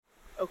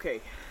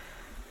Okay,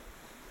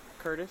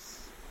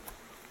 Curtis,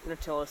 you're going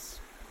to tell us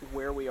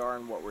where we are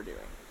and what we're doing.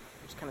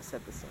 Just kind of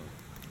set the scene.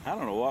 I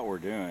don't know what we're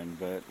doing,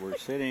 but we're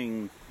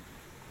sitting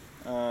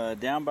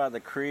down by the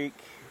creek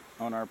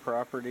on our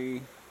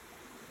property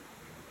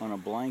on a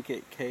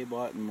blanket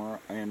K-Bot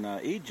in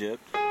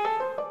Egypt.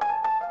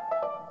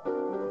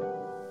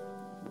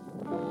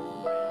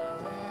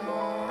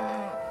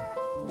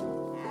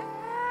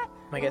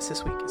 My guest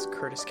this week is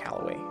Curtis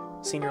Calloway,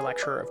 Senior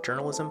Lecturer of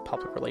Journalism,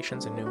 Public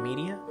Relations, and New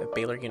Media at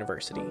Baylor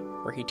University,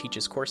 where he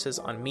teaches courses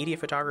on media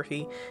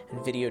photography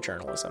and video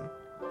journalism.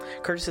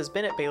 Curtis has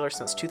been at Baylor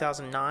since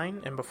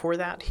 2009, and before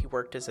that, he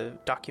worked as a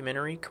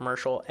documentary,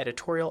 commercial,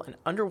 editorial, and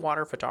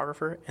underwater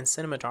photographer and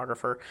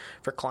cinematographer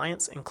for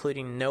clients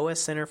including NOAA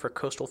Center for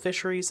Coastal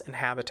Fisheries and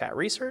Habitat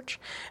Research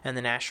and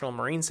the National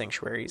Marine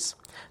Sanctuaries,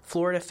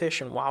 Florida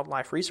Fish and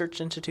Wildlife Research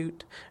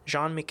Institute,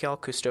 Jean-Michel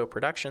Cousteau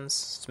Productions,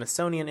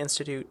 Smithsonian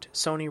Institute,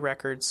 Sony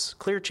Records,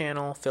 Clear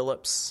Channel,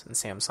 Philips, and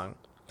Samsung.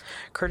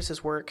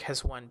 Curtis's work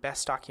has won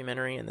Best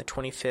Documentary in the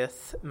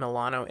 25th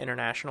Milano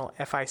International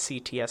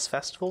FICTS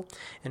Festival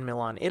in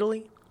Milan,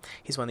 Italy.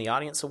 He's won the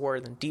Audience Award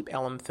in the Deep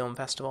Ellum Film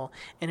Festival,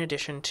 in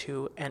addition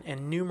to an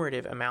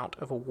enumerative amount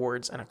of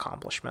awards and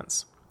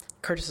accomplishments.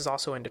 Curtis is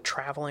also into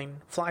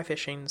traveling, fly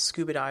fishing,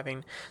 scuba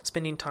diving,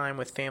 spending time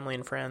with family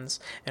and friends,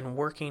 and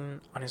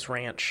working on his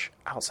ranch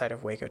outside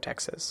of Waco,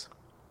 Texas.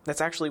 That's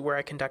actually where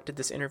I conducted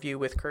this interview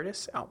with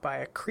Curtis, out by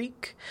a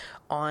creek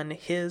on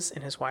his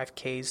and his wife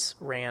Kay's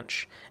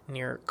ranch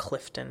near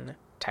Clifton,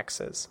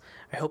 Texas.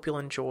 I hope you'll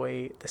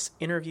enjoy this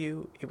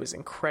interview. It was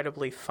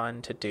incredibly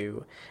fun to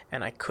do,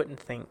 and I couldn't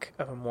think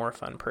of a more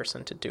fun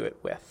person to do it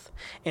with.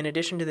 In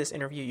addition to this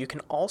interview, you can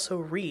also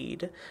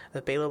read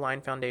the Baylor Line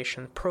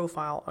Foundation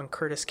profile on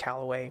Curtis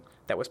Calloway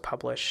that was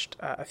published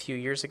a few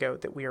years ago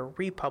that we are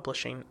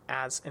republishing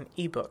as an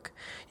ebook.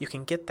 You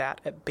can get that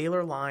at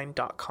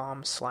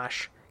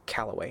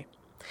baylorline.com/Calloway.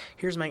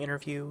 Here's my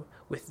interview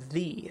with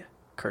the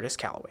Curtis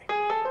Calloway.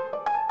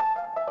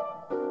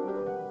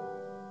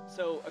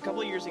 So, a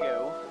couple of years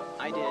ago,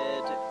 I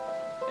did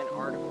an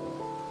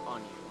article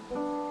on you,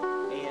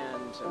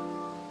 and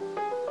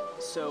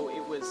so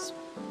it was,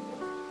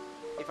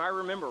 if I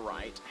remember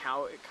right,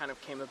 how it kind of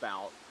came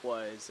about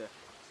was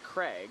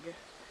Craig,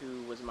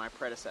 who was my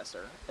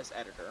predecessor as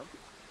editor,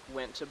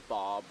 went to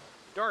Bob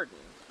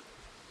Darden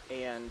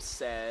and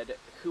said,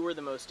 who are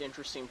the most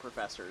interesting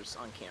professors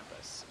on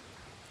campus?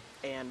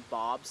 And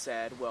Bob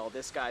said, well,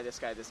 this guy, this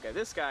guy, this guy,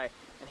 this guy,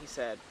 and he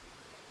said,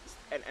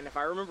 and if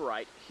I remember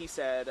right, he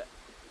said,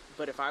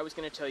 but if I was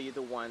going to tell you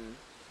the one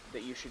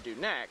that you should do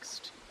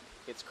next,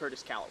 it's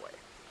Curtis Calloway.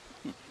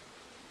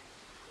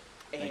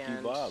 Thank you,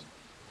 Bob.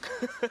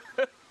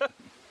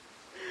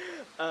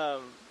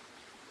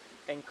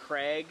 And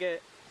Craig,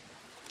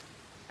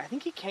 I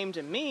think he came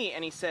to me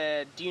and he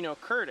said, do you know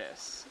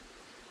Curtis?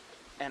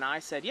 And I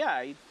said,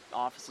 yeah, he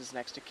offices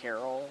next to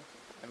Carol.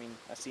 I mean,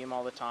 I see him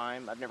all the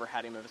time. I've never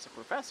had him as a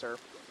professor.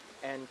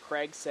 And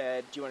Craig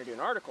said, do you want to do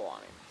an article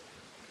on him?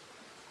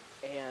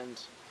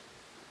 And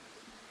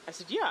I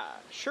said, yeah,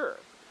 sure.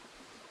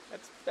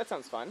 That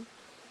sounds fun.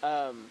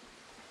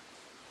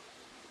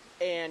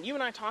 And you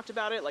and I talked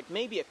about it, like,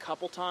 maybe a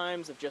couple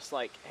times of just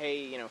like,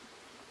 hey, you know,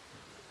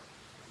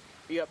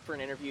 are you up for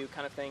an interview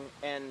kind of thing?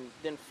 And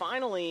then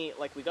finally,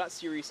 like, we got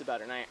serious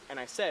about it, and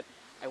I said,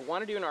 I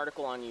want to do an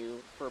article on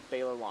you for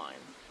Baylor Line.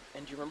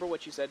 And do you remember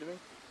what you said to me?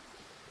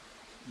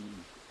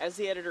 As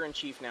the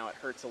editor-in-chief now, it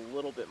hurts a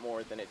little bit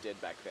more than it did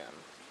back then.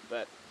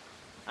 But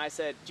I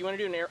said, do you want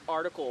to do an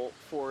article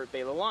for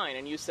Baylor Line?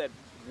 And you said,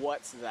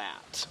 what's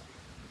that?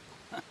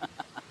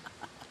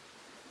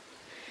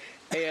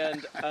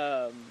 And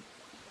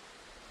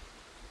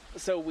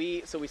so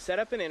we set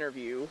up an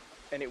interview,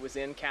 and it was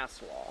in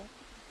Castleall.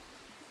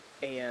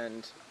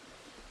 And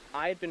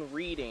I had been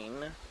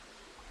reading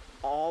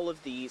all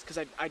of these, because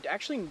I'd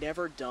actually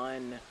never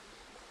done,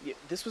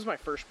 this was my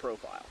first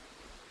profile.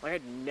 Like,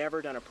 I'd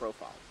never done a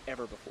profile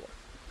ever before.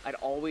 I'd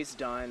always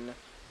done,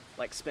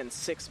 like, spend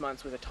 6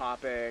 months with a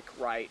topic,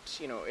 write,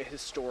 you know, a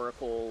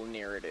historical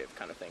narrative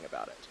kind of thing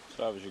about it.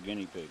 So I was your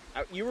guinea pig.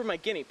 You were my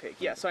guinea pig,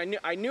 yeah. So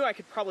I knew I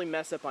could probably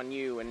mess up on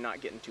you and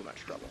not get in too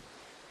much trouble.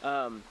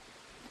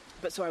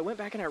 But so I went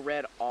back and I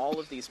read all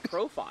of these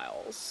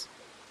profiles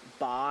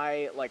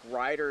by, like,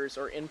 writers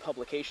or in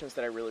publications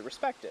that I really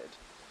respected.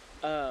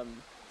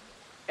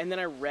 And then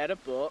I read a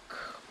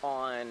book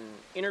on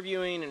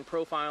interviewing and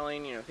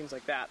profiling, you know, things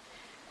like that.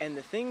 And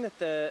the thing that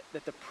the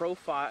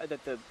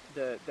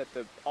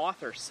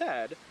author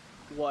said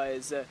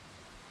was,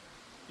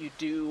 you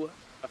do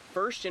a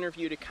first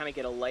interview to kind of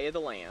get a lay of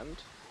the land,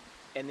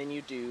 and then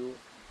you do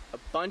a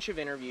bunch of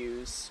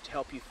interviews to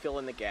help you fill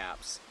in the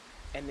gaps,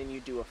 and then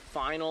you do a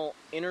final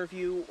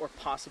interview or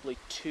possibly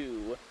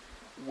two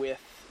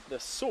with the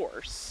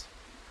source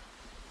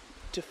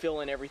to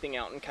fill in everything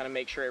out and kind of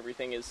make sure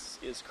everything is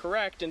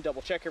correct and double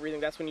check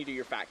everything. That's when you do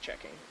your fact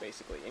checking,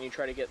 basically, and you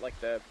try to get, like,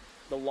 the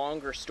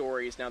longer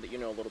stories now that you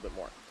know a little bit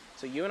more.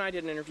 So you and I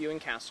did an interview in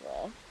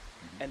Castleall,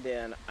 and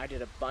then I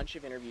did a bunch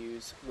of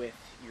interviews with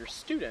your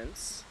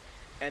students,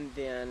 and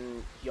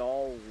then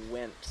y'all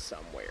went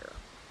somewhere.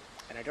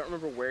 and I don't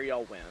remember where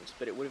y'all went,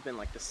 but it would have been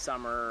like the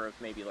summer of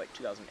maybe like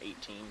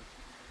 2018.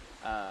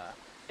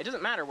 It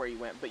doesn't matter where you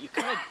went, but you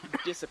kind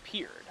of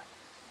disappeared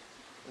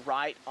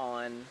right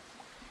on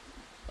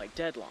like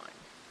deadline.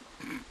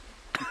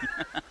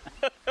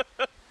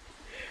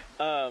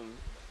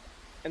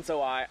 And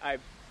so I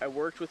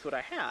worked with what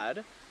I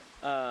had,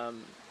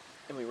 and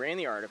we ran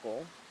the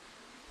article.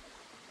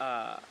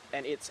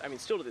 And it's, I mean,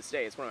 still to this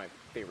day, it's one of my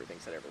favorite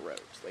things that I ever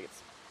wrote. Like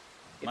it's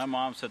My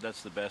mom said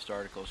that's the best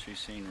article she's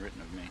seen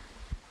written of me.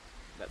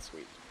 That's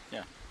sweet.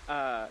 Yeah.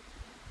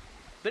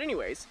 But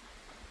anyways,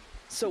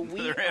 so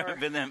we there haven't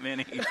been that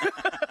many.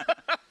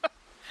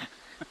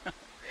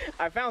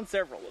 I found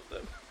several of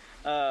them.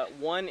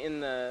 One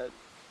in the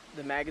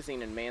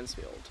magazine in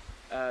Mansfield.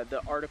 The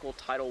article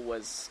title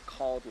was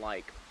called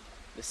like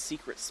The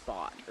Secret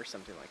Spot or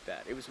something like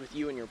that. It was with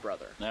you and your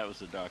brother. That was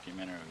the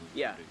documentary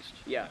we produced.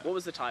 Yeah. What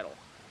was the title?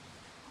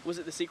 Was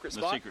it The Secret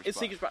Spot? It's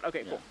Secret Spot.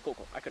 Okay, Yeah.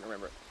 cool. I couldn't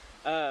remember it.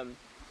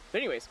 But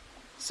anyways,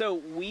 so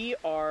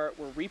we're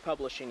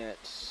republishing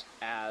it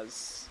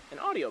as an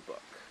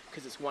audiobook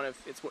because it's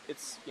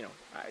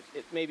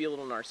it may be a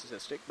little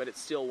narcissistic, but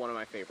it's still one of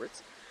my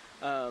favorites.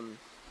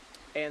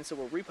 And so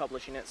we're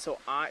republishing it. So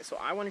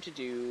I wanted to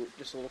do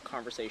just a little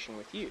conversation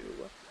with you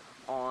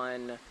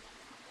on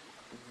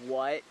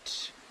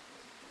what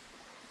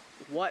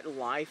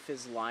life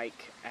is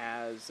like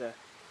as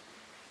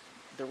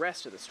the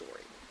rest of the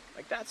story.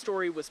 Like that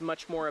story was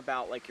much more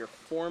about like your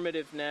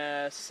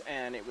formativeness,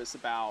 and it was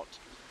about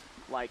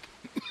like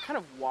kind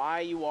of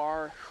why you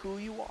are who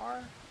you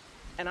are.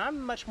 And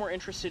I'm much more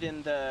interested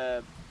in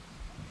the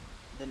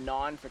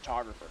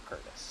non-photographer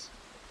Curtis.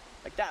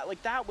 Like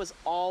that was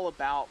all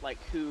about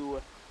like who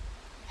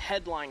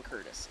headline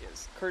Curtis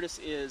is. Curtis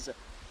is,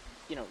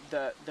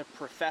 the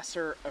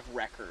professor of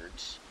record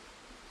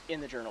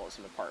in the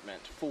journalism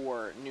department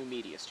for new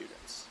media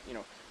students.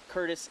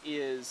 Curtis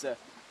is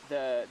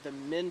the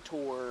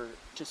mentor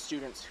to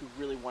students who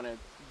really want to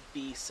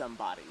be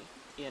somebody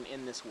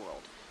in this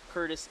world.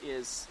 Curtis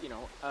is,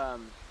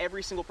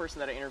 every single person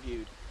that I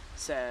interviewed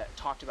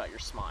talked about your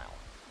smile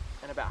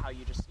and about how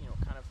you just,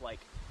 kind of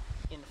like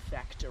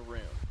infect a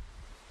room.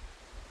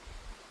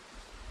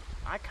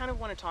 I kind of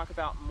want to talk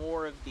about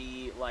more of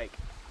the, like,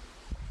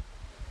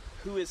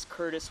 who is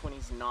Curtis when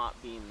he's not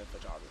being the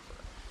photographer?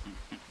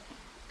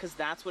 Because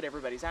that's what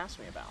everybody's asked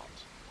me about.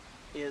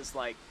 Is,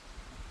 like,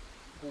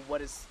 well,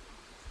 what is,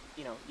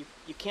 you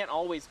can't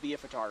always be a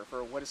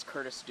photographer. What does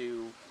Curtis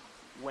do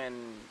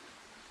when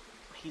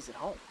he's at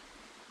home?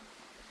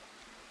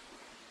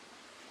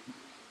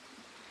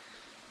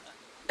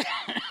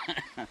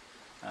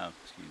 Oh,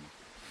 excuse me.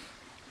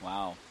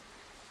 Wow.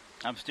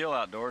 I'm still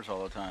outdoors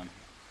all the time.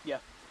 Yeah.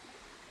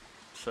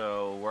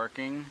 So,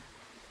 working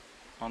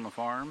on the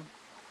farm.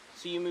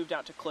 So you moved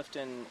out to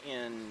Clifton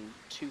in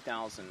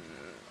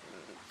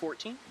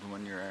 2014?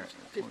 When your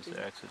what was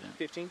the accident?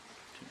 15?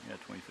 Yeah,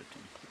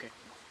 2015. Okay.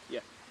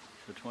 Yeah.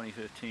 So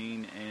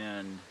 2015,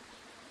 and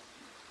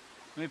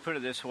let me put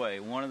it this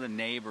way. One of the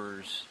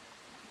neighbors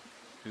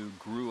who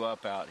grew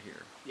up out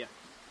here, Yeah.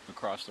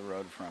 across the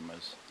road from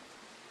us,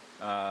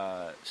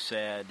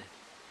 said,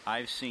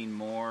 I've seen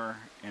more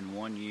in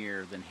 1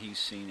 year than he's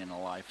seen in a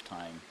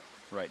lifetime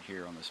right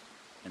here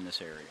in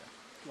this area.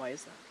 Why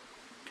is that?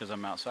 Because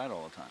I'm outside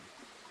all the time.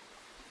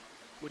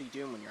 What are you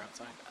doing when you're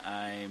outside?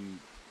 I'm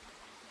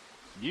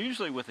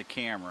usually with a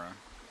camera,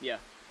 Yeah.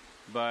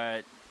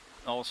 but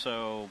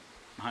also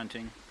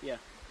hunting. Yeah.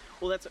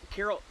 Well, that's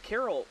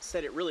Carol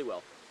said it really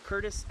well.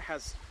 Curtis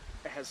has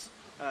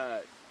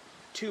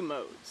two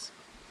modes: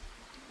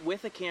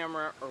 with a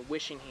camera or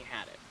wishing he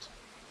had it.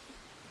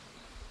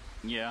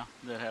 Yeah,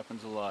 that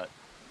happens a lot.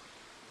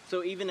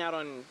 So even out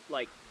on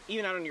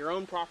your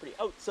own property.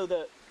 Oh, so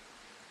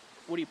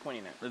what are you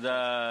pointing at?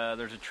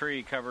 There's a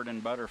tree covered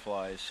in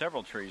butterflies,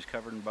 several trees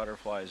covered in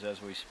butterflies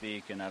as we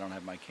speak, and I don't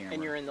have my camera.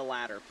 And you're in the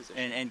latter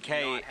position. And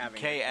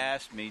Kay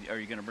asked me, are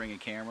you going to bring a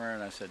camera?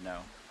 And I said no.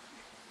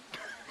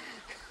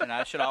 And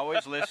I should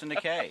always listen to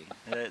Kay.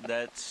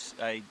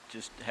 I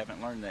just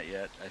haven't learned that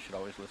yet. I should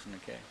always listen to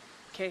Kay.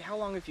 Kay, how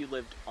long have you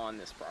lived on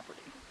this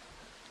property?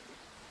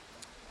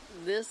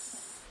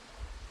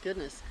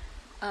 Goodness.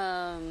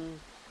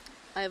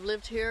 I've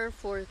lived here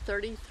for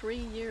 33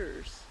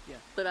 years. Yeah.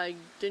 But I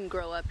didn't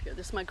grow up here.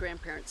 This is my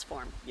grandparents'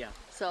 farm. Yeah.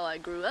 So I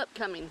grew up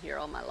coming here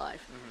all my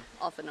life,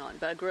 off and on.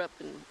 But I grew up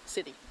in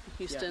city,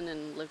 Houston,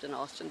 and lived in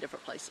Austin,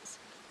 different places.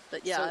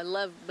 But yeah, So- I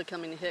love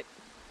becoming a hick.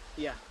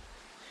 Yeah.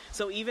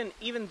 So even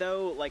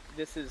though like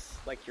this is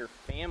like your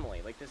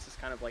family, like this is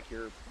kind of like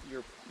your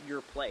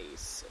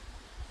place,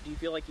 do you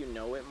feel like you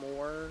know it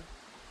more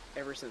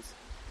ever since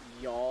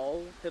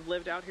y'all have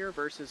lived out here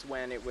versus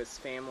when it was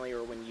family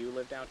or when you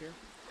lived out here?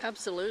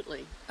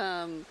 Absolutely.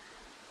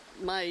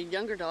 My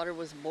younger daughter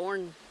was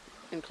born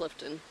in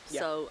Clifton,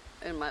 Yeah.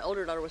 and my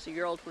older daughter was a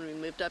year old when we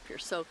moved up here.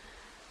 So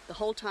the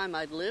whole time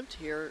I'd lived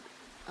here,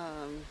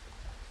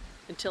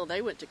 until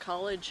they went to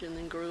college and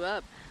then grew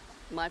up,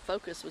 my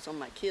focus was on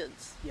my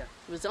kids. Yeah.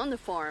 It was on the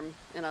farm,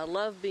 and I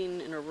love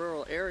being in a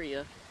rural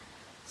area.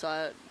 So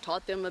I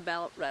taught them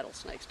about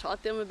rattlesnakes,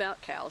 taught them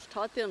about cows,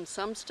 taught them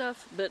some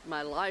stuff, but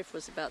my life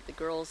was about the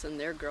girls and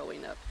their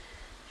growing up.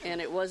 And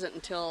it wasn't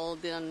until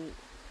then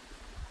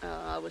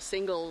I was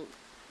single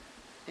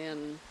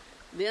and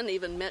then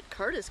even met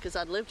Curtis, because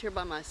I'd lived here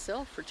by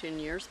myself for 10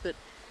 years, but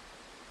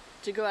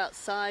to go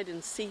outside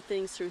and see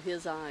things through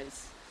his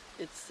eyes,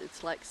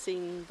 it's like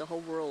seeing the whole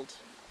world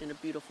in a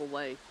beautiful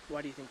way.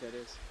 Why do you think that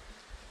is?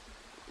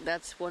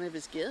 That's one of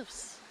his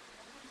gifts.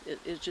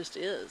 It just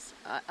is.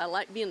 I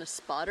like being a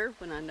spotter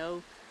when I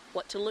know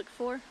what to look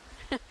for,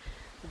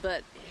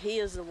 but he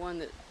is the one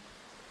that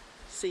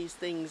sees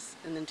things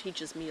and then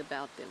teaches me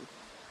about them.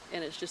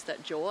 And it's just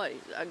that joy.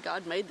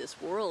 God made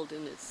this world,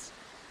 and it's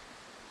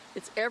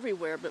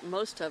everywhere, but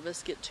most of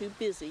us get too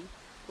busy,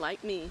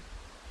 like me,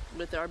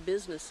 with our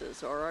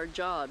businesses or our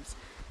jobs,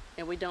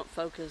 and we don't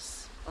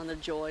focus on the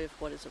joy of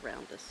what is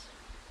around us.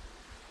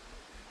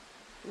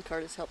 And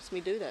Curtis helps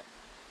me do that.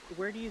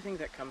 Where do you think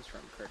that comes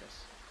from,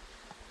 Curtis?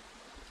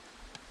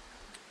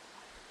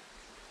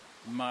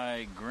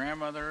 My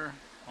grandmother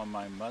on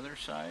my mother's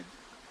side,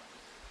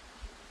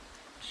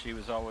 she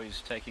was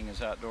always taking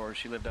us outdoors.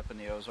 She lived up in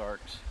the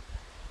Ozarks,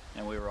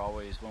 and we were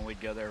always, when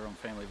we'd go there on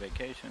family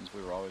vacations,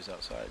 we were always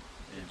outside.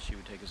 And she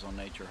would take us on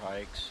nature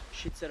hikes.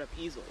 She'd set up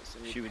easels.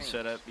 And she would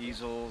set up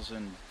easels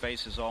and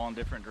faces all in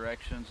different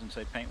directions and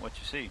say, paint what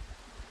you see.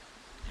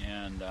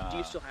 And do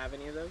you still have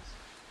any of those?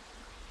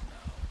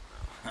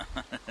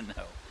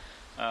 No.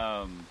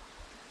 No.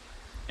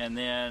 And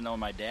then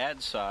on my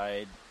dad's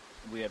side,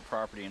 we had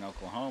property in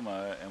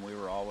Oklahoma, and we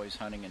were always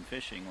hunting and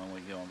fishing when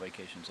we'd go on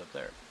vacations up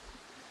there.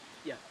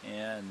 Yeah.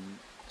 And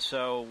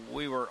so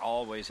we were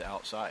always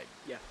outside.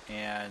 Yeah.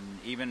 And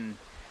even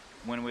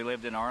when we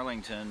lived in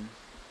Arlington,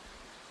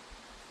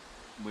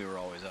 we were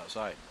always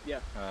outside.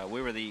 Yeah.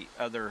 We were the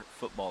other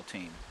football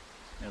team.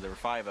 You know, there were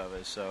 5 of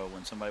us, so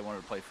when somebody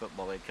wanted to play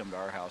football, they'd come to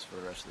our house for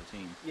the rest of the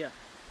team. Yeah.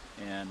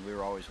 And we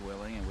were always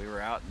willing, and we were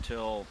out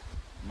until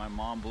my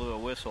mom blew a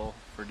whistle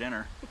for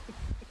dinner.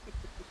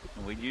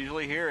 And we'd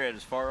usually hear it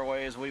as far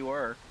away as we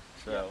were.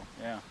 So,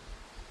 yeah.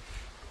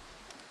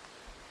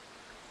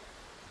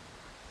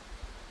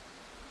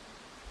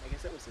 I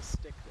guess it was a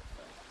stick that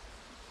fell.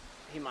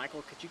 Hey,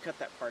 Michael, could you cut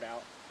that part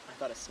out? I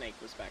thought a snake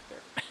was back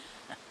there.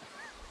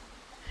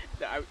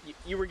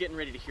 You were getting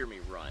ready to hear me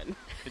run.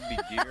 Could be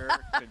deer,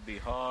 could be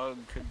hog,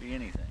 could be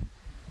anything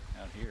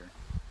out here.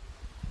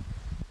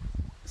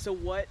 So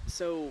what?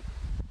 So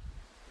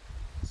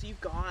you've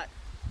got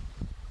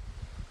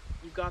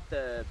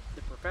the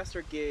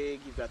professor gig,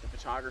 you've got the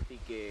photography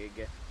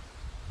gig.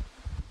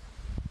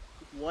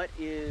 What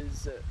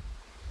is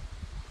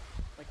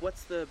like?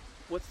 What's the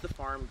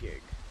farm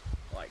gig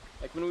like?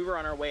 Like when we were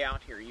on our way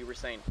out here, you were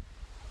saying,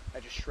 I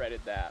just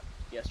shredded that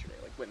yesterday.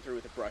 Like went through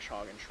with a brush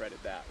hog and shredded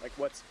that. Like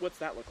what's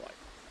that look like?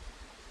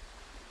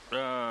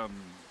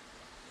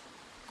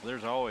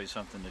 There's always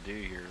something to do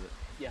here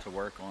to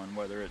work on.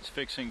 Whether it's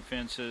fixing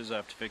fences, I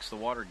have to fix the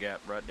water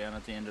gap right down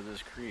at the end of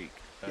this creek.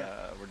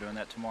 We're doing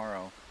that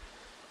tomorrow.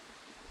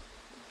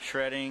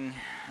 Shredding,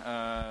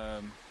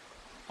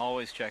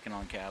 always checking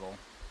on cattle,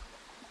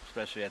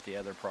 especially at the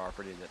other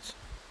property that's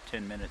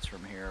 10 minutes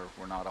from here.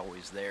 We're not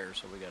always there,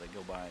 so we got to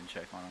go by and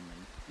check on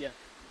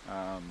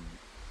them.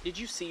 Did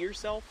you see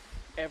yourself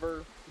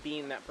ever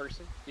being that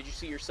person? Did you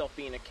see yourself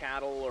being a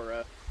cattle or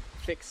a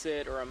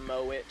fix-it or a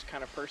mow-it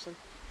kind of person?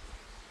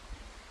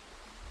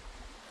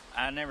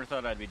 I never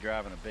thought I'd be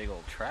driving a big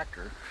old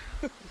tractor.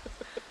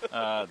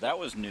 That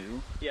was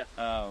new. Yeah.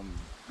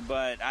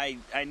 But I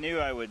knew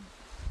I would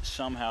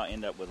somehow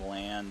end up with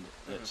land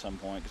at some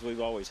point, because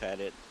we've always had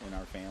it in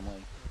our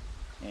family.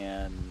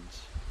 And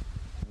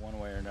one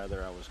way or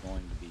another, I was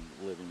going to be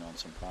living on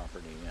some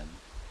property.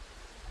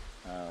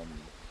 And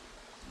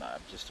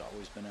I've just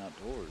always been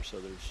outdoors, so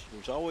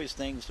there's always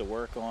things to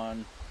work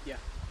on. Yeah.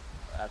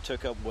 I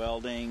took up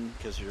welding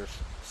because there's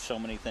so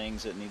many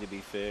things that need to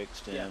be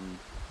fixed, and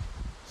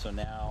so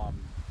now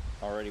I'm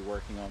already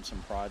working on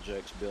some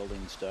projects,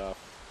 building stuff,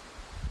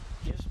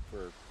 just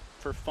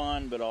for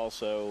fun, but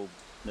also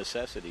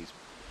necessities.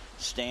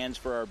 Stands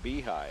for our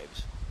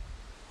beehives.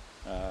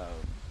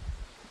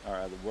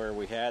 Where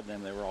we had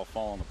them, they were all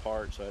falling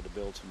apart, so I had to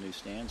build some new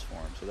stands for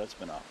them. So that's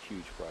been a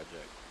huge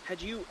project.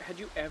 Had you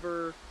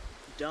ever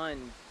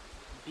done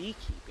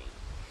beekeeping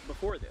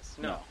before this?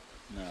 No.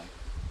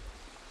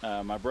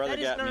 My brother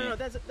got me. No.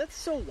 That's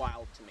so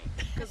wild to me.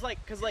 Because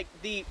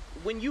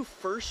when you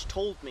first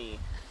told me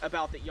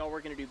about that y'all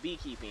were going to do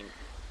beekeeping,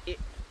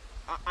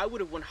 I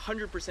would have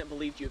 100%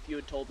 believed you if you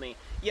had told me,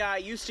 yeah, I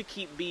used to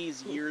keep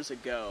bees years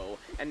ago,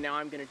 and now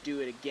I'm going to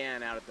do it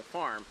again out at the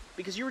farm.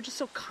 Because you were just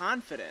so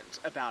confident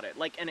about it.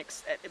 Like,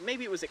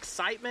 maybe it was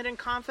excitement and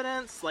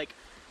confidence. Like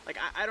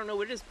I don't know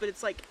what it is, but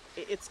it's like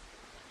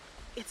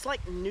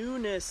like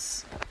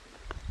newness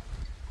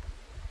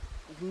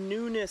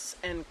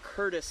and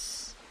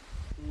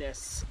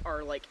Curtis-ness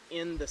are like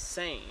in the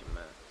same.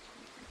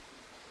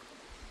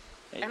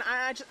 And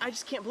I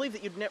just can't believe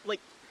that you'd never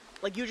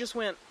like you just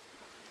went,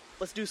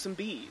 let's do some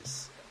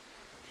bees.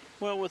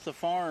 Well, with the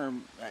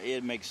farm,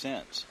 it makes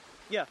sense.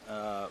 Yeah.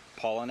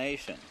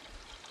 Pollination.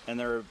 And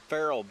there are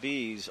feral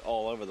bees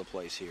all over the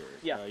place here.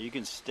 Yeah. You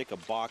can stick a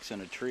box in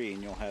a tree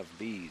and you'll have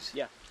bees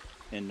Yeah.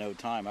 in no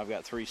time. I've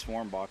got 3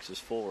 swarm boxes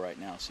full right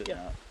now sitting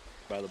Yeah. out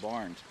by the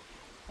barns.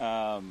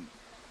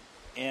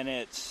 And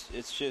it's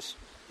just,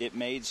 it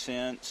made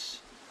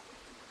sense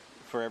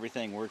for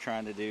everything we're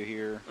trying to do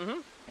here.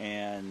 Mm-hmm.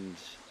 And,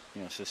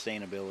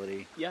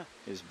 sustainability Yeah.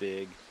 is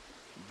big.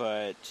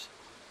 But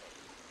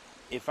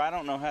if I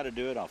don't know how to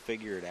do it, I'll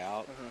figure it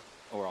out.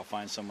 Mm-hmm. Or I'll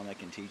find someone that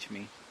can teach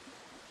me.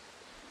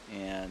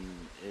 And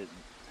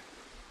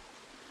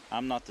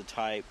I'm not the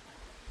type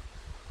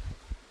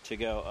to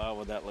go, oh,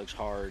 well, that looks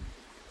hard.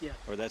 Yeah.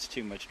 Or that's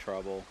too much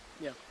trouble.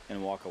 Yeah.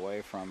 And walk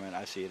away from it.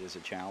 I see it as a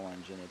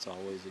challenge, and it's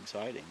always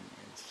exciting.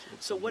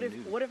 It's So what if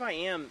something new. what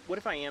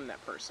if I am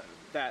that person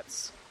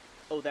that's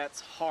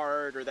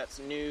hard, or that's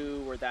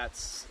new, or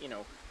that's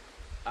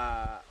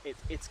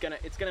it's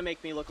gonna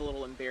make me look a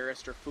little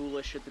embarrassed or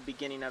foolish at the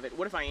beginning of it.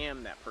 What if I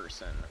am that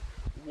person?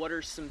 What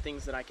are some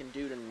things that I can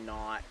do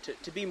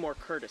to be more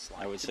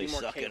Curtis-like? I would say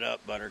suck it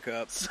up,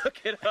 Buttercup. Suck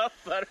it up,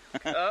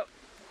 Buttercup.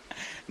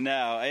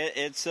 No,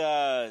 it's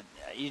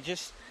you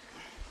just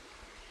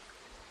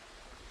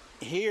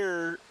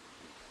here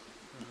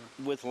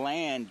with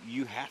land,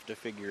 you have to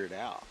figure it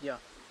out. Yeah.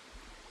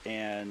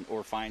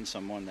 Or find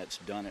someone that's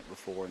done it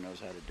before and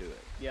knows how to do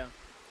it. Yeah.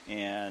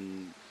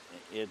 And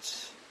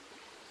it's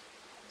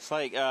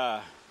like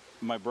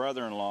my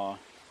brother-in-law,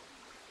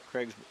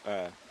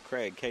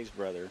 Craig, Kay's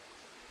brother,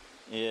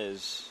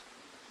 is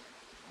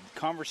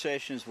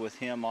conversations with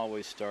him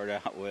always start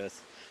out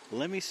with,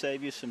 let me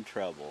save you some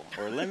trouble,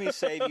 or let me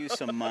save you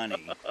some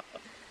money,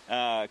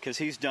 because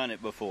he's done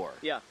it before.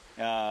 Yeah.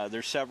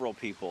 There's several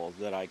people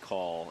that I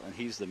call, and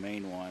he's the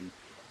main one,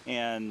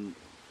 and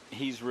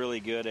he's really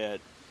good at,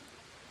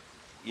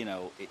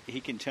 he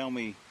can tell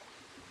me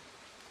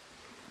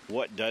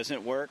what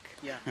doesn't work.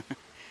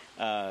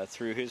 Yeah.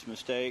 Through his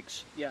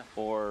mistakes. Yeah.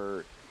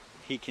 Or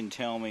he can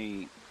tell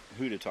me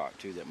who to talk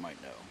to that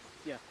might know.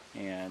 Yeah.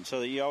 And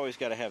so you always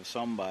got to have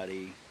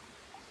somebody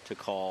to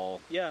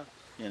call. Yeah.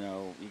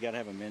 You got to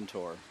have a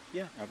mentor.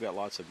 Yeah. I've got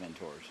lots of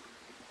mentors.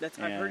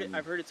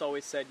 I've heard it's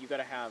always said you got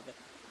to have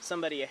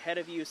somebody ahead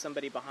of you,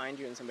 somebody behind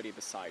you, and somebody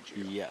beside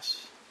you.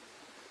 Yes.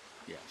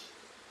 Yes.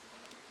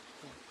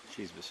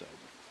 She's beside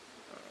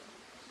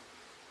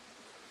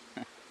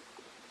me.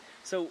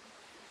 So,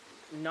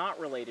 not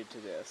related to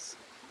this,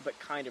 but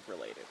kind of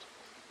related.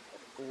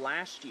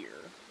 Last year,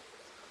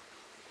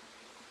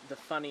 the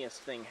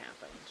funniest thing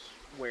happened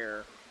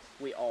where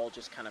we all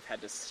just kind of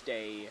had to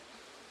stay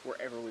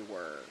wherever we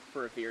were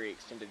for a very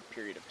extended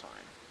period of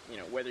time.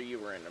 Whether you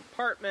were in an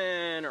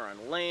apartment or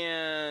on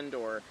land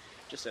or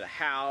just at a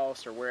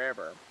house or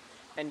wherever.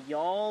 And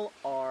y'all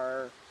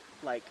are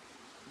like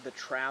the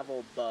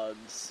travel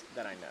bugs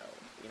that I know.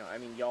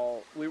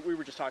 Y'all, we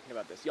were just talking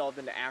about this. Y'all have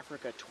been to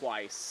Africa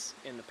twice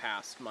in the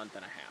past month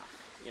and a half.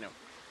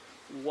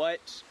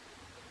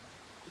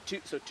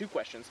 Two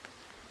questions,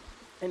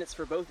 and it's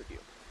for both of you.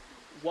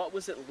 What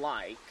was it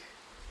like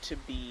to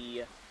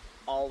be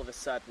all of a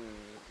sudden,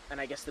 and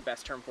I guess the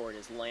best term for it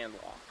is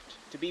landlocked,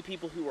 to be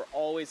people who were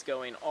always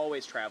going,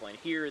 always traveling,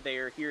 here,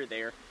 there,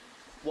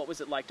 what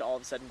was it like to all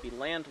of a sudden be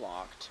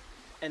landlocked?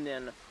 And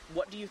then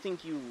what do you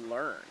think you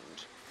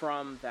learned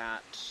from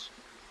that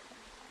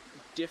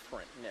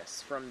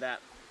differentness, from that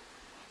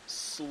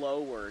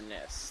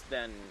slowerness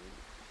than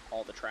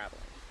all the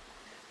traveling?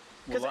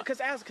 Because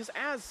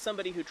as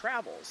somebody who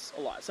travels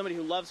a lot, somebody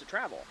who loves to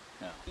travel,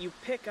 Yeah. you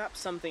pick up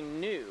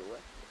something new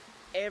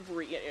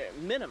every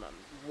minimum,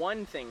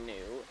 one thing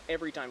new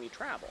every time you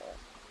travel.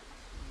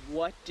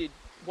 What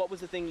was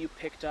the thing you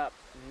picked up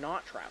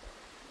not traveling?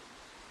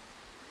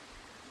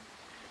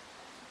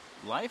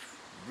 Life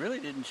really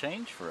didn't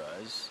change for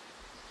us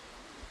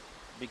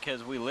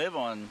because we live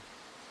on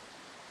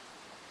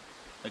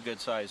a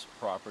good-sized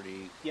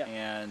property. Yeah.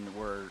 And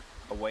we're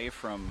away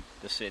from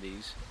the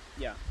cities.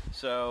 Yeah.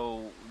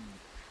 So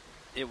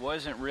it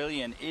wasn't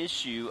really an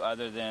issue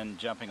other than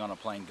jumping on a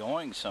plane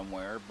going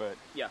somewhere. But,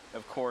 Yeah.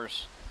 of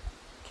course,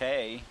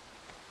 Kay,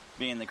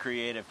 being the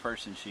creative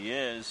person she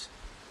is,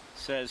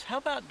 says, how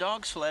about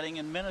dog sledding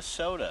in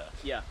Minnesota?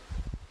 Yeah.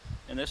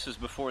 And this is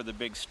before the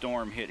big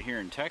storm hit here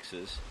in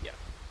Texas. Yeah.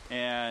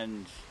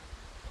 And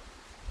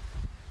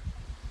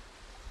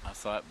I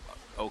thought,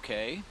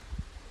 okay.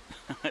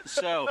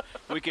 So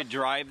we could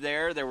drive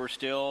there. There were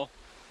still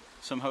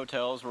some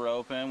hotels were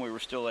open. We were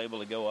still able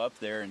to go up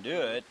there and do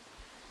it.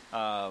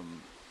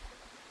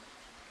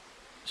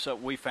 So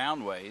we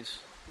found ways.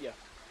 Yeah.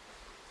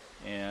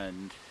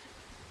 And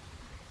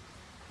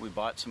we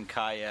bought some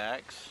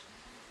kayaks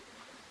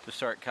to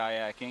start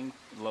kayaking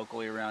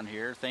locally around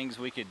here. Things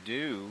we could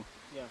do.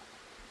 Yeah.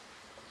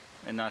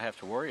 And not have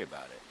to worry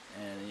about it.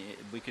 And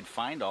we could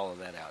find all of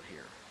that out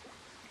here.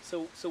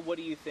 So what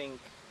do you think?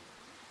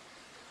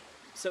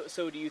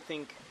 So do you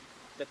think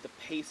that the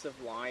pace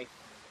of life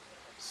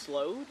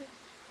slowed?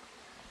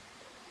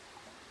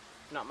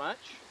 Not much?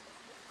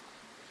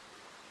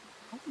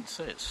 I wouldn't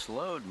say it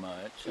slowed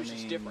much. It was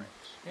just different.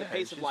 The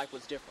pace of life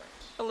was different.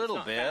 A little It's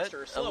not bit,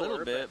 faster or slower, a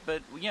little bit,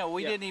 but we Yeah.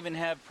 didn't even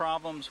have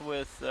problems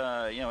with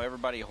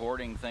everybody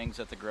hoarding things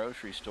at the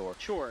grocery store.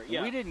 Sure,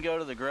 yeah. We didn't go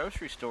to the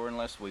grocery store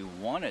unless we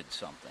wanted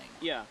something.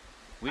 Yeah.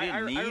 We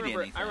didn't need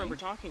anything. I remember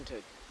talking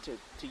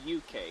to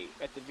you, Kate,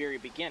 at the very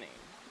beginning,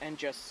 and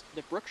just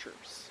the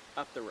Brookshires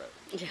up the road.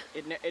 Yeah.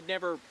 It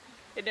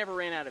never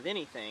ran out of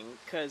anything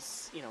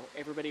because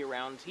everybody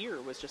around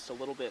here was just a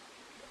little bit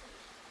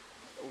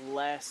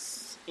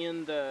less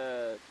in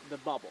the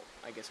bubble,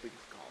 I guess we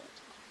could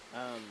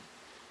call it.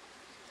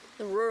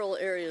 The rural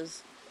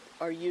areas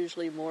are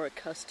usually more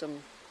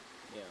accustomed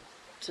Yeah.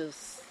 to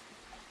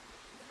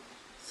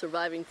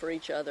surviving for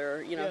each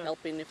other, Yeah.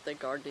 helping if they're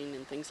gardening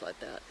and things like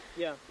that.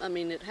 Yeah. I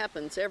mean, it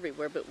happens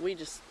everywhere, but we're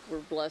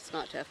blessed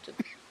not to have to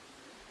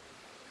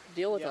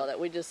deal with Yeah. all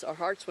that. Our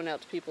hearts went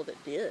out to people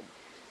that did,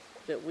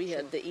 but we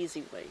had the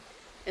easy way.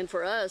 And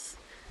for us,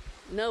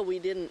 no, we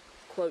didn't,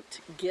 quote,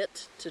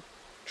 get to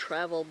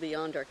travel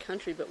beyond our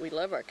country, but we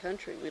love our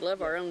country. We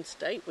love our own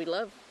state. We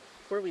love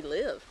where we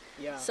live.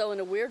 Yeah. So in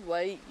a weird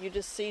way, you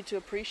just see to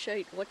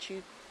appreciate what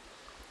you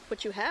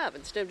have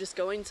instead of just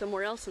going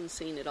somewhere else and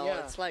seeing it all.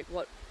 Yeah. It's like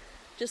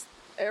just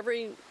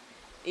every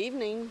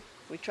evening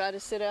we try to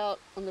sit out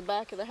on the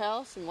back of the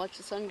house and watch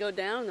the sun go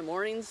down in the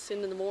mornings,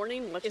 into the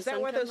morning, watch Is the that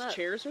sun why come those up.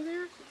 chairs are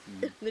there?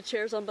 The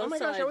chairs on both Oh my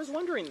sides. gosh, I was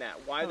wondering that.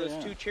 Why Oh, those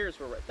yeah. two chairs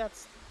were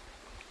that's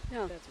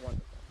Yeah. that's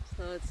wonderful.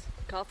 So it's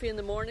coffee in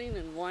the morning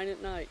and wine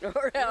at night,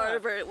 or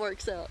however it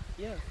works out.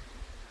 Yeah.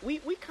 We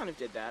kind of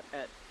did that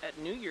at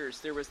New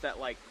Year's. There was that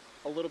like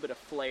a little bit of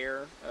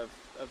flare of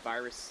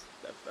virus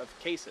of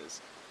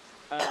cases.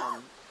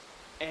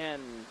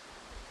 And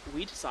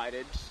we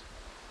decided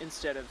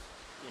instead of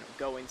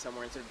going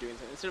somewhere, instead of doing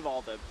something, instead of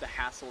all the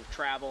hassle of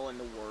travel and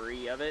the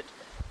worry of it,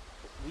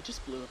 we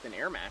just blew up an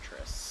air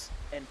mattress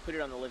and put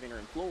it on the living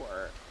room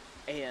floor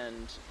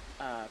and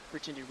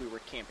pretended we were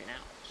camping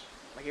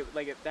out.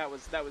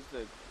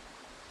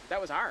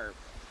 That was our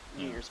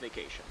New Year's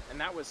vacation, and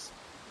that was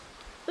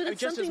But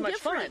it's just as something much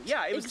different. fun.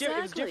 Yeah, it was exactly.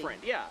 it was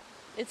different. Yeah.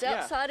 It's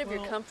Yeah. outside of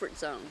your Well, comfort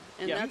zone,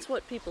 and yeah. that's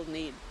what people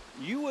need.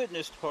 You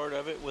witnessed part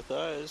of it with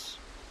us.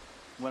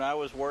 When I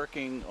was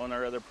working on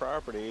our other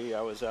property,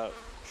 I was out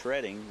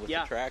shredding with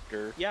Yeah. the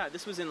tractor. Yeah,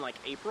 this was in like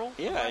April. of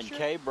Yeah, last and year?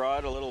 Kay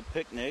brought a little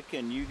picnic,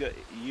 and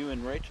you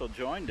and Rachel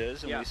joined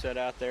us, and Yeah. we sat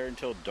out there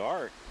until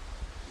dark,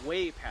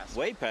 way past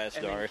dark.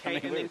 Then Kay, we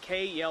and then were-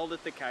 Kay yelled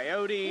at the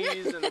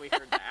coyotes, and we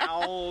heard the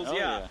owls. Oh,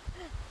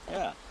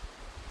 yeah.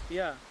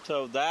 yeah.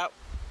 So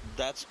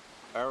that's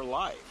our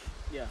life.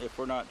 Yeah. If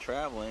we're not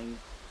traveling,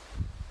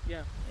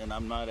 Yeah. and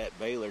I'm not at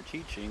Baylor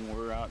teaching,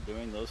 we're out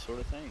doing those sort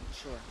of things.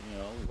 Sure.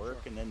 Work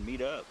Sure. and then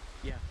meet up.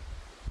 Yeah.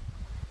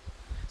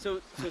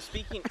 So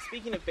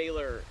speaking of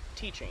Baylor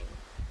teaching,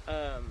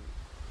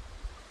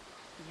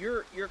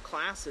 your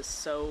class is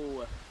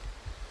so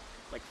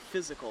like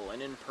physical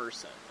and in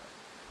person.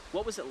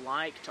 What was it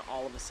like to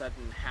all of a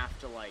sudden have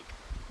to like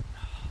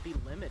be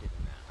limited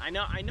in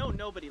that? I know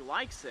nobody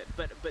likes it,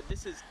 but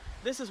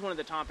this is one of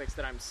the topics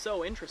that I'm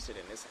so interested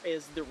in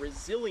is the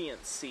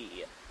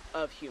resiliency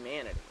of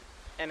humanity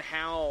and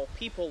how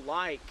people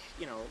like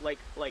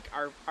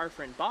our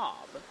friend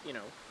Bob,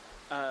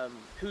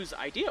 whose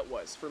idea it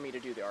was for me to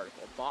do the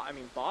article.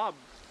 Bob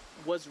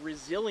was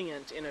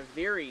resilient in a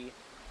very,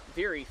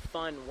 very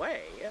fun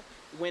way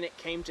when it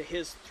came to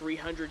his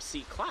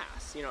 300-seat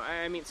class.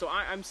 So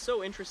I'm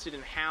so interested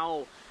in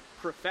how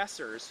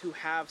professors who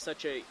have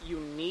such a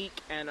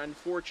unique and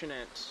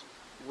unfortunate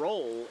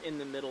role in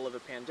the middle of a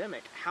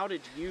pandemic, how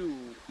did you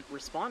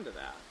respond to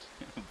that?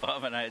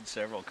 Bob and I had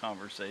several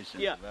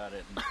conversations Yeah. about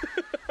it.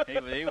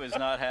 And he was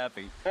not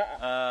happy.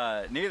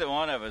 Neither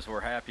one of us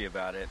were happy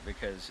about it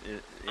because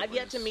I've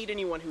yet to meet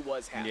anyone who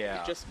was happy.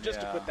 Yeah, just to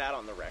yeah. put that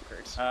on the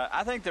record.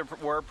 I think there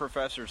were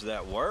professors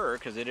that were,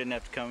 because they didn't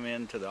have to come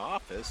into the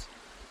office,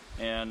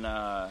 and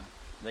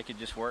they could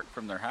just work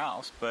from their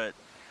house. But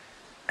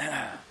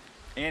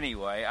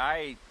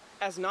anyway,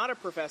 As not a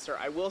professor,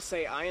 I will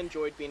say I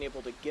enjoyed being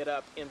able to get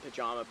up in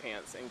pajama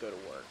pants and go to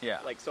work. Yeah.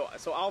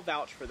 So I'll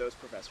vouch for those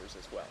professors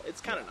as well.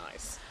 It's kind of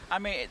nice.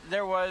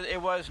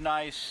 it was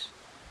nice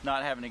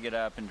not having to get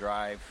up and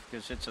drive,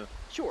 because it's a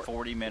Sure.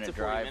 40-minute It's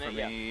a drive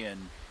 40-minute, for me,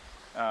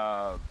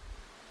 and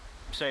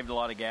saved a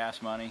lot of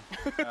gas money.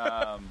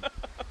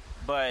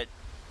 But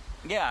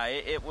yeah,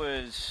 it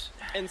was.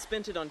 And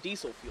spent it on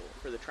diesel fuel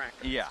for the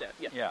tractor Yeah,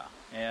 instead. yeah,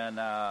 and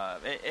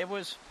it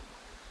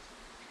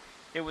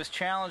was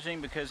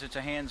challenging because it's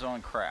a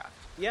hands-on craft.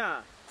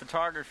 Yeah.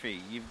 Photography,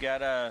 you've got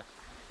to,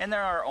 and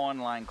there are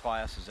online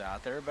classes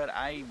out there, but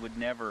I would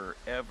never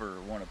ever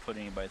want to put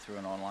anybody through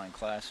an online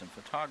class in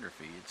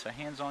photography. It's a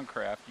hands-on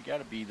craft. You got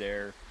to be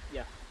there.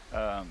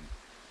 Yeah.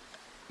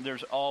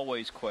 There's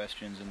always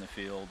questions in the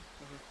field,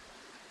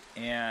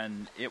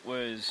 and it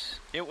was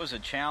a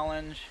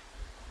challenge.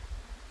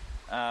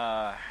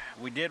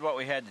 We did what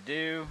we had to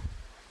do.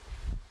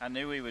 I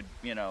knew we would,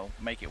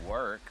 make it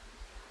work.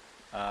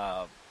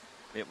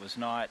 It was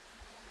not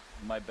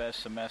my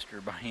best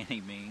semester by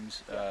any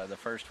means, the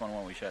first one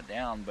when we shut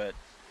down, but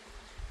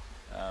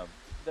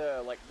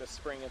The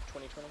spring of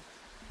 2020?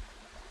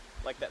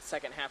 Like that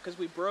second half? Because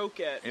we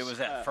broke it. It was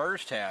that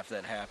first half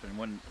that happened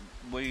when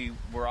we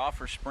were off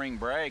for spring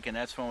break, and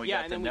that's when we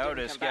got the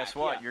notice. Guess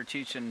what? Yeah. You're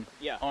teaching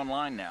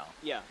online now.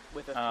 Yeah,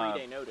 with a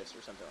 3-day notice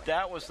or something like that.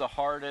 That was the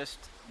hardest.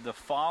 The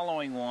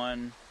following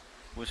one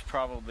was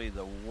probably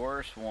the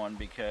worst one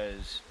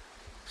because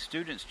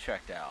students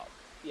checked out.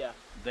 Yeah.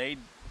 They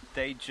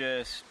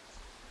just...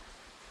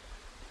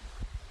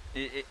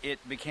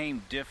 It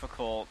became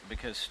difficult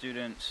because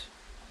students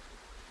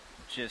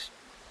just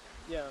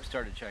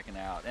started checking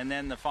out. And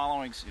then the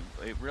following,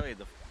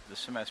 the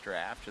semester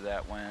after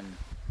that, when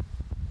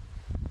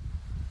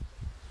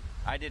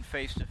I did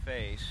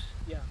face-to-face,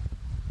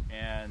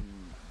 and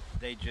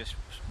they just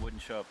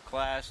wouldn't show up to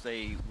class.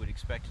 They would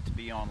expect it to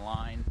be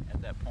online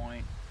at that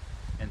point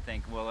and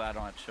think, well, I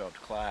don't have to show up to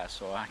class.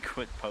 So I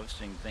quit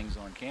posting things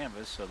on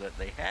Canvas so that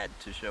they had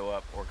to show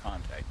up or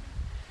contact me.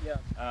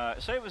 Yeah.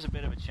 So it was a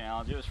bit of a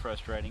challenge. It was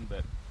frustrating,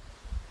 but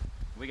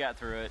we got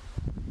through it.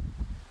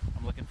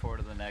 I'm looking forward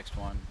to the next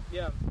one.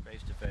 Yeah.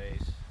 Face to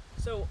face.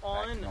 So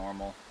back to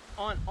normal.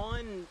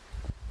 On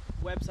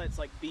websites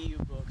like BU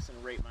Books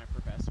and Rate My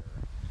Professor,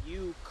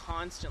 you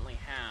constantly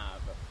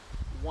have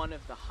one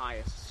of the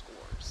highest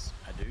scores.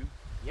 I do?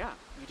 Yeah,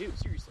 you do,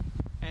 seriously.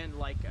 And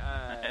I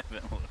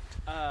haven't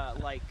looked.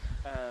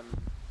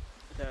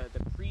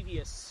 The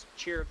previous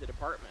chair of the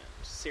department,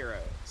 Sarah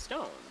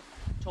Stone,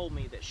 told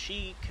me that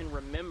she could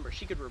remember,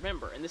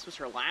 and this was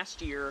her last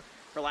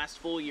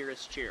full year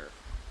as chair.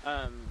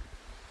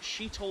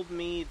 She told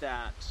me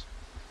that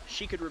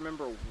she could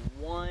remember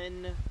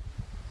one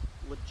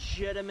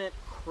legitimate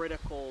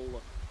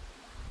critical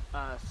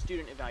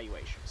student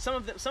evaluation. Some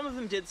of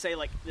them did say,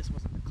 like, this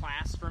wasn't the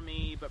class for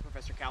me, but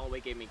Professor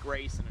Calloway gave me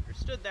grace and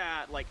understood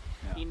that. Like,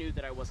 he knew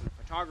that I wasn't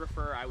a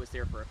photographer, I was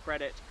there for a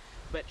credit.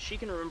 But she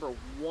can remember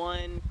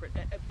one.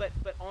 But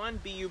on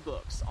BU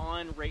Books,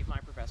 on Rate My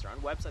Professor, on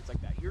websites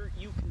like that,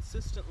 you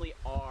consistently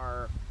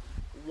are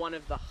one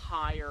of the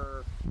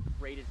higher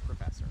rated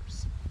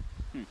professors.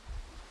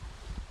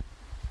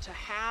 To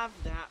have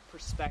that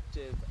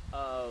perspective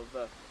of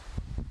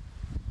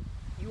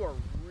you are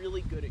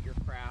really good at your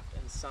craft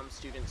and some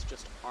students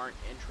just aren't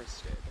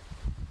interested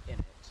in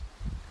it.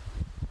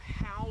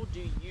 How do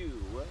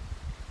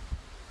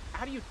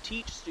you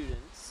teach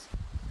students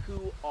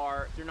who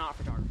they're not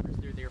photographers,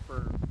 they're there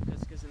for,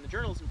 because in the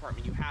journalism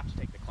department you have to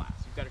take the class.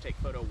 You've got to take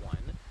photo 1,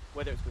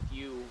 whether it's with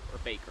you or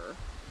Baker.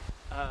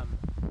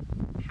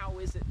 How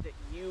is it that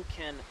you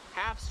can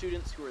have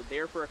students who are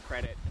there for a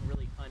credit and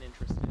really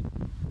uninterested,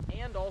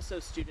 and also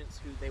students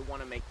who they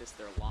want to make this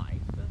their life,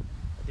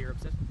 they're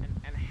obsessed with,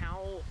 and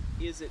how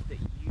is it that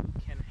you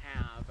can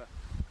have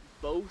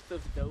both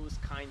of those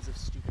kinds of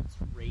students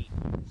rate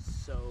you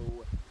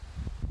so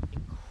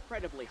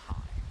incredibly high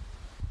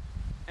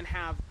and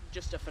have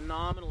just a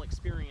phenomenal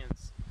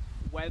experience,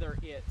 whether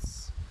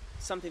it's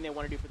something they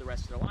want to do for the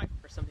rest of their life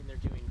or something they're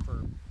doing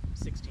for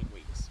 16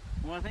 weeks?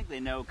 Well, I think they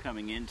know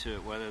coming into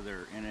it whether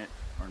they're in it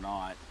or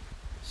not.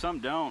 Some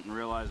don't and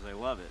realize they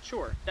love it.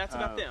 Sure, that's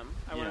about them.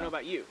 I want to know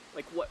about you.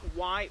 Like,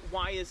 why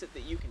is it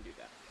that you can do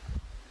that?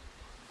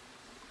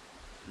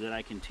 That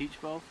I can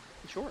teach both?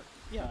 Sure.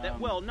 Yeah.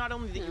 Not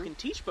only that you can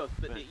teach both,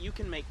 but that you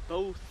can make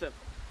both.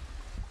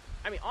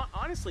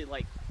 Honestly,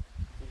 like,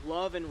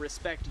 love and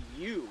respect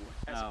you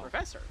as a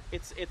professor.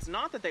 It's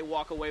not that they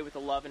walk away with a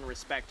love and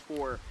respect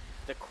for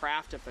the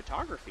craft of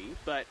photography,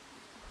 but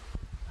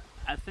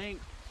I think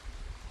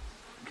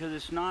because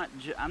it's not,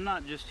 I'm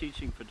not just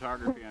teaching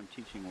photography, I'm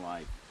teaching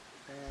life.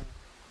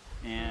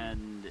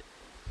 And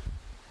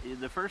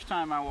the first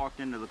time I walked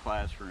into the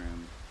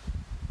classroom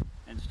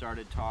and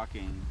started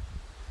talking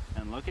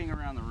and looking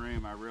around the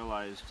room, I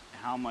realized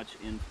how much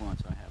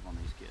influence I have on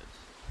these kids.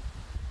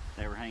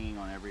 They were hanging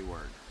on every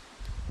word.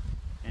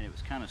 And it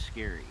was kind of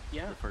scary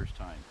the first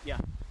time. Yeah.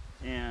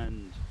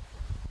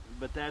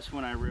 But that's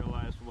when I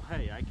realized, well,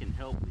 hey, I can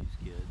help these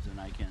kids and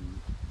I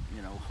can,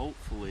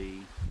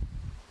 hopefully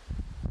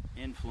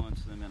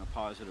influence them in a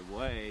positive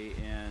way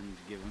and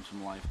give them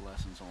some life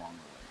lessons along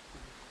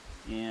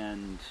the way.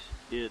 And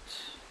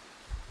it's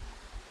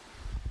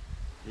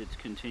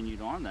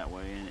continued on that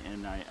way,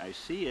 and I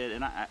see it,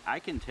 and I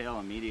can tell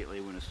immediately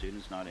when a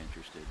student's not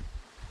interested.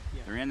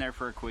 Yeah. They're in there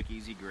for a quick,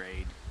 easy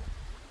grade.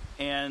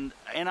 And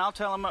I'll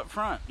tell them up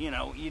front,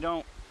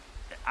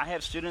 I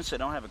have students that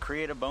don't have a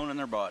creative bone in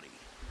their body,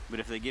 but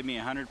if they give me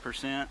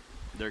 100%,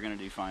 they're going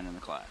to do fine in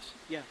the class.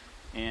 Yeah.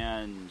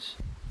 And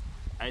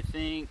I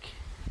think,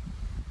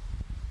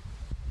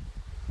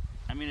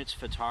 it's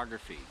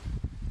photography.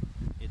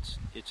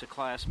 It's a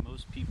class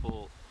most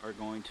people are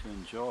going to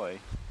enjoy.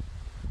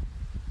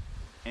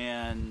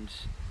 And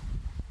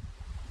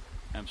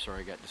I'm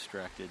sorry, I got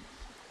distracted.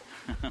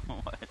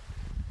 What?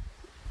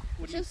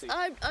 What do you think?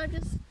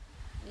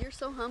 You're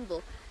so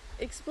humble.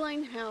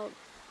 Explain how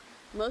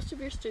most of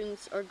your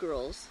students are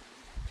girls,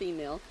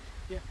 female.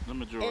 Yeah. The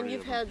majority. And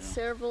you've had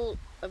several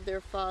of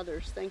their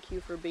fathers thank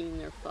you for being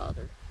their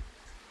father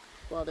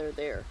while they're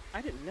there.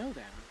 I didn't know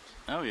that.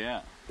 Oh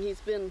yeah. He's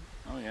been.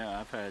 Oh yeah,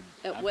 I've had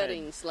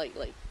weddings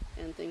lately,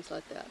 and things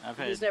like that. I've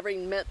He's had- never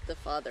even met the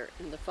father,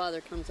 and the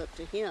father comes up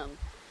to him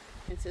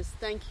and says,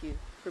 "Thank you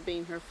for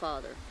being her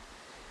father."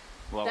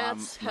 Well,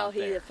 That's I'm how not he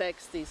there.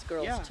 affects these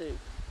girls Yeah. too.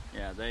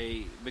 Yeah,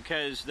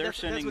 because they're That's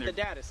sending what their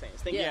the dad is saying.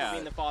 Thank you Yes. for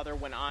being the father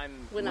when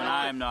I'm When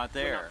I'm not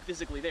when there. I'm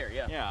physically there.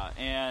 Yeah. Yeah,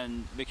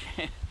 and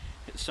because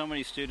so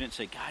many students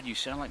say, "God, you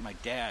sound like my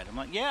dad." I'm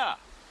like, "Yeah,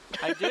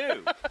 I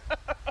do."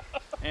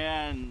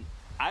 And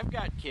I've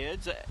got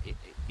kids,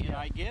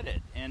 I get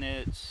it, and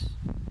it's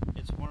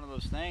one of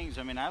those things.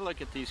 I mean, I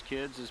look at these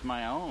kids as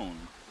my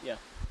own. Yeah.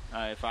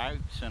 If I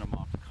sent them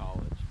off to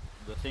college,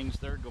 the things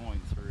they're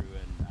going through,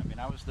 and I mean,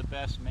 I was the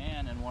best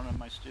man in one of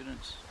my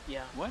students'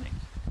 Yeah.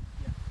 weddings,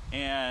 Yeah.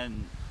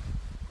 and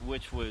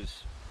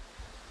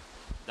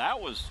that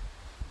was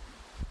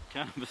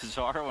kind of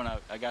bizarre when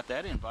I got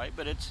that invite,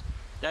 but it's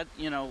that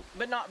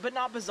But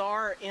not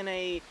bizarre in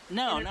an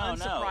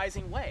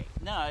unsurprising way.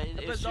 No,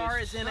 it's Bizarre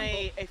just is in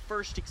a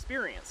first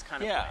experience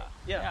kind of yeah, way.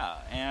 Yeah.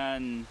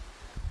 and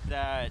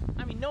that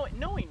I mean,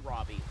 knowing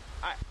Robbie,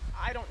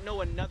 I don't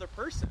know another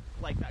person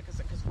like that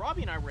because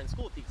Robbie and I were in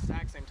school at the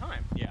exact same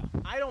time. yeah,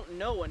 I don't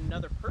know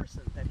another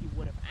person that he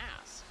would have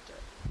asked.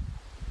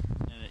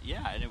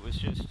 and it was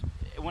just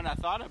when I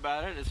thought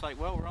about it, it's like,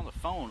 well, we're on the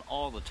phone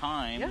all the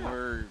time. Yeah.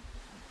 We're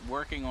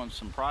working on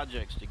some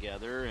projects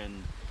together,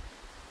 and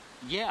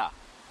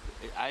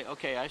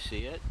I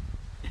see it.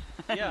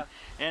 Yeah.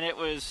 And it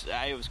was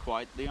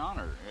quite the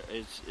honor.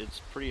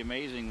 It's pretty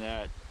amazing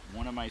that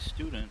one of my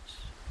students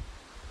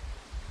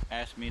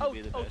asked me to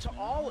be the best man in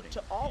the wedding.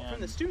 To all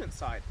from the student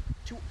side,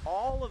 to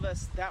all of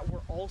us that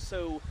were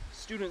also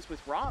students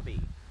with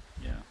Robbie,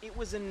 Yeah, it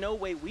was in no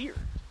way weird.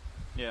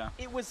 yeah,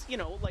 It was,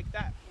 like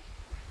that.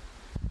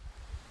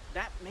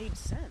 That made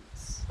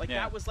sense. Like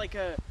Yeah. that was like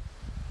a,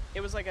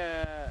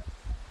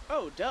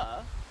 oh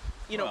duh,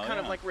 Well, kind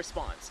of yeah. like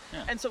response.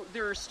 Yeah. And so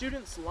there are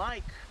students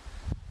like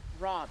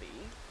Robbie,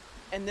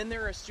 and then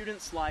there are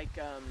students like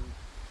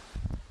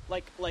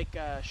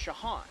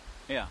Shahan,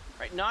 yeah,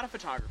 right? Not a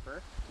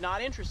photographer,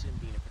 not interested in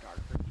being a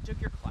photographer. He took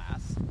your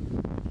class.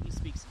 He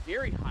speaks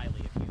very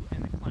highly of you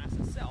and the class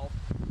itself.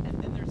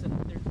 And then there's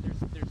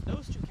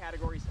those two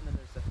categories, and then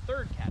there's the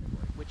third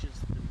category, which is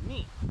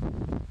me.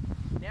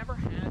 Never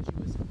had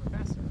you as a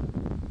professor.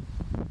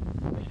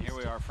 and here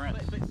we are, friends.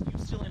 But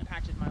you still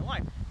impacted my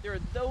life. There are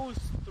those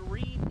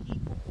three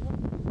people,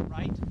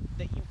 right,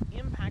 that you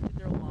impacted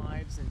their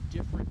lives in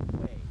different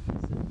ways.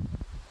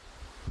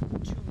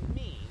 To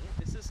me,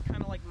 this is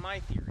kind of like my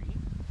theory.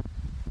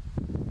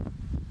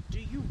 Do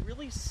you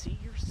really see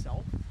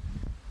yourself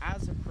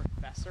as a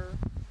professor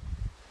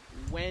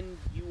when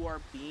you are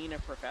being a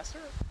professor?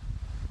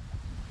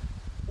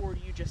 Or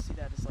do you just see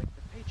that as like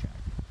the paycheck?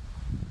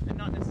 And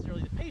not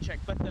necessarily the paycheck,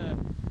 but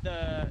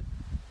the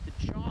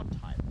job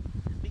title.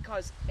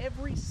 Because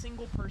every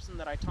single person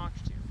that I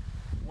talked to,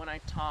 when I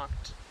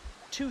talked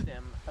to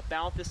them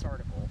about this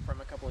article from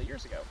a couple of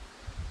years ago,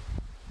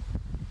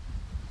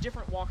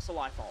 different walks of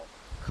life, all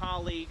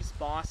colleagues,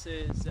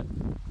 bosses,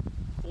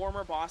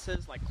 former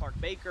bosses like Clark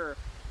Baker,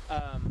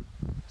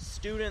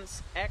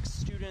 students,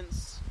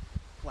 ex-students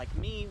like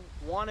me,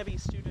 wannabe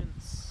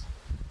students,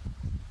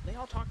 they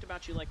all talked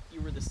about you like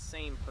you were the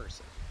same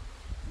person.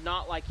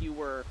 Not like you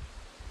were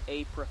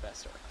a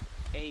professor,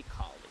 a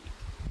colleague,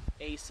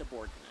 a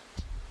subordinate,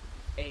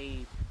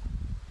 a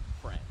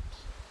friend.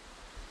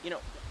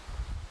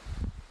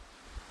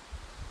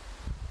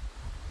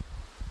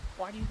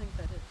 Why do you think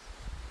that is?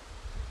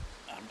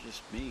 I'm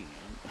just me.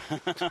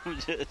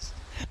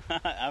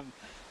 I love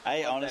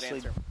that honestly,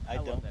 answer. I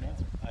love don't that know.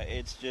 answer.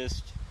 It's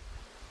just,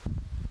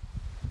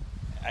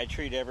 I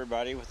treat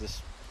everybody with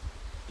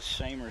the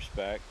same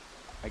respect.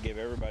 I give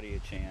everybody a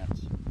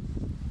chance,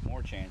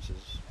 more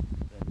chances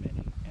than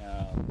many,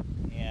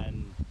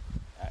 and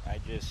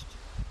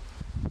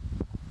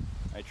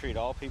I treat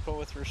all people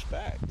with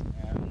respect.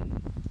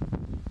 And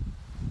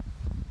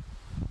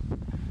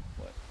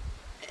what?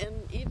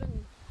 And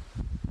even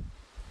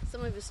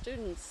some of his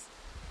students,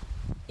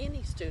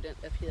 any student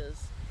of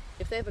his,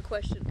 if they have a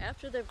question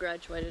after they've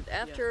graduated,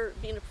 after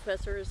being a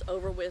professor is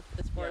over with,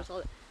 as far Yeah. as all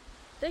that,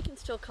 they can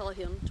still call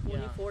him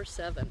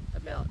 24/7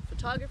 about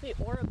photography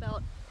or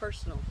about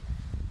personal.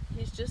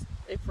 He's just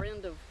a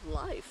friend of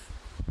life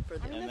for I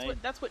them. mean,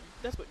 And that's what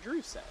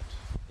Drew said.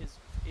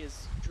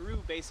 Is Drew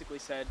basically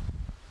said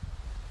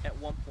at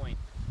one point,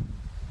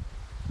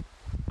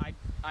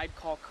 I'd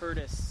call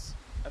Curtis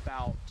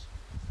about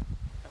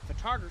a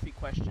photography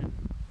question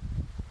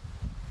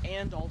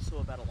and also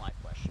about a life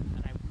question,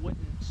 and I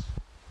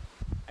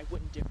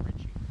wouldn't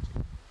differentiate the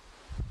two.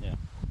 Yeah.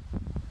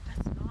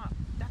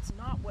 That's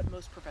not what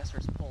most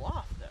professors pull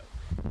off,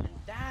 though. And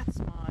that's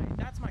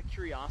my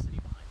curiosity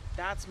behind it.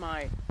 That's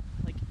my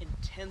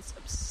intense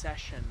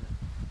obsession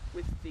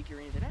with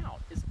figuring it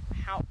out. Is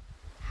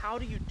how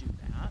do you do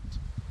that,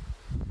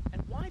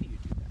 and why do you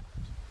do that?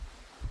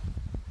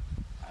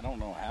 I don't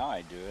know how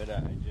I do it.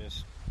 I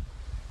just,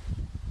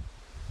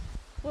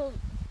 Well,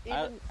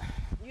 even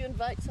you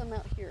invite some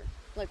out here,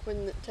 like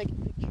when taking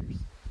pictures.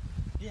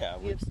 yeah,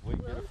 we Yes.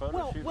 did a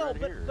photo shoot Well, right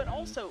here. but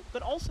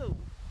also,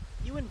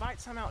 you invite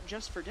some out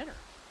just for dinner.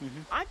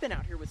 I've been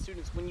out here with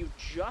students when you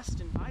just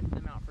invited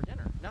them out for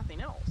dinner,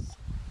 nothing else.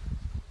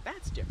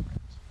 That's different.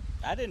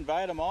 I'd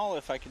invite them all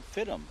if I could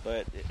fit them,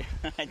 but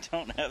I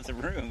don't have the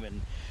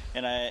room,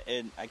 and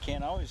I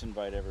can't always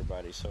invite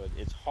everybody, so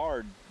it's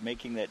hard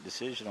making that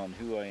decision on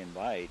who I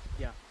invite.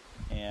 Yeah.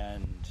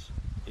 And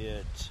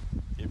it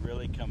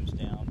really comes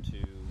down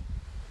to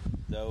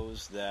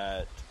those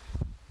that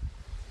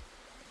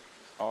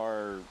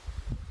are,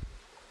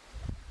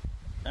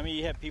 I mean,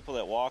 you have people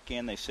that walk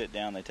in, they sit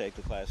down, they take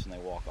the class, and they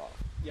walk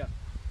off. Yeah.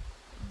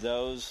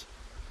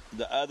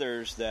 The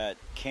others that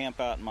camp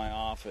out in my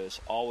office,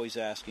 always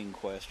asking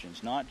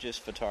questions, not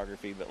just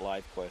photography, but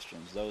life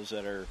questions. Those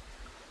that are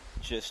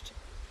just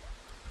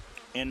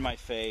in my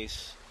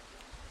face,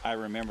 I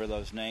remember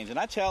those names. And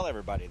I tell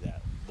everybody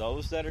that.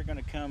 Those that are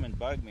going to come and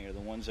bug me are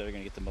the ones that are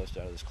going to get the most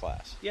out of this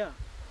class. Yeah.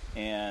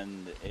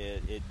 And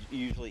it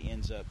usually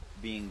ends up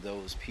being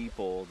those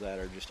people that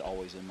are just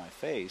always in my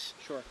face.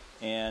 Sure.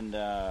 And,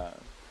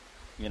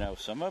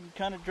 some of them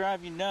kind of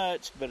drive you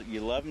nuts, but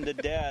you love them to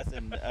death.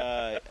 And,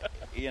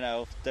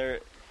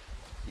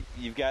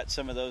 you've got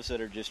some of those that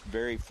are just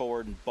very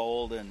forward and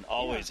bold and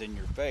always in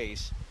your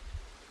face.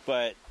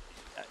 But,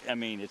 I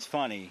mean, it's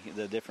funny,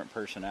 the different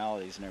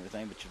personalities and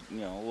everything, but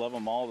you love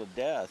them all to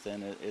death.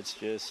 And it's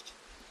just,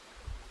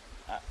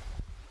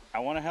 I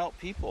want to help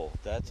people.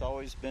 That's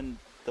always been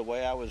the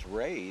way I was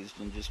raised,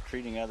 and just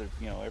treating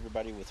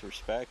everybody with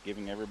respect,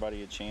 giving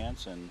everybody a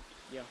chance. And,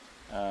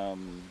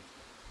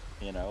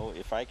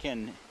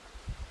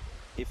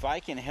 if I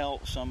can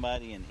help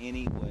somebody in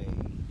any way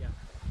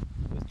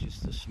with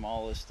just the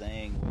smallest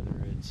thing,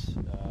 whether it's,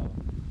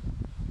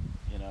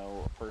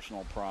 a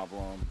personal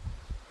problem,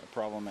 a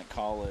problem at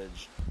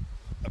college,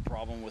 a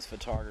problem with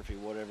photography,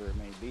 whatever it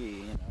may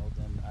be,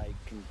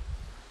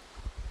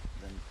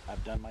 then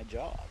I've done my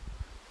job.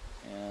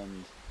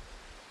 And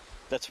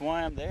that's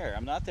why I'm there.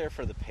 I'm not there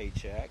for the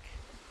paycheck.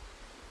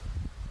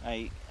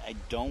 I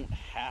don't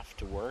have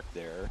to work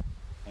there,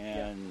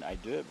 and I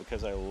do it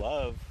because I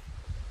love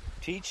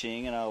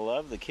teaching and I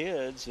love the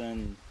kids,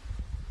 and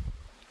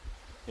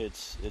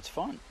it's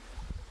fun.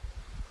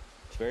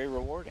 It's very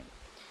rewarding.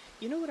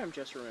 You know what I'm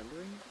just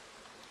remembering?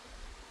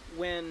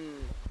 When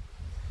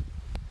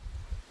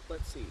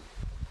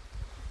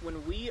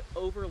we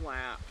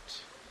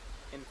overlapped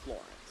in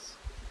Florence,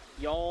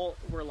 y'all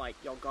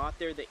got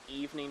there the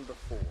evening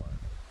before,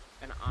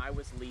 and I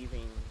was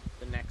leaving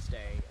the next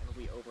day, and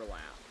we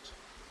overlapped.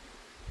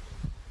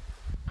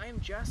 I am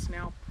just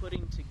now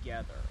putting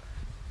together.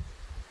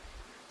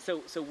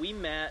 So we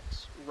met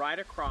right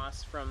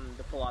across from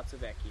the Palazzo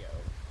Vecchio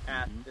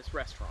at this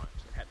restaurant.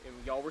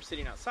 And y'all were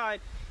sitting outside.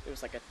 It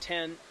was like a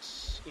tent,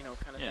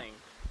 kind of thing.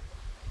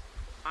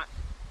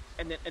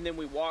 And then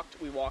we walked,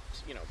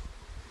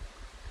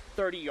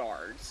 30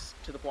 yards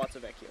to the Palazzo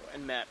Vecchio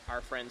and met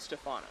our friend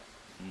Stefano.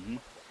 Mm-hmm.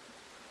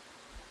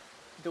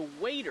 The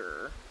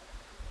waiter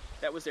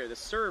that was there, the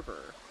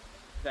server,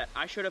 that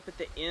I showed up at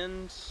the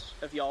end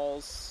of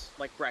y'all's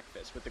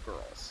breakfast with the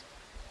girls,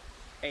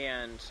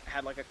 and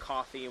had a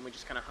coffee, and we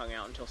just kind of hung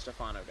out until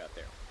Stefano got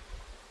there.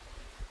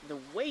 The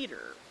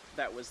waiter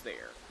that was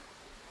there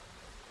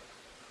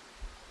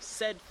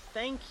said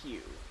thank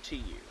you to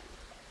you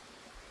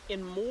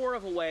in more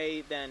of a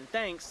way than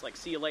thanks,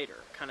 see you later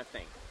kind of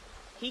thing.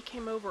 He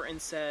came over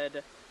and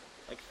said,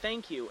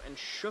 thank you, and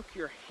shook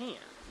your hand.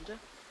 Do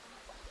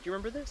you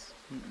remember this?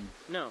 Mm-mm.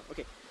 No?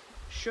 Okay.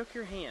 Shook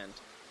your hand.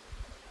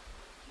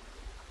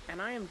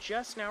 And I am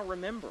just now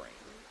remembering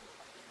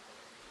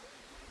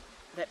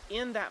that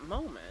in that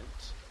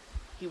moment,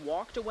 he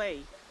walked away.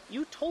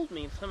 You told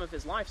me some of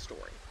his life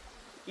story.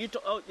 His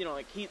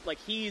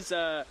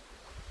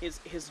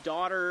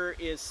daughter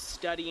is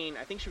studying,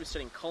 I think she was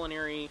studying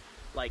culinary,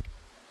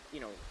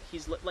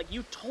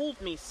 you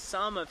told me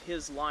some of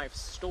his life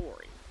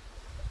story.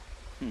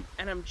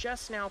 And I'm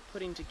just now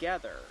putting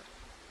together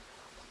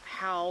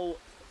how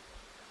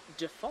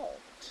default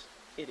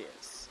it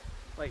is.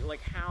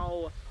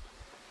 How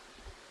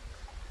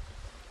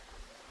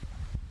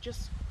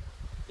just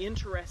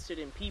interested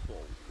in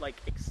people,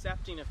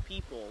 accepting of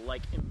people,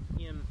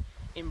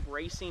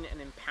 embracing and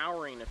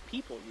empowering of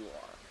people you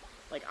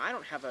are. I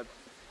don't have a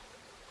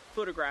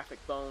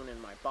photographic bone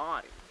in my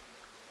body,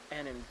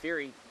 and am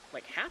very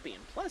happy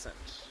and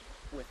pleasant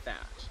with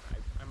that.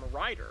 I'm a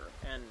writer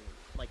and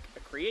a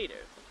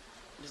creative.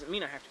 It doesn't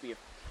mean I have to be a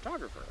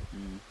photographer,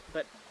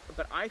 but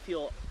I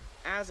feel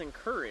as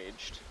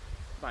encouraged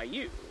by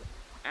you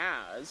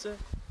as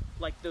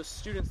those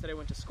students that I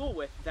went to school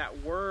with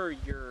that were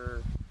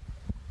your.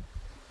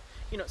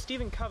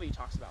 Stephen Covey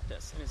talks about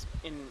this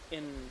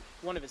in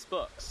one of his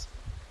books.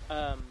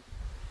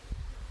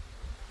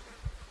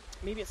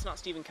 Maybe it's not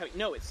Stephen Covey.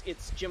 No,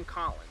 it's Jim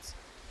Collins.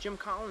 Jim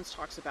Collins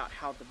talks about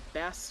how the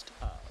best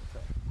of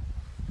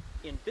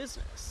in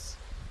business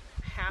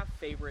have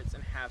favorites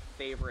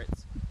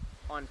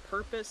on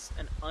purpose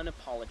and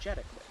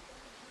unapologetically.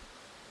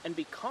 And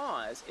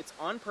because it's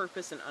on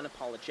purpose and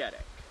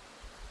unapologetic,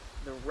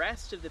 the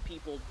rest of the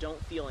people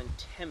don't feel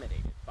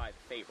intimidated by the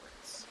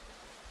favorites.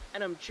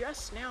 And I'm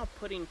just now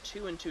putting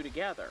two and two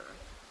together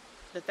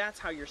that that's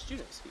how your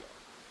students feel.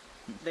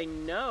 They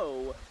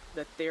know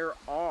that there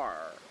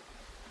are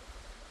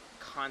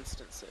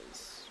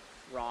Constances,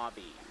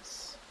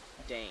 Robbies,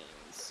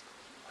 Danes,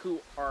 who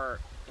are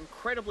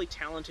incredibly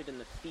talented in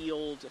the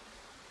field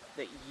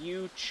that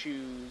you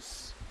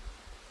choose,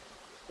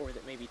 or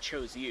that maybe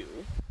chose you.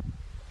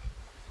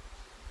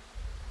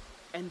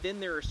 And then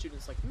there are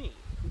students like me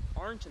who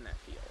aren't in that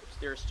field.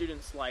 There are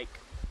students like,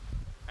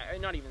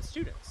 not even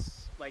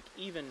students, like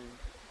even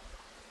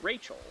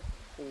Rachel,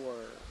 or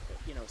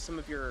some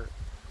of your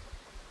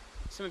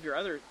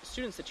other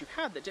students that you've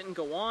had that didn't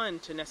go on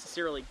to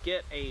necessarily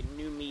get a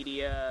new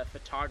media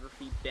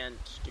photography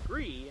bent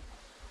degree,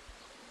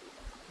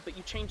 but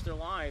you change their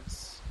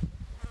lives.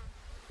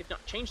 If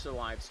not change their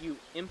lives, you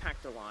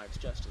impact their lives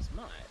just as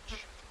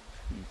much.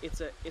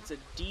 It's a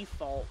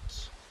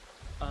default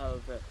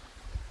of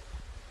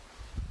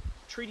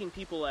treating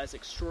people as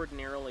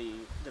extraordinarily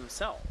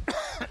themselves.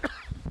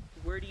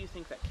 Where do you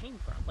think that came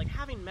from? Like,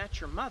 having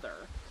met your mother,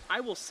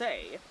 I will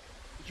say,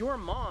 your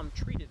mom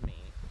treated me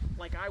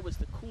like I was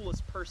the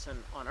coolest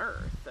person on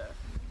earth.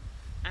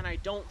 And I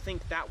don't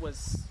think that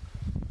was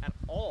at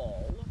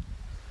all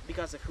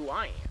because of who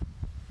I am.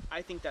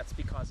 I think that's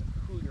because of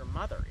who your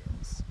mother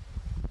is.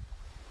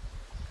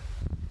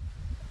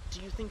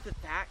 Do you think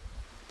that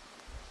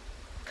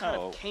kind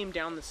of came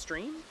down the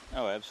stream?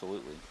 Oh,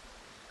 absolutely.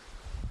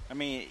 I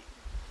mean,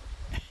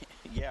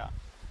 yeah.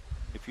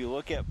 If you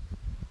look at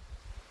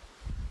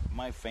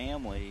my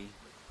family,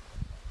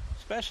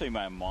 especially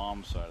my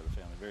mom's side of the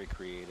family, very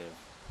creative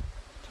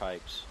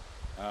types.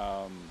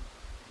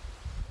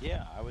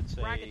 Yeah, I would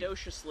say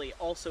braggadociously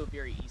also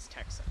very East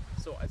Texan.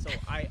 So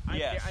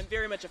yes. I'm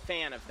very much a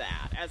fan of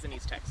that as an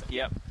East Texan.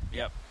 Yep.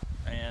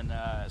 And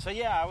so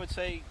yeah, I would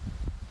say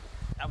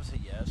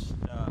yes.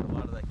 A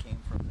lot of that came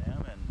from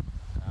them, and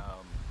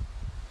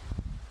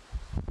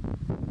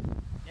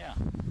yeah.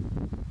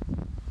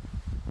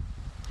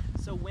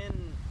 So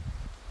when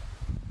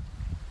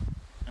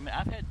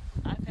I've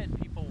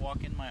had people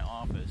walk in my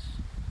office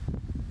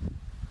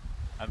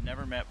I've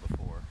never met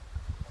before,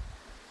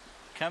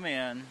 come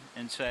in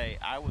and say,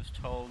 I was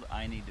told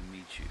I need to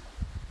meet you.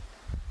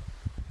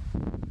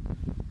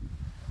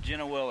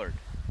 Jenna Willard.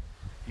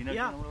 You know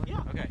Jenna Willard?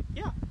 Yeah. Okay.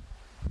 Yeah.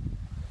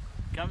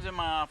 Comes in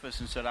my office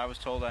and said, I was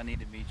told I need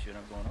to meet you. And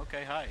I'm going,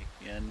 okay, hi.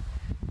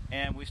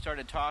 And we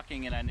started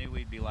talking, and I knew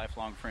we'd be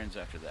lifelong friends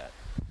after that.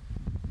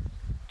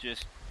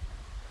 Just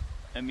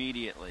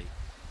immediately.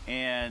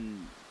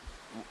 And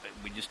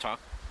we just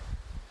talked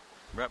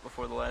right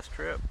before the last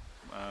trip.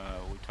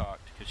 We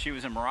talked because she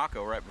was in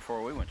Morocco right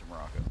before we went to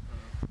Morocco.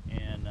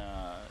 And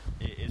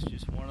it's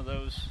just one of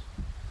those,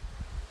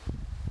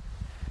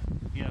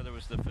 there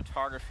was the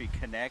photography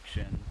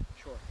connection.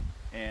 Sure.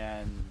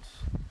 And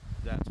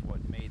that's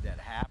what made that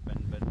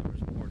happen, but there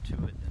was more to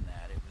it than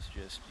that. It was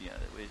just,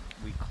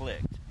 we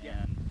clicked.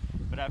 Yeah.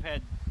 But I've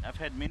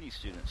had many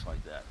students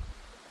like that.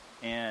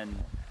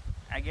 And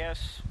I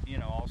guess,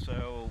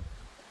 also,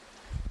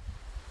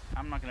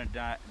 I'm not going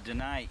to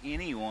deny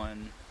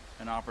anyone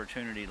an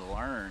opportunity to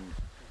learn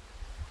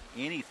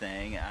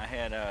anything. I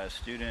had a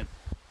student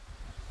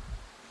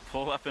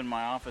pull up in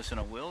my office in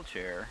a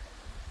wheelchair,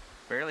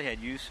 barely had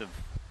use of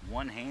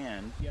one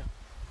hand. Yeah.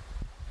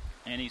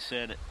 And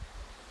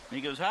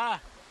he goes, hi,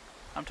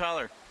 I'm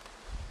Tyler.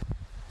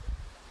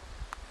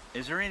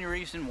 Is there any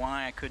reason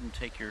why I couldn't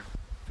take your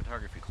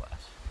photography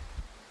class?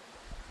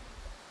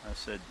 I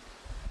said,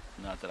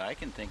 not that I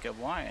can think of.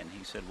 Why? And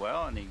he said,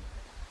 well, and he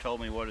told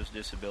me what his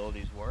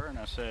disabilities were, and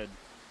I said,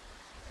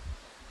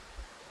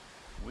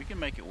 we can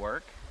make it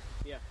work.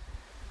 Yeah.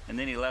 And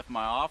then he left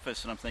my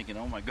office, and I'm thinking,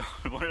 oh my God,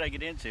 what did I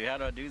get into? How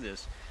do I do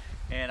this?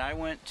 And I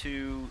went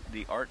to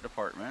the art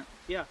department.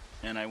 Yeah.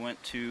 And I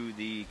went to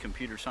the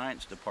computer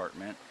science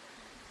department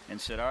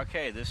and said,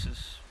 okay, this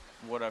is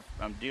what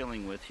I'm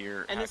dealing with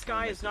here. And this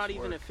guy is not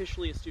even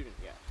officially a student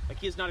yet. Like,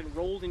 he is not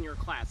enrolled in your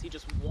class. He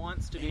just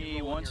wants to be enrolled in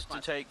your class. He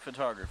wants to take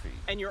photography.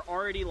 And you're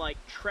already,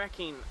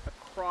 trekking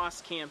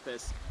across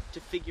campus to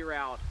figure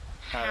out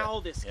how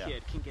this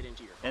kid can get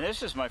into your class. And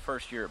this is my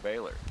first year at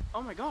Baylor.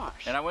 Oh, my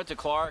gosh. And I went to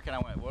Clark, and I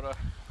went,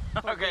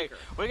 okay,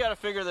 we got to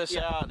figure this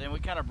out. And we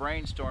kind of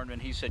brainstormed,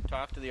 and he said,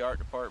 talk to the art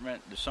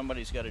department.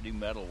 Somebody's got to do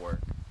metal work.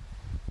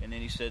 And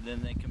then he said,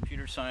 then the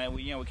computer science,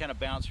 we kind of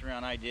bounced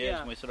around ideas,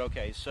 and we said,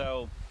 okay.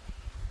 So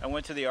I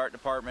went to the art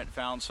department,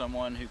 found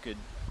someone who could,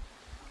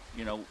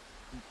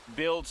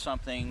 build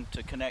something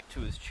to connect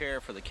to his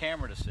chair for the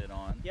camera to sit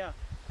on. Yeah.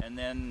 And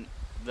then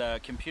the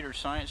computer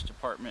science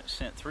department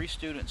sent 3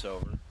 students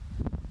over,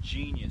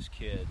 genius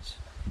kids.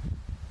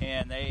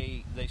 And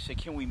they said,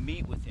 can we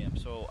meet with him?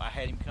 So I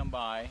had him come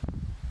by,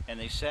 and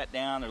they sat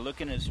down. They're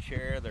looking at his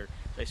chair.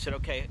 They said,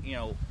 okay,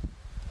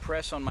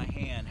 press on my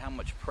hand. How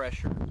much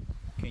pressure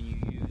can you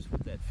use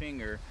with that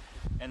finger?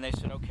 And they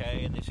said,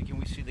 okay. And they said, can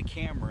we see the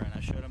camera? And I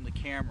showed them the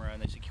camera.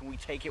 And they said, can we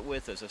take it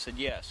with us? I said,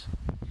 yes.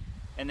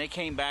 And they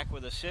came back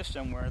with a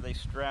system where they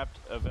strapped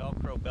a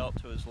Velcro belt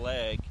to his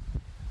leg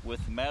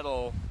with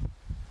metal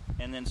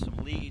and then some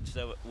leads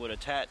that would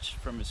attach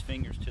from his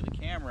fingers to the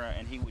camera,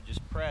 and he would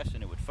just press,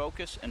 and it would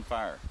focus and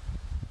fire.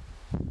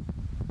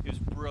 It was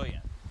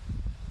brilliant.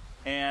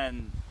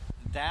 And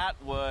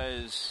that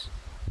was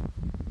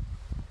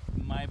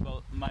my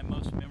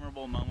most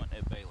memorable moment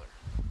at Baylor,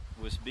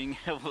 was being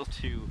able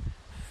to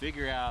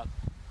figure out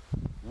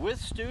with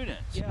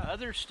students,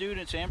 other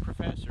students and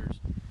professors,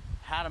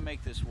 how to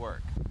make this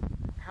work.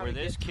 How to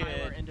this get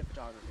Tyler kid into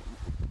photography.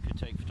 could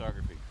take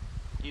photography.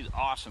 He's an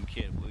awesome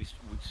kid. We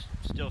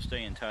still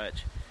stay in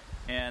touch.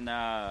 And,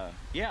 and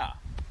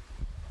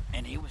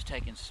he was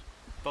taking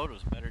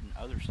photos better than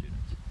other students.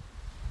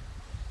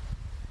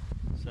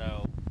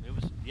 So, it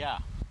was,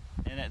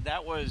 And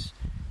that was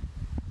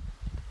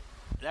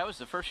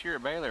the first year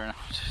at Baylor, and I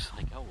was just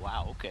like, oh,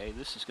 wow, okay,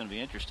 this is going to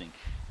be interesting.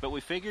 But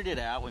we figured it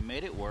out. We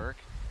made it work.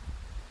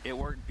 It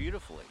worked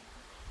beautifully.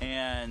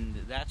 And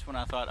that's when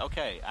I thought,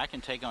 okay, I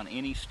can take on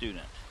any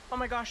student. Oh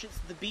my gosh, it's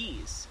the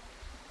bees.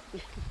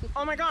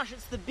 Oh my gosh,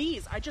 it's the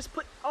bees. I just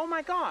put, oh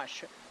my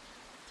gosh.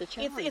 It's a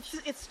challenge.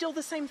 It's still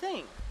the same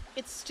thing.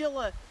 It's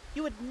still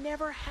you had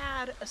never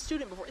had a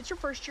student before. It's your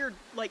first year,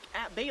 like,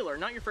 at Baylor,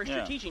 not your first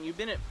year teaching. You've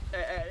been at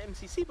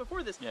MCC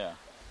before this. Yeah.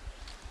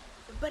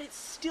 But it's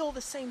still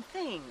the same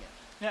thing.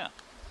 Yeah.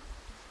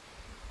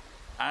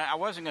 I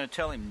wasn't going to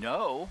tell him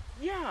no.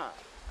 Yeah.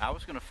 I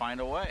was going to find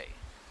a way.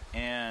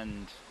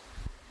 And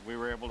we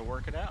were able to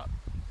work it out.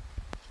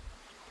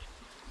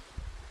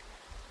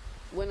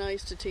 When I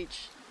used to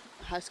teach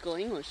high school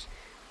English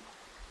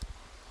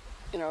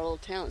in our little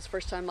town, it's the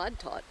first time I'd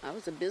taught. I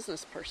was a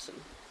business person.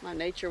 My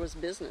nature was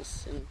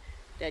business. And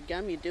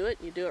dadgum, you do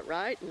it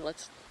right. And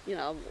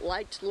I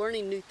liked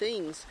learning new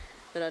things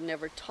that I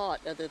never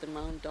taught other than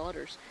my own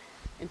daughters.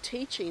 And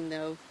teaching,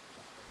 though,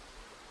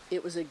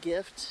 it was a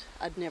gift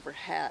I'd never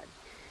had.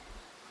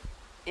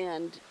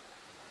 And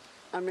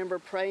I remember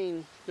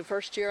praying the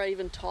first year I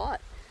even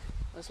taught.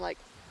 I was like,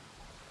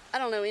 I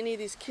don't know any of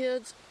these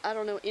kids. I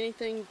don't know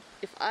anything.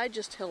 If I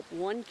just help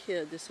one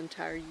kid this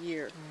entire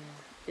year,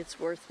 it's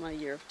worth my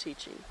year of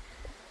teaching.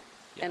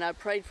 Yeah. And I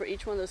prayed for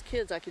each one of those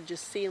kids. I could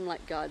just see them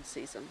like God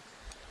sees them.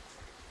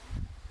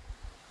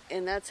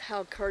 And that's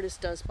how Curtis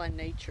does by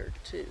nature,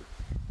 too.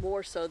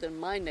 More so than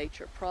my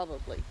nature,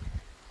 probably.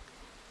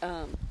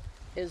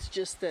 Is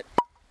just that...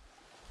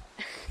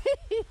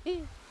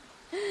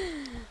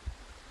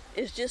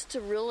 is just to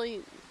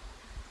really...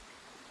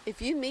 If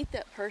you meet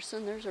that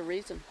person, there's a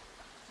reason.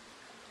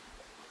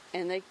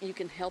 And you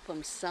can help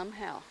them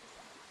somehow.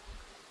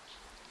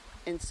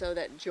 And so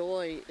that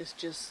joy is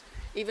just...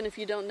 Even if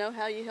you don't know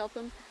how you help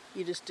them,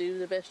 you just do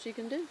the best you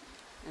can do.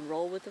 And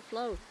roll with the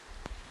flow.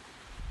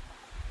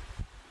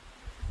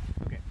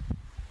 Okay.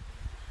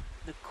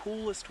 The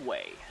coolest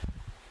way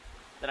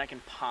that I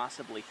can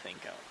possibly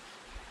think of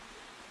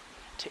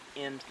to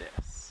end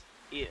this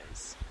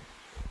is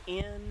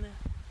in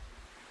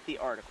the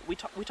article. We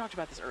talked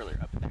about this earlier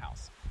up at the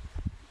house.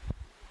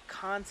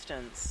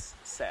 Constance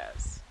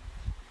says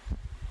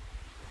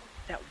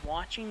that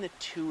watching the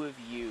two of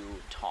you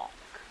talk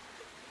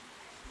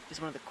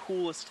is one of the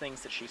coolest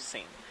things that she's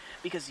seen.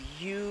 Because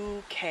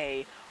you,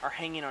 Kay, are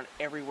hanging on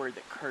every word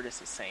that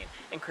Curtis is saying.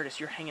 And Curtis,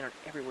 you're hanging on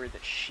every word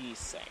that she's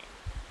saying.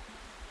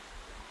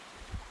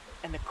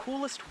 And the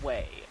coolest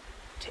way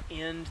to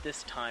end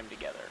this time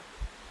together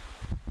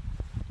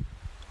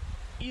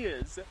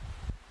is...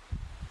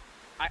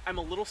 I'm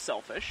a little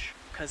selfish,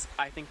 because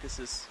I think this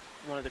is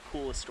one of the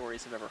coolest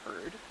stories I've ever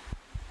heard.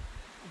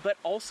 But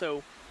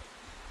also,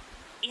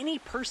 any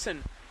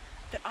person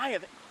that I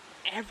have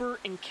ever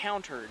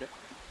encountered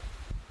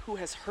who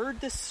has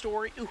heard this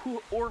story,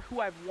 or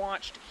who I've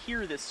watched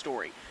hear this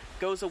story,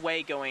 goes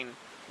away going,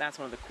 that's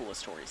one of the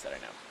coolest stories that I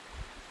know.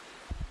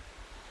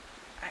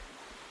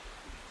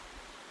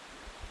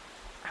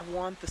 I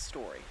want the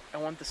story. I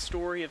want the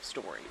story of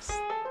stories.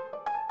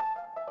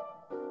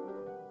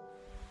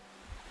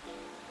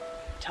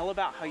 Tell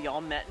about how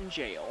y'all met in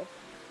jail.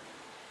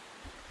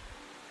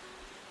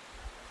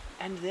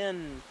 And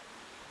then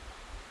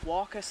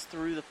walk us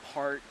through the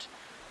part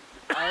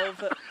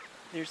of...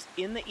 There's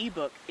in the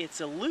ebook, it's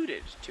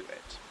alluded to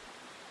it.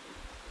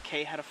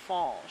 Kay had a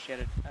fall. She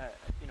had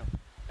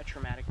a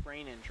traumatic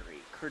brain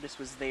injury. Curtis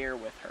was there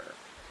with her.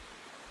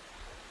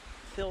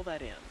 Fill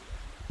that in.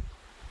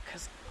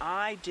 Because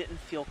I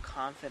didn't feel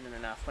confident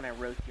enough when I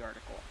wrote the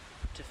article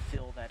to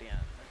fill that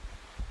in.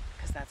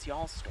 Because that's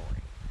y'all's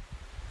story.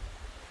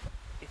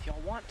 If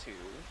y'all want to,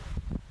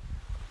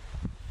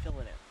 fill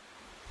it in.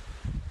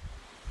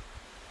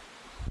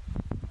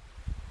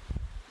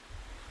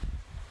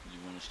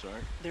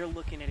 Start? They're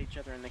looking at each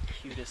other in the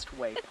cutest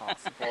way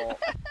possible.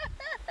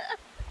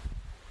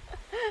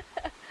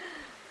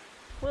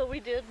 Well, we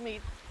did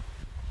meet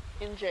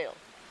in jail.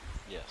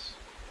 Yes.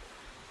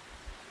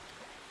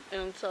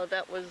 And so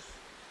that was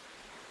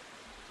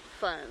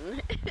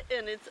fun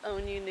in its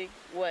own unique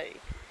way.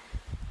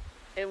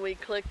 And we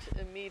clicked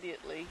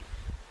immediately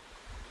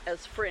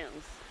as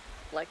friends,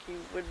 like you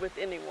would with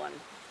anyone.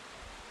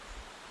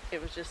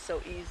 It was just so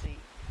easy.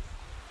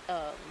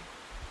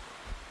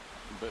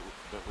 But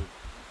we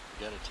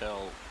got to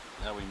tell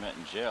how we met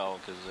in jail,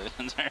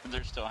 because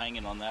they're still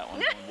hanging on that one.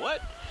 Going,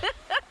 what?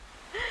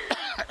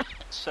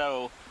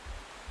 So,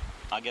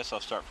 I guess I'll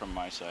start from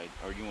my side,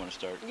 or you want to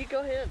start? You go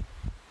ahead.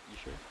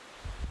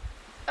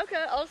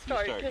 Okay, I'll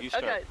start. You start, you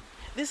start. Okay.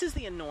 This is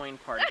the annoying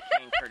part of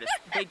Kane Curtis.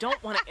 They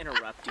don't want to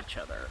interrupt each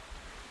other.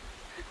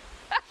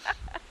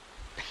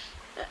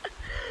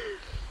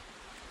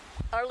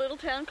 Our little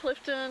town,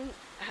 Clifton,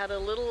 had a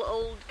little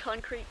old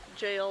concrete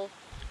jail.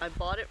 I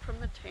bought it from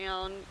the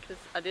town because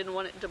I didn't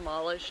want it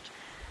demolished,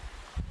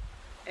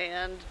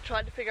 and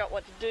tried to figure out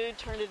what to do.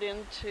 Turned it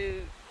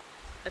into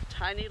a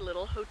tiny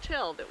little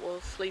hotel that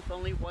will sleep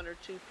only 1 or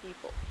 2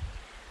 people.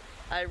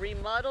 I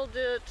remodeled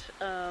it,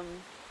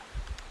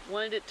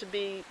 wanted it to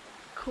be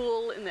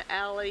cool in the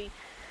alley,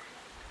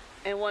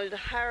 and wanted to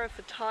hire a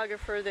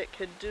photographer that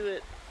could do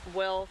it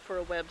well for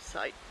a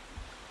website.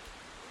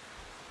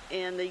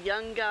 And the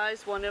young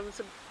guys, one of them's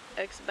an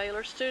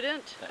ex-Baylor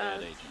student. The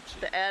ad agency.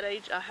 The ad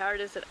I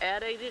hired as an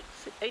ad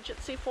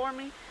agency for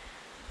me,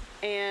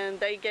 and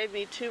they gave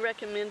me 2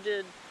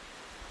 recommended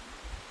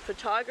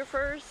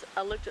photographers.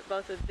 I looked at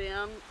both of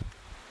them.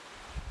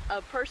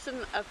 A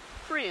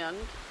friend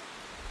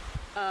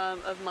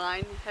of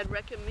mine had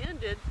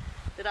recommended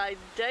that I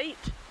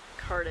date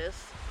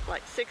Curtis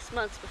like 6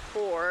 months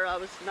before. I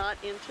was not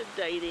into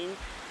dating.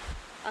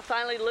 I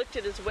finally looked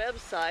at his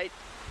website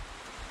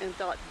and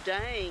thought,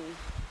 dang,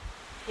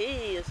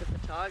 he is a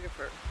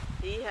photographer.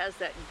 He has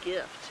that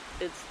gift.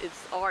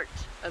 It's art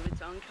of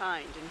its own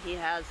kind, and he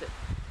has it.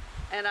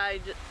 And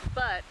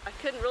but I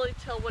couldn't really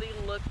tell what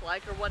he looked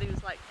like or what he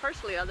was like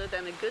personally, other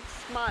than a good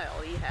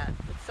smile he had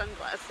with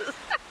sunglasses.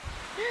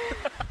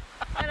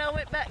 And I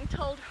went back and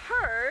told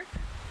her,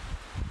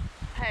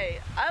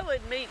 hey, I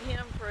would meet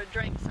him for a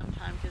drink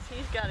sometime because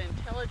he's got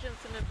intelligence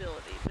and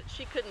ability, but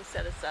she couldn't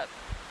set us up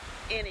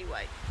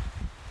anyway.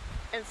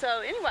 And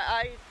so anyway,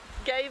 I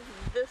gave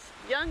this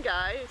young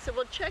guy, I said,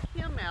 well, check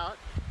him out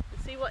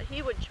and see what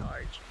he would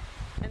charge.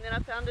 And then I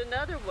found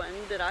another one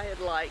that I had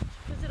liked,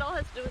 because it all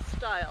has to do with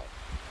style,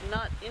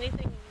 not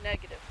anything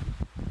negative.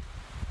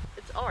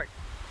 It's art.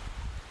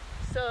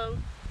 So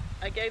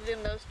I gave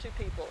them those 2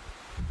 people.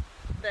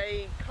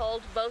 They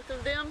called both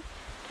of them,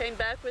 came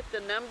back with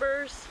the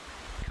numbers.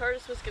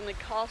 Curtis was going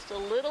to cost a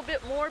little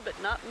bit more, but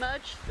not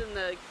much, than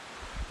the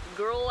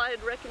girl I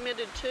had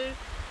recommended to.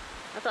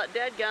 I thought,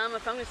 dadgum,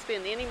 if I'm going to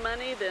spend any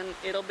money, then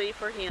it'll be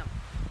for him.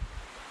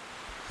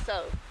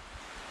 So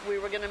we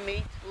were going to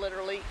meet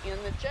literally in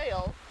the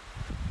jail,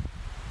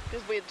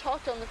 because we had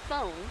talked on the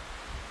phone,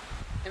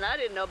 and I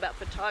didn't know about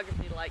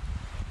photography, like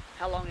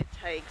how long it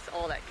takes,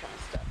 all that kind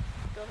of stuff.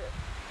 Go ahead.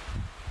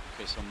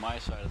 Okay, so my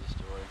side of the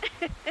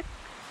story.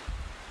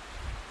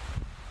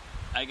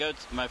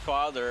 My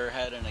father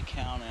had an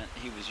accountant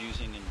he was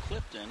using in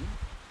Clifton,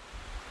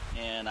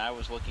 and I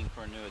was looking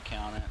for a new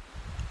accountant,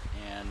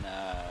 and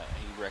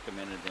he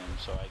recommended him,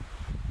 so I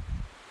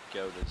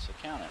go to this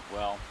accountant.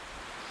 Well,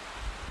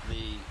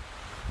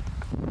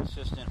 the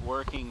assistant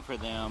working for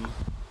them,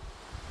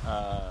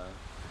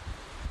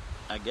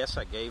 I guess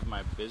I gave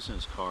my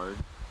business card,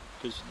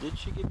 because did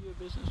she give you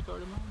a business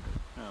card, Amanda?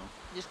 No.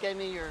 Just gave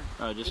me your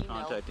just email.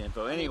 Contact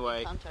info.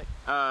 Anyway,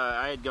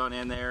 I had gone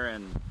in there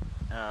and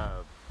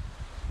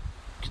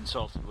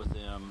consulted with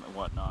them and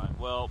whatnot.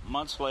 Well,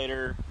 months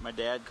later, my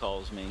dad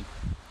calls me.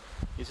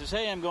 He says,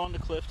 hey, I'm going to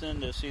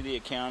Clifton to see the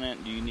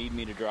accountant. Do you need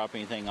me to drop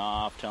anything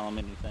off, tell him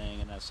anything?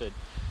 And I said,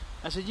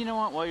 you know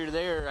what, while you're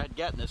there, I'd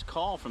gotten this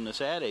call from this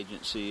ad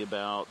agency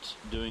about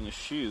doing a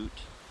shoot.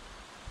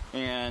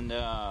 And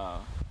I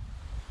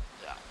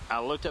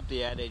looked up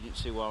the ad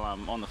agency while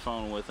I'm on the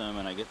phone with them,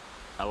 and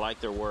I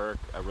like their work.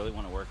 I really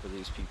want to work with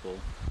these people.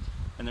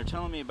 And they're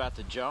telling me about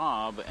the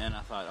job, and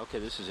I thought, okay,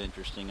 this is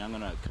interesting. I'm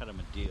going to cut them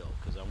a deal,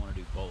 because I want to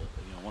do both.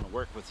 I want to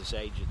work with this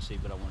agency,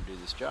 but I want to do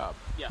this job.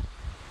 Yeah.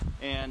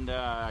 And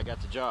I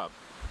got the job.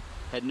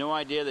 Had no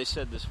idea. They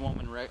said this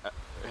woman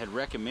had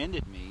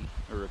recommended me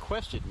or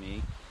requested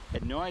me.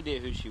 Had no idea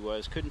who she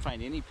was. Couldn't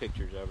find any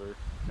pictures of her.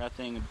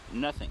 Nothing.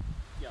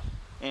 Yeah.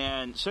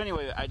 And so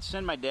anyway, I'd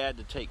send my dad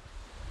to take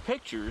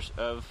pictures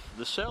of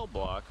the cell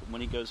block when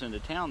he goes into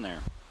town there.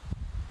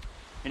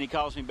 And he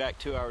calls me back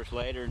 2 hours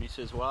later, and he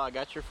says, well, I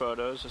got your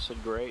photos. I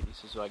said, great. And he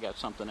says, well, I got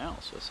something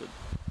else. I said,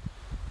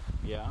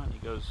 yeah. And he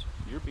goes,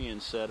 you're being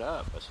set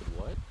up. I said,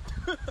 what?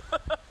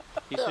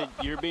 He said,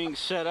 you're being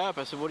set up.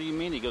 I said, what do you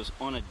mean? He goes,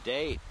 on a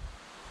date.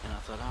 And I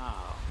thought,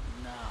 oh,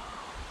 no.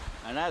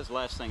 And that's the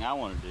last thing I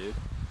wanted to do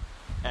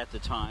at the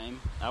time.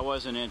 I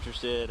wasn't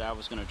interested. I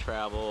was going to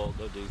travel,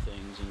 go do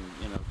things, and,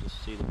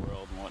 just see the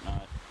world and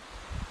whatnot.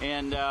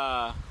 And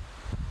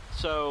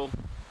so,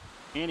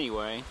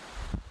 anyway,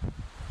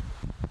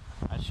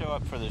 I show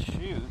up for the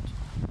shoot,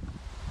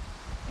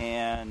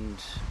 and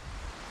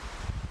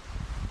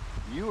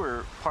you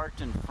were parked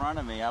in front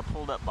of me. I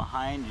pulled up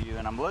behind you,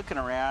 and I'm looking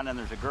around, and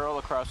there's a girl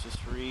across the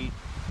street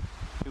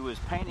who was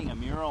painting a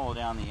mural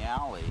down the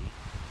alley.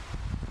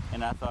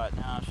 And I thought,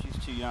 no,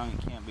 she's too young,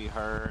 it can't be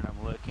her. And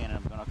I'm looking, and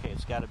I'm going, okay,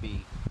 it's got to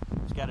be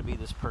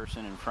this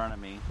person in front of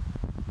me.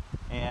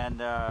 And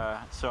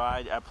so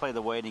I play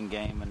the waiting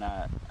game, and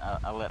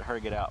I let her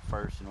get out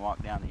first and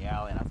walk down the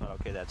alley, and I thought,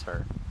 okay, that's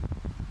her.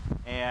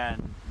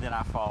 And then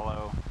I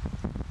follow.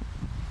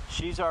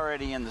 She's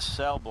already in the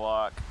cell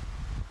block,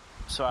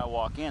 so I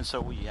walk in. So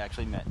we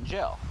actually met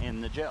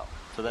in the jail.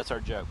 So that's our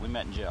joke. We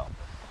met in jail.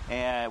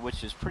 and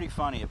which is pretty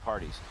funny at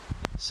parties.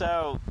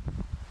 So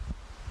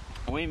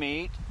we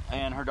meet,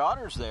 and her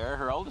daughter's there,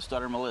 her oldest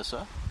daughter,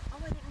 Melissa. Oh,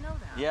 I didn't know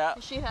that. Yeah.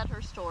 She had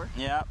her store.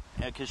 Yeah,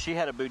 because she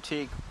had a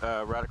boutique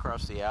right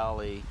across the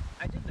alley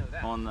I did know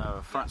that. on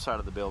the front side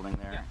of the building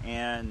there.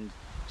 And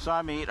so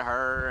I meet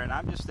her, and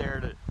I'm just there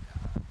to...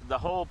 The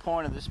whole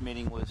point of this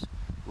meeting was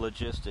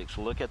logistics.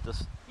 Look at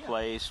this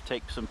place,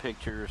 take some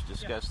pictures,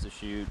 discuss the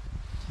shoot.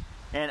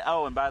 And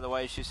by the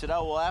way, she said,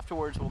 well,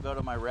 afterwards we'll go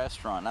to my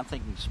restaurant. And I'm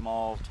thinking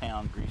small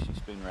town Greasy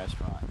Spoon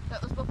restaurant.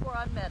 That was before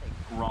I met him.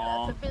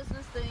 Wrong. That's a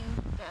business thing.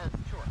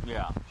 Sure.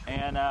 Yeah.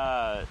 And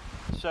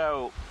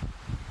so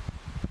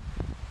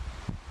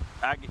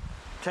I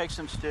take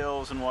some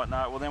stills and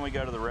whatnot. Well, then we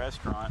go to the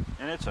restaurant,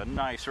 and it's a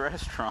nice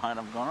restaurant.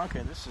 I'm going,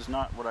 okay, this is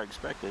not what I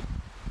expected.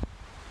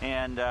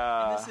 And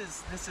this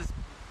is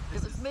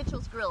It was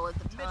Mitchell's Grill at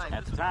the time.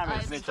 At the time, it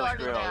was Mitchell's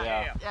Grill.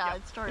 Yeah,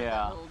 I'd started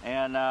that little...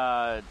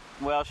 And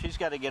well, she's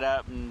got to get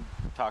up and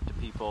talk to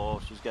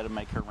people. She's got to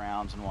make her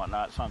rounds and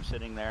whatnot. So I'm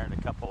sitting there, and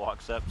a couple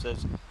walks up, and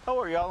says, "Oh,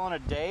 are y'all on a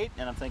date?"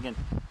 And I'm thinking,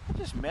 I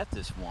just met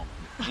this woman.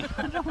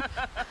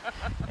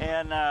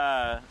 And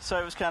so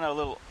it was kind of a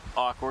little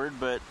awkward,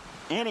 but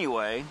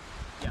anyway.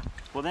 Yeah.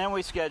 Well, then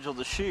we scheduled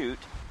the shoot,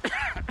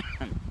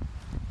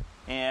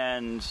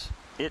 and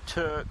it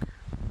took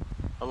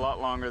a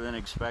lot longer than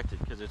expected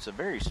because it's a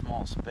very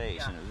small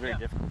space and it was very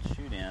difficult to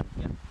shoot in.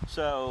 Yeah.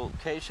 So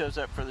Kay shows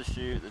up for the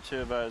shoot. The two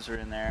of us are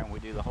in there, and we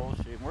do the whole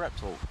shoot. We're up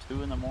till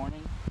 2 in the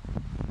morning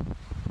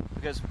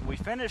because we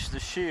finished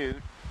the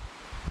shoot,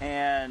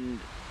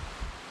 and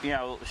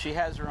she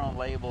has her own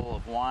label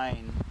of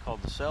wine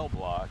called the Cell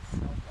Block.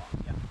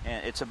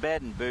 And it's a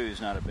bed and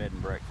booze, not a bed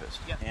and breakfast.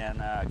 Yeah.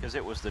 And because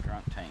it was the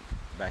drunk tank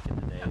back in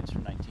the day. It's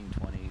from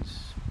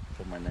 1920s,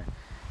 somewhere in there.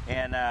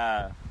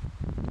 And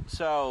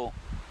so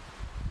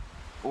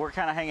we're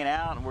kind of hanging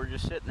out, and we're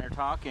just sitting there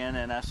talking,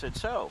 and I said,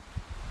 so,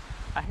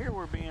 I hear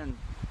we're being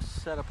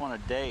set up on a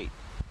date.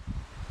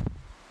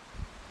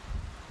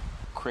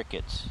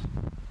 Crickets.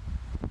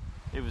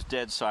 It was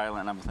dead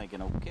silent. I'm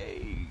thinking,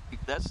 okay,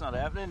 that's not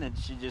happening. And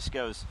she just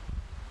goes,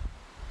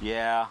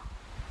 yeah.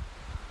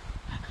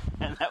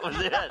 And that was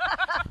it.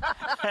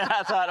 And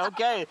I thought,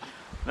 okay,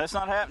 that's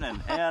not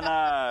happening.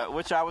 And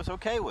which I was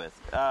okay with.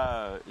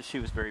 She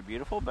was very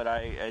beautiful, but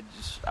I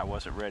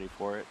wasn't ready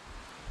for it.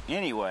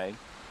 Anyway,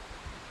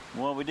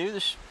 well, we do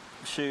the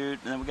shoot,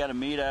 and then we got to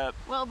meet up.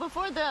 Well,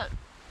 before that,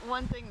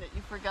 one thing that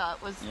you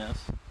forgot was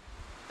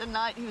the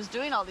night he was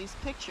doing all these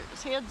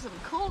pictures. He had some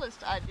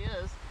coolest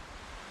ideas.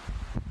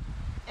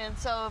 And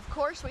so, of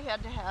course, we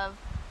had to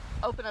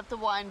open up the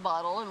wine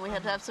bottle, and we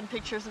had to have some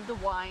pictures of the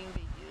wine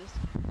be used.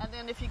 And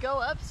then if you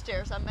go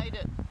upstairs, I made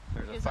it.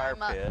 There's a fire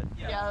pit.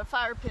 Yeah, a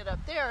fire pit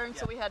up there, and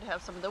so we had to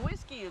have some of the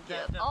whiskey you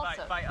get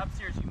also. By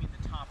upstairs, you mean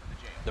the top of the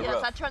jail? The yes,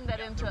 roof. I turned that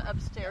into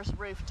upstairs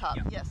rooftop,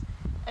 yes.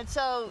 And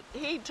so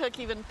he took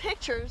even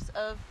pictures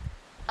of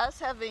us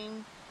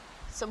having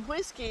some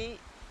whiskey.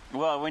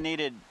 Well, we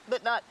needed...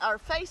 But not our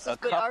faces,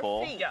 but our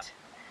feet.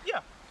 Yeah.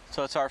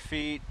 So it's our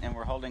feet, and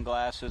we're holding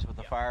glasses with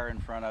the fire in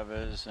front of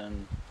us,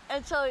 and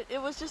so it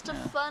was just a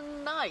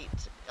fun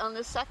night on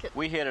the second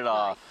we hit it night.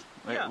 off.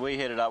 We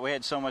hit it off. We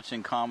had so much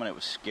in common, it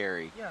was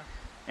scary. Yeah.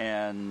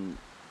 And,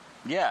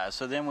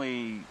 so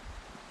then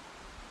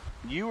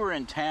you were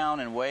in town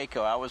in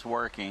Waco. I was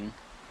working,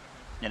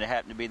 and it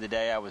happened to be the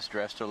day I was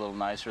dressed a little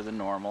nicer than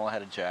normal. I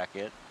had a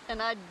jacket.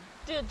 And I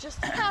did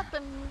just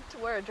happen to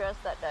wear a dress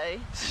that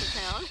day to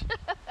town.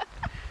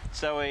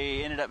 So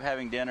we ended up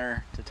having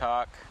dinner to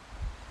talk,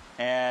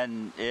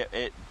 and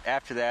it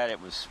after that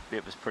it was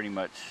pretty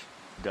much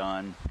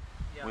done.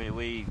 Yeah.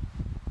 We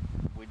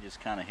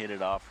just kind of hit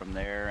it off from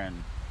there,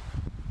 and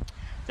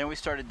then we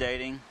started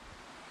dating,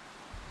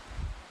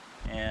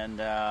 and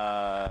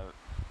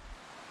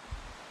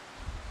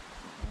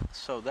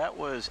so that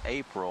was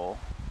April,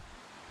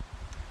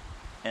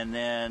 and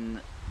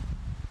then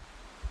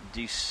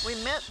we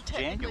met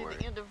technically January.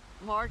 the end of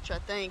March, I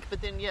think,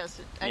 but then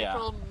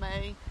April,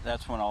 May.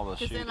 That's when all the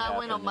shoot happened. Because then I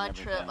went on my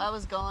trip. Everything. I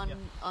was gone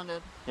on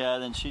a. Yeah,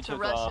 then she took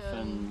Russia off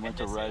and went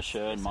to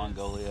Russia and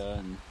Mongolia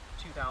and.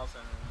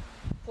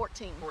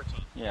 2014.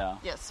 Yeah.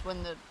 Yes,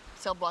 when the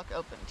cell block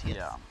opened. Yes.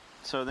 Yeah.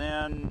 So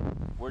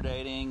then we're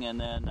dating, and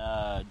then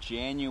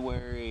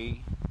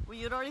January. Well,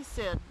 you'd already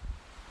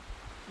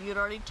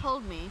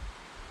told me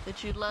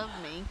that you loved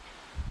me,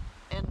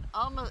 and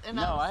almost. And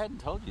no, I hadn't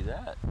told you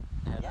that.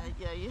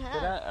 Yeah, you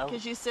had.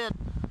 Because you said,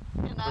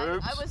 and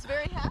I was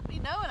very happy.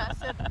 No, and I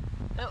said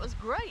that was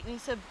great, and he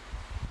said,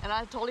 and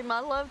I told him I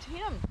loved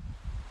him,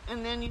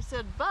 and then you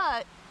said,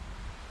 but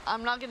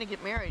I'm not going to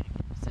get married.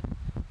 I said,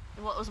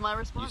 and what was my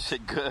response? You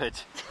said good.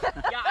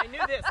 Yeah, I knew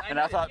this.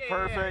 I thought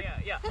perfect.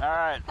 Yeah. All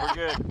right, we're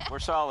good. We're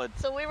solid.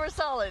 So we were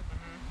solid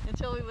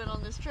until we went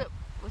on this trip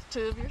with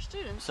two of your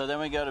students. So then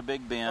we go to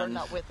Big Bend. Or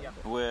not with them.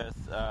 With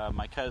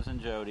my cousin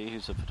Jody,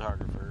 who's a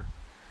photographer.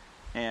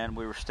 And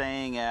we were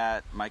staying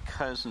at my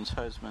cousin's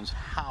husband's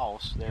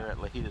house there at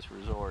Lajitas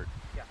Resort.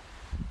 Yeah.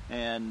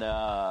 And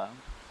a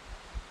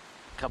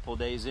couple of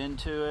days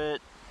into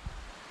it,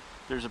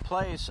 there's a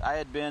place, I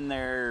had been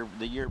there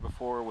the year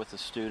before with a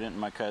student and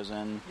my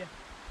cousin. Yeah.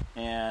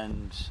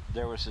 And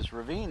there was this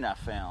ravine I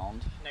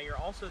found. Now you're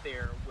also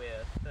there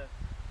with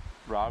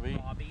Robbie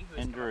who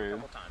has and come up Drew. a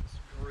couple times.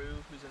 Drew,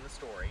 who's in the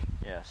story.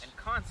 Yes. And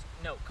Constance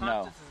No,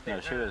 is there.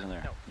 no, she wasn't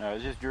there. No, it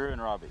was just Drew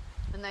and Robbie.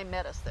 And they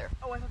met us there.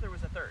 Oh, I thought there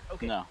was a third.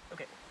 Okay. No.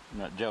 Okay.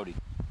 No, Jody.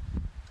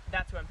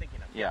 That's who I'm thinking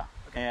of. Yeah.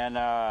 Okay.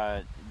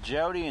 And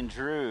Jody and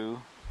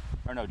Drew,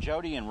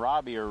 Jody and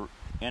Robbie are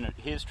in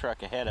his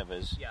truck ahead of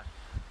us. Yeah.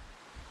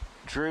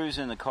 Drew's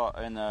in the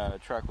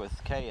truck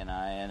with Kay and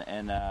I,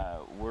 and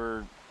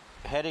we're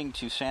heading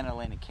to Santa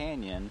Elena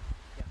Canyon,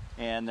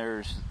 and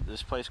there's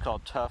this place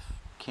called Tough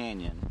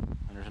Canyon,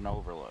 and there's an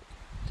overlook.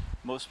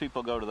 Most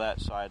people go to that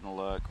side and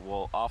look.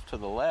 Well, off to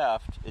the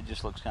left, it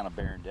just looks kind of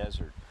barren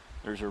desert.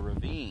 There's a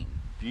ravine,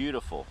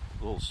 beautiful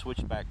little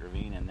switchback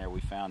ravine in there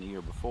we found the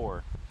year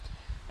before,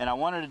 and I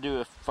wanted to do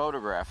a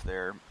photograph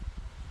there.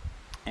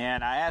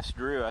 And I asked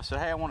Drew, I said,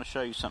 hey, I want to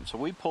show you something. So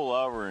we pull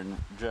over, and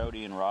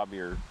Jody and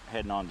Robbie are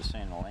heading on to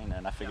Santa Elena,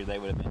 and I figured they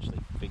would eventually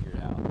figure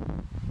it out. We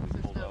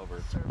There's pulled no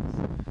over. service.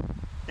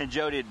 And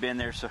Jody had been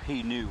there, so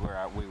he knew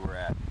where we were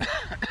at.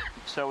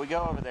 So we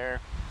go over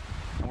there,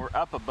 and we're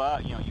up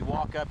above. You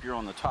walk up, you're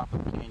on the top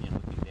of the canyon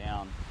looking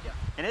down. Yeah.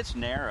 And it's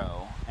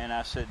narrow. And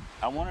I said,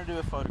 I want to do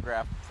a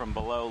photograph from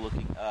below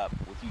looking up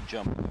with you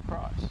jumping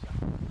across.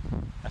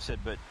 I said,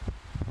 but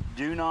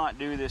do not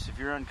do this if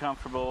you're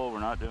uncomfortable. We're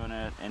not doing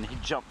it. And he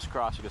jumps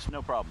across. He goes,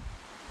 no problem.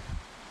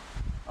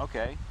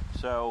 Okay.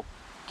 So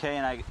Kay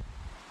and I,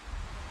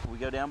 we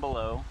go down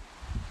below,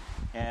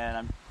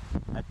 and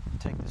I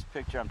take this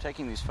picture. I'm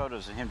taking these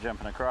photos of him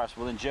jumping across.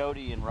 Well, then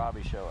Jody and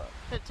Robbie show up.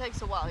 It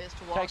takes a while. He has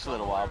to walk. Takes a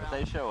little all the while, way but they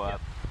around. show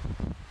up.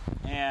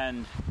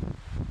 And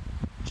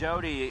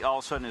Jody all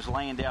of a sudden is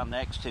laying down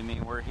next to me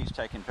where he's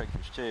taking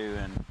pictures too.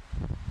 And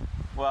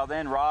well,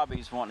 then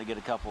Robbie's wanting to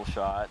get a couple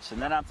shots.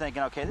 And then I'm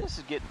thinking, okay,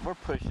 we're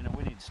pushing it.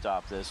 We need to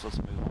stop this. Let's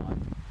move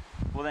on.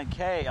 Well, then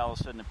Kay all of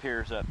a sudden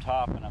appears up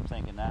top, and I'm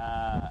thinking,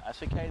 I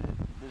said, Kay,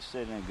 this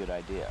isn't a good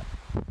idea.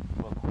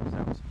 Well, of course,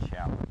 that was a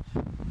challenge.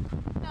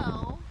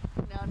 No.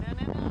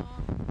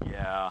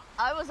 Yeah.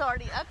 I was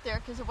already up there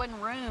because there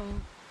wasn't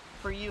room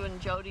for you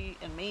and Jody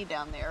and me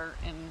down there,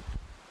 and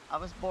I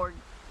was bored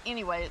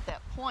anyway at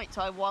that point.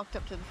 So I walked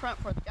up to the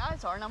front where the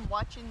guys are, and I'm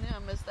watching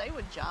them as they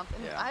would jump.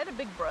 And Yeah. I had a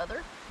big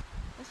brother.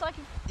 It's like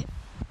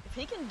if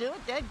he can do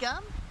it,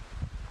 dadgum,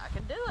 I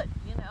can do it,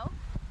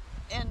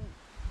 And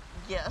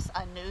yes,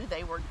 I knew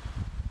they were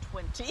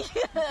 20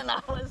 and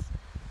I was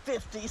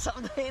 50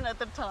 something at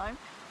the time,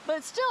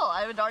 but still,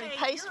 I had already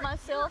paced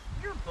myself.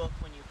 Your book,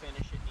 when you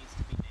finish it, needs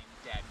to be named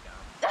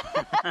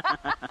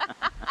Dadgum.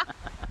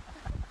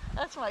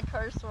 That's my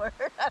curse word,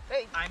 I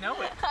think. I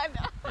know it. I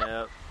know.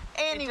 Yep.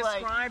 Anyway. It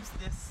describes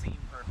this scene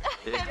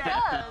perfectly. It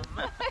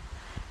does.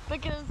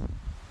 Because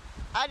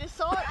I just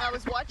saw it and I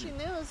was watching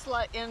this,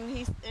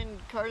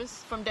 and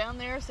Curtis from down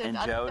there said, And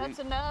I think Jody. that's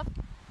enough.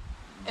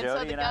 And Jody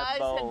so the and I guys had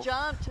both.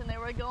 jumped and they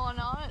were going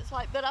on. It's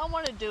like, but I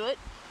want to do it.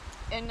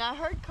 And I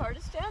heard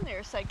Curtis down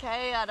there say,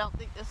 Kay, I don't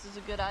think this is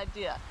a good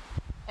idea.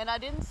 And I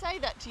didn't say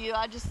that to you.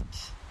 I just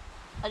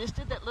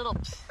did that little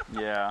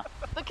Yeah.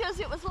 because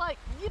it was like,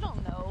 you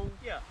don't know.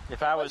 Yeah.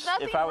 If I was was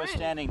nothing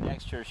standing rude.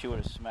 next to her, she would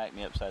have smacked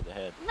me upside the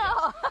head.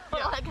 No,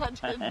 Yeah. like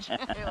I did.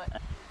 Anyway.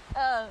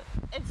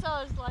 And so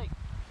I was like,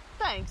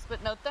 thanks,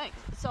 but no thanks.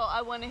 So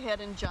I went ahead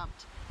and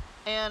jumped.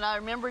 And I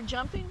remember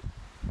jumping,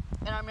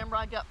 and I remember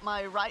I got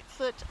my right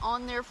foot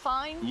on there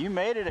fine, You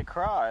made it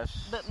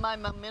across. but my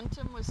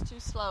momentum was too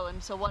slow.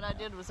 And so what I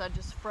did was I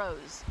just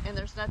froze, and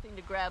there's nothing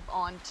to grab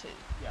onto.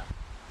 Yeah.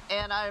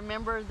 And I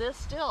remember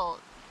this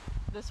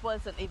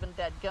wasn't even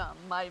dead gum.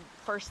 My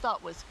first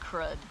thought was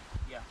crud,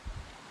 Yeah.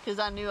 because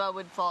I knew I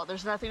would fall.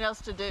 There's nothing else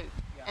to do.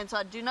 Yeah. And so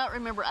I do not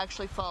remember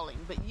actually falling,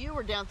 but you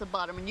were down at the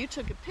bottom and you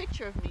took a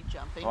picture of me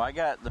jumping. Well, I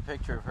got the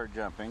picture of her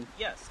jumping,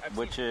 Yes. I've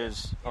which seen it.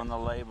 is on the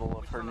label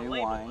of Which her is on the new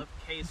label wine. of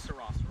Kay's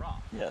Syrah Syrah.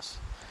 Yes.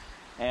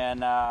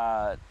 And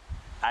I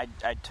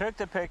took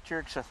the picture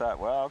because I thought,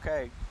 well,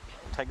 okay,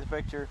 take the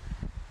picture.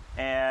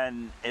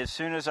 And as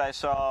soon as I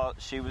saw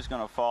she was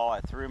going to fall,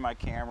 I threw my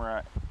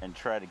camera and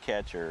tried to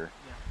catch her,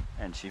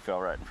 Yeah. and she fell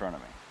right in front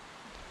of me.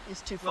 It's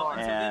too Well, far.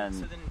 And-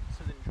 so then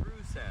Drew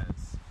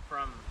says,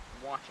 from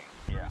watching,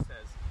 Drew Yeah. says,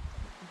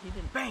 He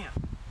didn't. bam,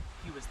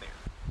 he was there.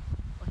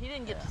 Well, he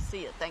didn't get Yeah. to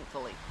see it,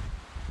 thankfully.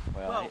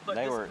 Well, but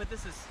they this, were. but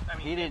this is, I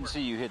mean, He they didn't were-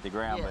 see you hit the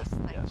ground, Yes, but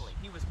yes. thankfully.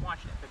 He was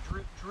watching it, but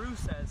Drew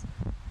says,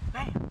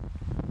 bam,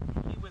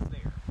 he was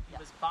there. He Yeah.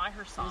 was by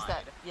her side. Who's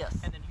that? Yes.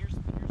 And then here's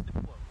the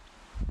quote.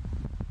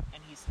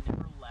 And he's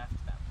never left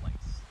that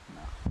place.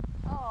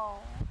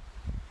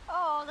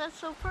 Oh, that's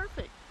so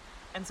perfect.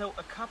 And so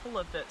a couple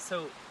of the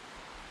so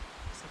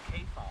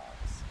Kay falls.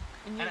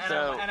 And you And,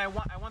 So- I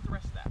want the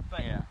rest of that.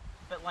 But Yeah.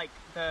 but like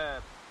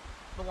the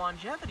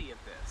longevity of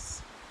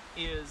this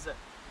is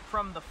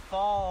from the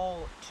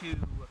fall to,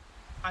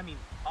 I mean,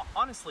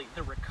 honestly,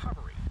 the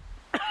recovery.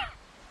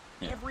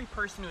 Yeah. Every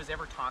person who has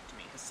ever talked to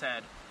me has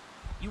said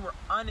you were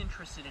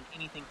uninterested in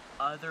anything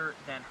other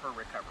than her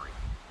recovery.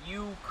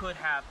 You could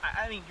have,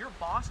 I mean, your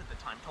boss at the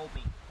time told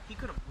me He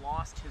could have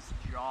lost his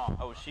job.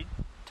 Oh, she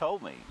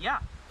told me. Yeah.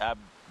 I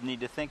need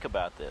to think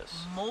about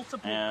this.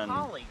 Multiple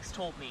colleagues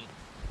told me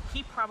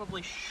he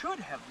probably should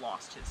have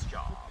lost his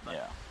job.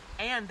 Yeah.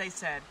 And they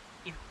said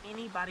if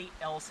anybody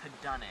else had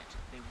done it,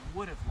 they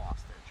would have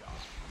lost their job.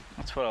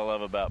 That's what I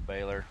love about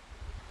Baylor.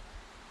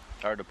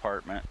 Our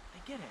department.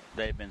 They get it.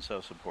 They've been so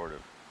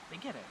supportive. They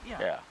get it.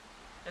 Yeah. Yeah.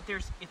 That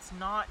it's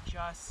not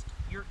just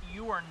you're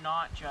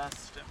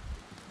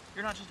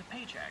not just a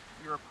paycheck.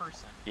 You're a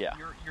person. Yeah.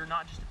 You're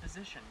not just a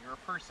position. You're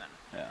a person.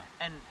 Yeah.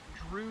 And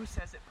Drew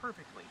says it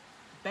perfectly.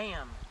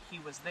 Bam, he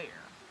was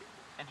there,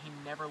 and he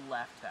never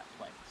left that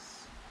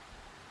place.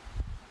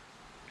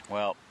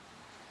 Well,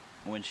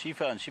 when she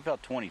fell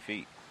 20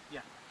 feet.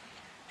 Yeah.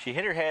 She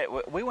hit her head.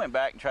 We went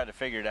back and tried to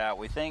figure it out.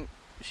 We think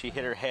she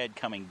hit her head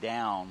coming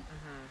down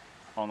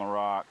on the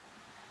rock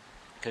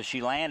because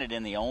she landed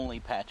in the only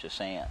patch of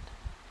sand.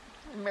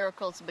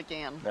 Miracles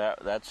began.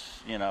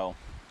 That's,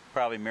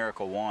 probably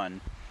miracle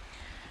one.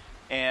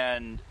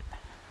 And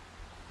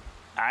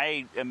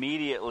I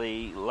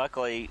immediately,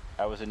 luckily,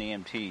 I was an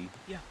EMT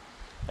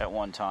at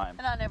one time.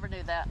 And I never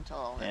knew that until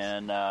all this.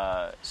 And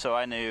so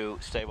I knew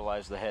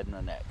stabilize the head and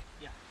the neck.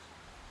 Yeah.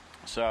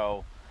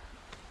 So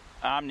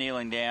I'm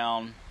kneeling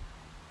down,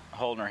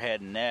 holding her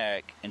head and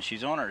neck, and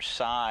she's on her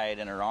side,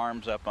 and her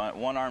arms up,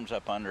 one arm's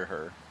up under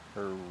her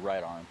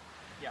right arm.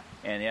 Yeah.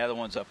 And the other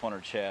one's up on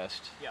her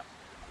chest. Yeah.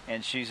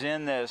 And she's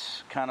in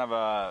this kind of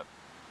a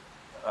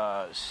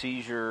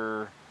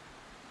seizure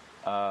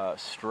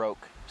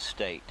stroke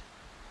state.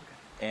 Okay.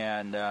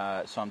 And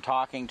so I'm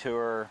talking to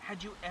her.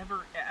 Had you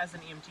ever, as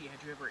an EMT,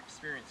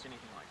 experienced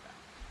anything like that?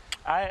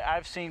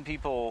 I've seen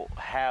people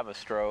have a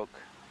stroke.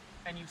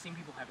 And you've seen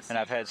people have a seizure.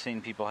 And I've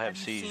seen people have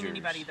seizures. Have you seen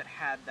anybody that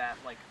had that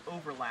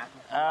overlap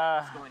with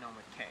what's going on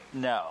with Kay?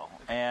 No.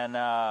 Okay. And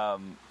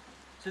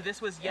so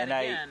this was yet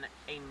again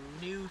a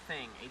new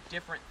thing, a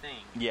different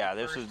thing. Yeah,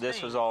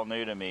 this was all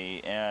new to me,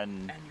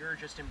 and you're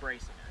just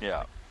embracing it.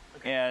 Yeah.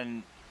 Okay.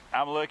 And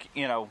I'm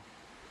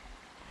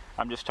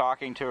I'm just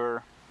talking to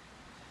her,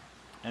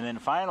 and then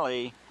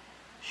finally,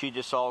 she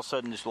just all of a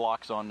sudden just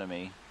locks onto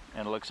me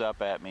and looks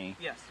up at me.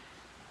 Yes.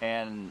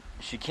 And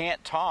she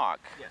can't talk.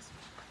 Yes.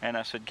 And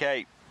I said,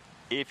 Kate,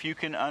 if you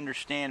can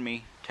understand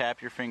me,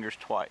 tap your fingers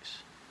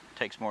twice. It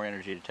takes more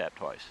energy to tap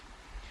twice.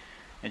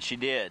 And she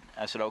did.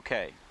 I said,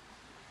 okay.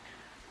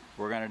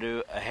 We're going to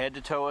do a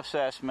head-to-toe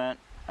assessment.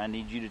 I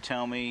need you to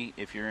tell me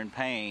if you're in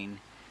pain.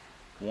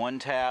 1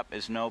 tap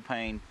is no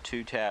pain.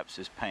 2 taps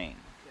is pain.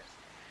 Yes.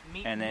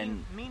 And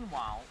then,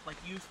 meanwhile, like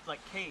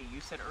Kay,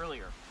 you said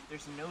earlier,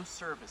 there's no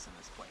service in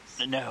this place.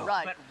 No.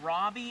 Right. But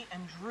Robbie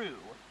and Drew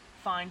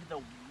find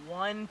the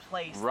one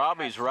place.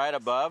 Robbie's right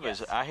above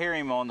us. us. I hear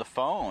him on the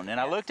phone, and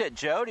I looked at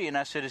Jody and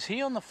I said, "Is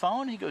he on the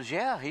phone?" He goes,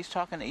 "Yeah, he's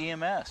talking to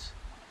EMS."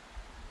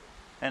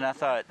 And I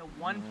thought, the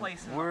one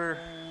place in we're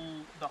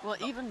the whole,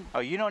 even oh,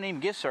 you don't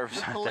even get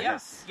service the out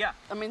police. there. Yeah.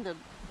 I mean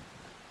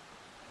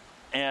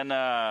And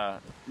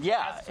as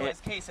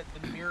Kay said,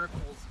 the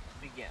miracles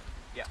begin.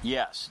 Yeah.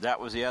 Yes,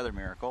 that was the other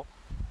miracle.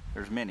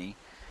 There's many.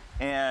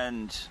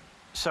 And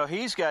so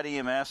he's got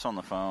EMS on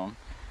the phone.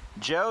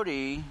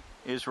 Jody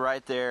is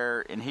right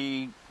there, and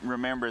he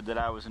remembered that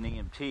I was an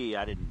EMT.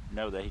 I didn't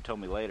know that. He told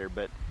me later,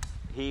 but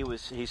he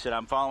said,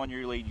 "I'm following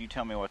your lead. You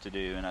tell me what to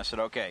do." And I said,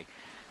 "Okay."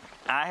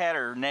 I had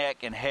her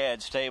neck and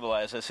head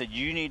stabilized. I said,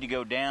 "You need to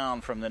go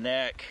down from the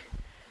neck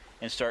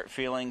and start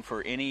feeling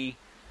for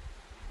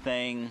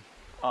anything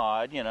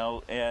odd,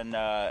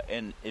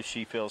 and if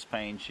she feels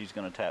pain, she's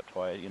going to tap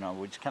twice.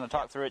 We just kind of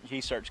talk through it.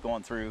 He starts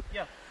going through,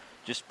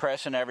 just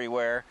pressing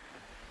everywhere.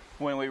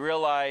 When we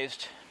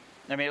realized,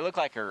 it looked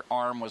like her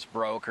arm was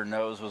broke, her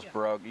nose was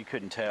broke. You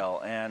couldn't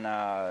tell.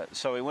 And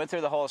so we went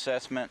through the whole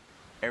assessment.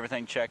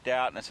 Everything checked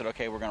out, and I said,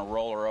 okay, we're going to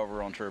roll her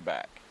over onto her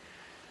back.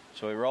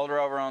 So we rolled her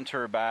over onto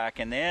her back,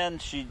 and then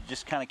she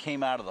just kind of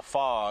came out of the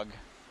fog,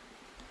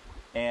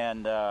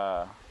 and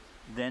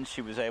then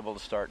she was able to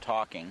start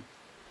talking.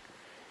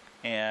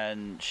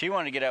 And she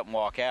wanted to get up and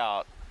walk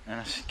out, and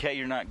I said, "Kay,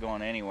 you're not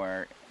going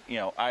anywhere.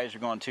 Eyes are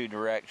going 2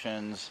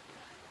 directions,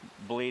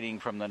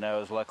 bleeding from the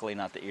nose, luckily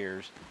not the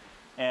ears."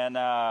 And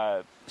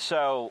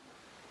so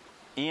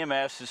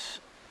EMS is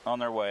on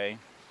their way.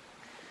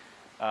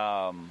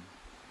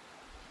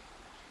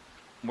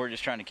 We're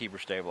just trying to keep her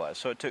stabilized.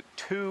 So it took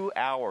 2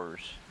 hours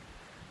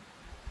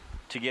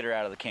to get her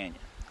out of the canyon.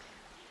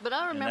 But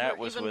I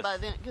remember by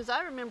then, because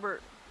I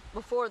remember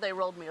before they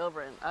rolled me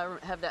over, and I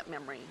have that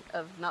memory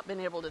of not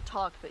being able to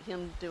talk, but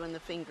him doing the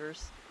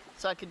fingers,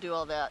 so I could do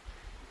all that.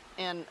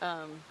 And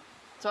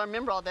so I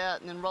remember all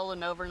that, and then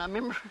rolling over, and I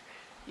remember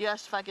you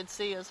asked if I could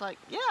see. I was like,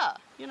 yeah,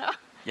 Yeah,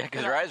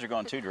 because her eyes are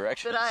going 2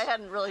 directions. But I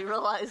hadn't really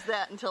realized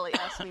that until he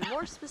asked me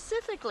more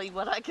specifically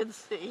what I could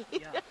see.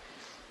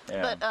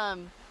 Yeah.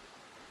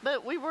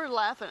 But we were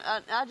laughing.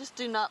 I just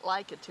do not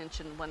like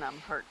attention when I'm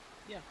hurt.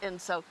 Yeah. And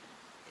so,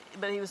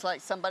 but he was like,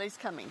 somebody's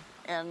coming.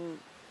 And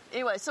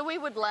anyway, so we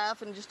would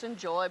laugh and just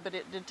enjoy, but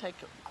it did take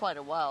quite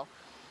a while.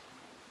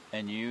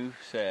 And you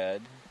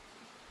said,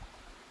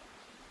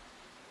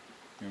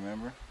 you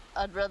remember?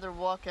 I'd rather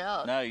walk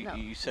out. No,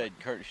 you said,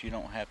 Curtis, you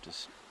don't have to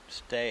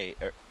stay.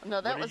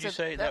 No, that what was did you a-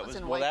 say? that was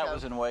in well, that Waco.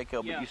 was in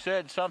Waco. But Yeah. you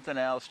said something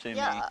else to me.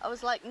 Yeah, I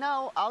was like,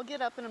 no, I'll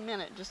get up in a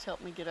minute. Just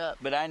help me get up.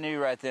 But I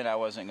knew right then I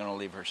wasn't going to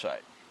leave her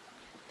side.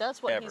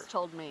 That's what Ever. he's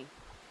told me.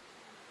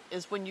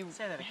 Is when you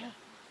Say that again.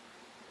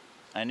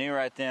 I knew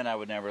right then I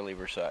would never leave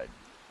her side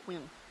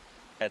When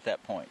at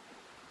that point,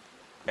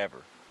 ever.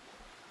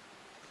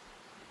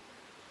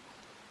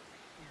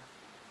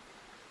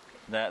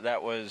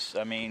 That was.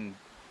 I mean,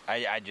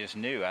 I just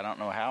knew. I don't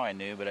know how I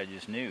knew, but I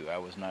just knew I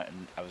was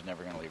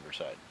never going to leave her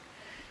side.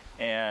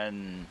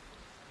 And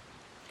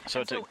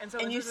so to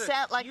and you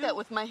sat like that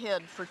with my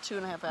head for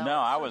 2.5 hours. no,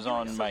 I was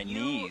on my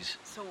knees.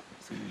 So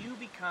you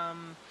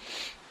become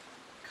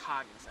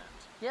cognizant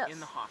Yes. in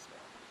the hospital.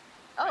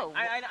 Oh,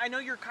 I know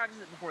you're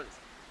cognizant before this,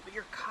 but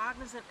you're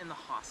cognizant in the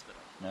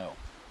hospital. No,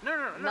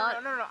 No. Not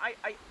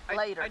I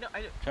later. I know.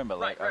 talking about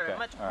Right, later. Okay,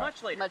 much all right.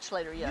 much later. much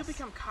later. Yes. You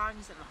become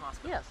cognizant in the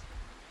hospital. Yes.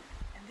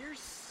 And there's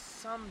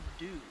some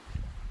dude.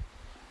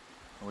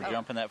 Are we Oh.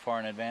 jumping that far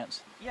in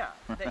advance? Yeah,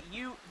 that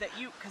you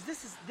because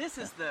this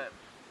is the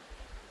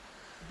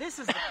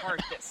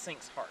part that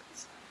sinks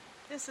hearts.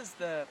 This is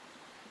the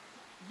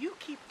you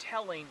keep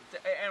telling,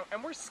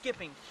 and we're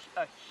skipping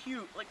a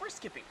huge, like we're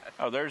skipping.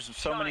 Oh, there's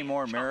so many giant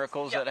more chunks.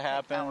 miracles Yeah, that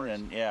happen, hours.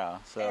 and yeah,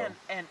 so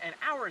and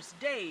hours,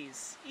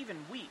 days, even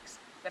weeks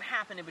that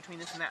happen in between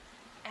this and that,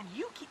 and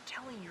you keep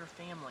telling your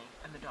family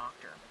and the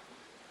doctor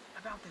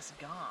about this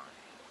guy.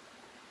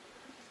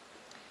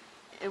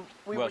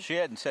 We well, were, she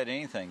hadn't said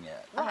anything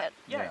yet. I had-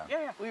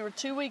 Yeah. we were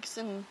 2 weeks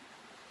in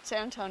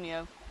San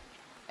Antonio,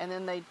 and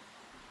then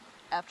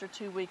after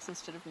 2 weeks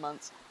instead of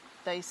months,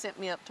 they sent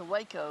me up to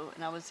Waco,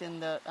 and I was in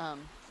the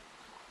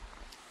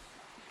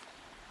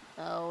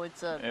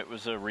it's a It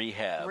was a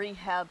rehab.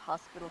 rehab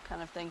hospital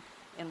kind of thing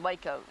in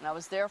Waco, and I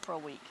was there for a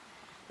week.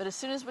 But as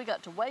soon as we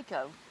got to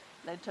Waco,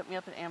 they took me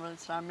up in an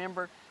ambulance, and I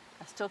remember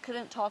I still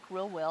couldn't talk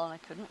real well, and I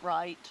couldn't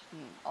write,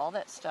 and all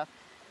that stuff.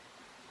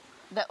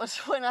 That was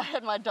when I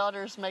had my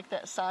daughters make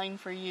that sign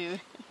for you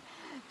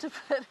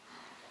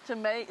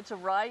to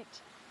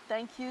write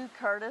 "Thank you,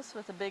 Curtis"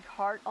 with a big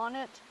heart on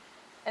it,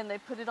 and they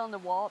put it on the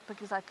wall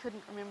because I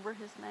couldn't remember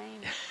his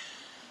name.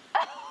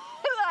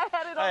 I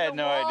had it on I had the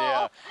no wall.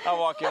 idea. I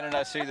walk in and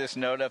I see this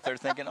note up there,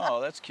 thinking, "Oh,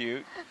 that's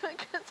cute,"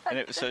 Because and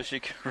it was so she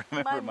could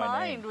remember my my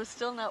mind name. was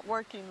still not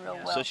working real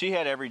Yeah. well. So she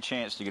had every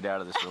chance to get out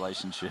of this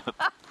relationship.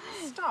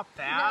 Stop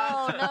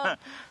that.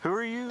 no. Who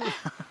are you?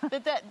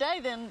 But that day,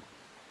 then,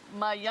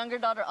 my younger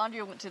daughter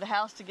Andrea went to the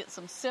house to get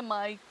some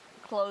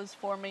semi-clothes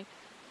for me,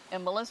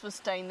 and Melissa was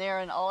staying there,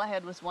 and all I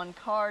had was one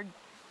card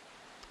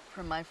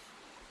from my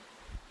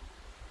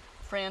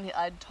friend.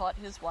 I'd taught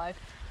his wife,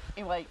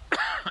 anyway,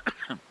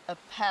 a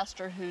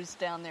pastor who's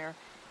down there,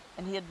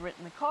 and he had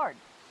written the card.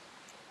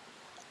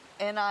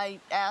 And I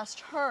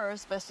asked her,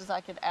 as best as I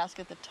could ask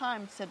at the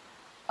time, said,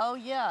 "Oh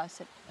yeah," I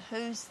said,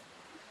 who's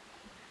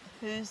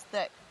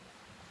that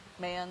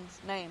man's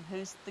name?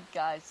 Who's the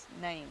guy's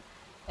name?"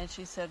 And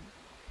she said,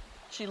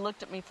 she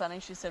looked at me funny.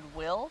 She said,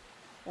 "Will?"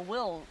 Well,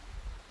 Will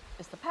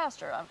is the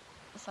pastor. I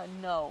said,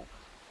 "No,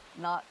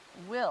 not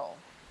Will."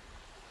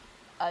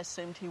 I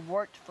assumed he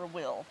worked for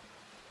Will,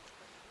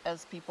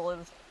 as people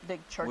in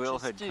big churches Will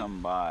had do.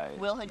 come by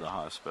Will had- the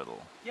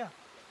hospital. Yeah.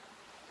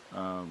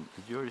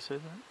 Did you already say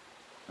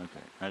that?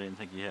 Okay, I didn't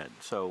think you had.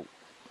 So,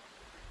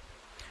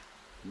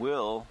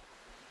 Will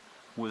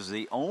was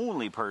the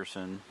only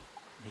person.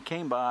 He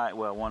came by.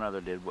 Well, one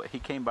other did. He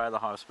came by the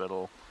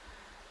hospital,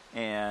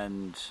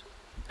 and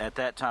at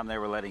that time they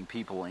were letting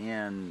people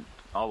in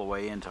all the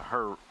way into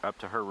up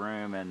to her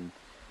room, and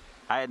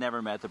I had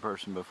never met the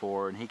person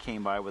before, and he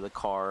came by with a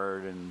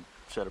card and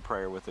said a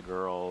prayer with the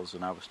girls,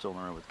 and I was still in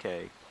the room with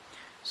Kay.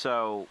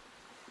 So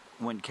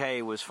when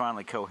Kay was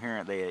finally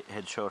coherent, they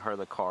had showed her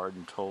the card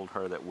and told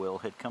her that Will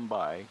had come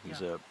by.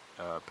 He's a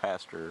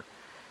pastor,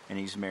 and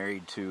he's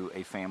married to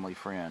a family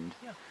friend.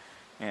 Yeah.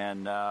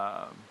 And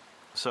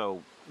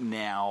so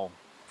now,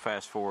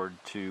 fast forward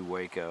to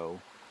Waco,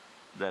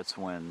 that's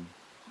when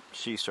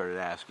she started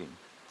asking.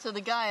 So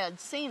the guy I'd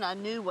seen, I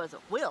knew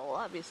wasn't Will,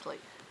 obviously.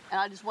 And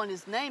I just wanted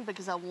his name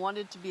because I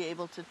wanted to be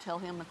able to tell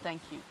him a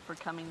thank you for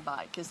coming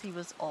by, because he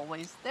was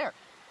always there.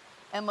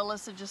 And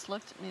Melissa just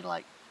looked at me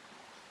like,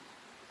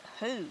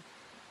 "Who?"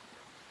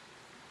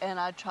 And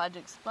I tried to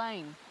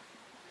explain.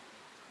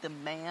 The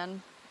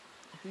man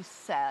who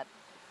sat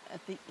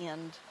at the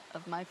end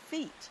of my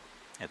feet.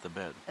 At the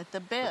bed. At the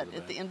bed, Foot of the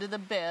at the bed. end of the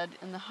bed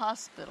in the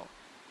hospital,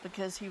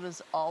 because he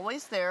was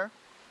always there.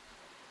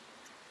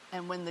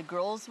 And when the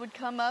girls would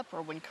come up,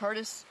 or when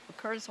Curtis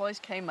always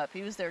came up,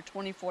 he was there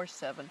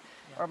 24/7.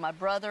 Or my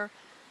brother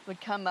would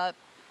come up,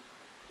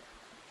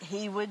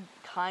 he would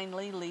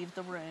kindly leave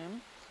the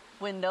room.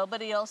 When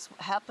nobody else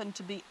happened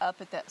to be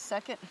up at that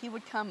second, he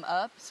would come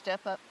up,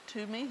 step up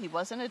to me. He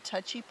wasn't a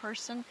touchy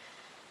person.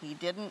 He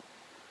didn't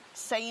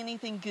say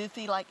anything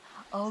goofy like,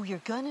 "Oh, you're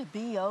gonna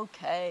be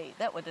okay."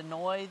 That would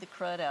annoy the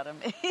crud out of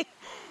me.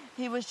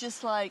 He was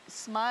just like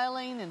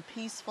smiling and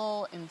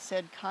peaceful and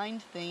said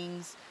kind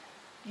things.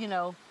 You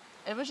know,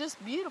 it was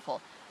just beautiful.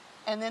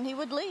 And then he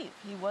would leave.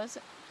 He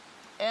wasn't,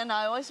 And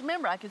I always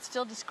remember I could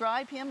still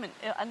describe him, and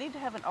I need to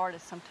have an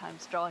artist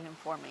sometimes draw him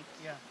for me.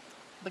 Yeah.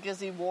 Because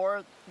he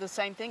wore the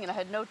same thing, and I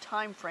had no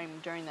time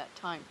frame during that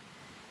time.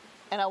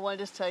 And I wanted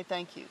to say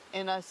thank you.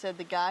 And I said,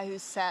 the guy who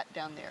sat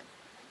down there.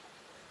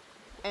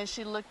 And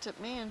she looked at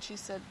me and she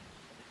said,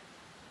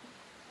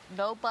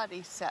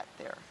 nobody sat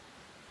there.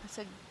 I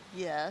said,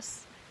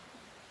 yes,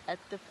 at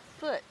the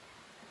foot.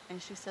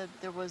 And she said,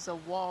 there was a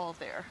wall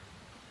there.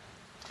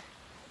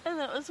 And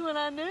that was when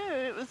I knew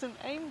it was an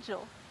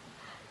angel.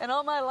 And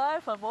all my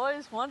life, I've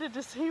always wanted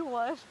to see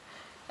one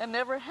and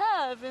never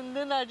have. And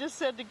then I just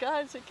said to God,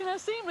 I said, can I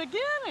see him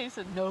again? And he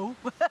said, no.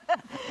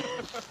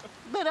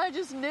 But I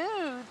just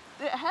knew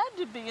it had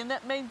to be, and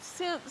that made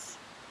sense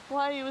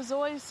why he was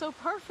always so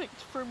perfect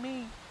for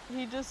me.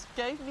 He just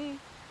gave me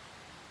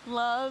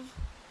love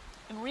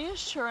and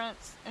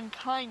reassurance and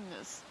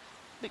kindness,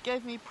 but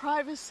gave me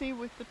privacy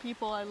with the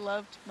people I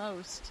loved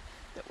most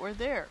that were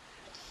there.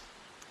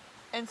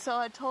 And so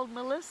I told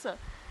Melissa,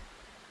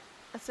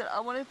 I said,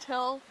 I want to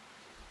tell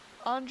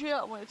Andrea,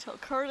 I want to tell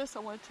Curtis, I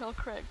want to tell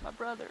Craig, my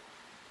brother,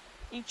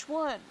 each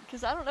one,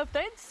 because I don't know if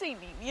they'd seen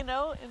him, you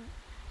know.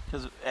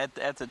 Because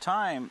at the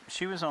time,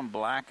 she was on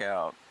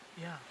blackout.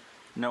 Yeah.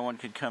 No one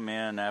could come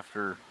in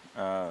after...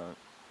 A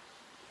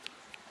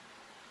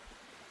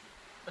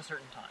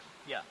certain time.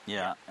 Yeah.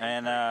 Yeah.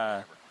 And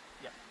yeah.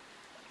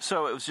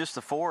 so it was just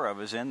the four of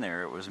us in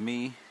there. It was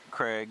me,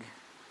 Craig,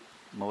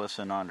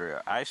 Melissa, and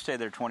Andrea. I stayed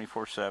there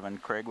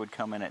 24/7. Craig would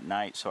come in at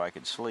night so I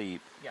could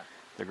sleep. Yeah.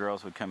 The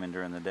girls would come in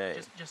during the day.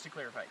 Just to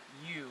clarify,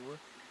 you,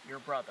 your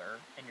brother,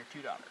 and your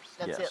two daughters.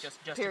 That's Yes. it.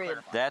 Just Period. to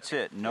clarify. That's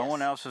it. No Yes.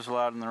 one else is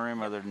allowed in the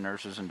room other than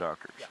nurses and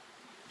doctors. Yeah.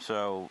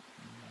 So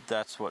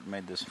that's what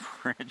made this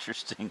more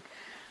interesting.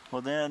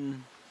 Well,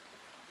 then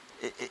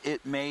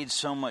it made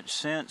so much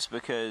sense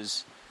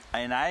because,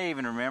 and I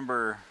even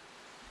remember,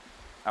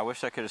 I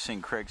wish I could have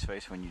seen Craig's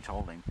face when you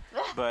told him,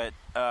 but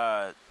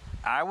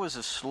I was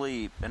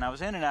asleep, and I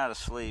was in and out of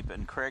sleep,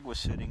 and Craig was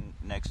sitting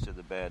next to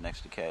the bed,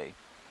 next to Kay,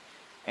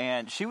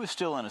 and she was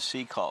still in a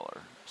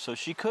C-collar, so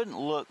she couldn't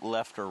look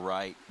left or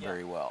right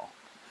very well.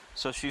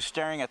 So she's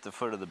staring at the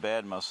foot of the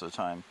bed most of the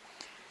time.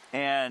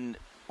 And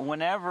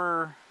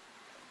whenever,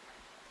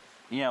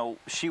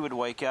 she would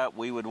wake up,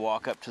 we would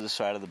walk up to the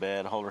side of the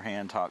bed, hold her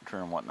hand, talk to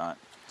her and whatnot.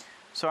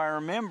 So I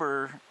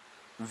remember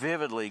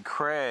vividly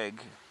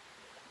Craig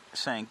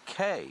saying,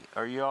 Kay,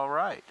 are you all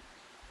right?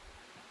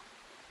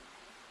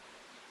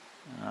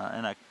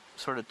 And I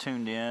sort of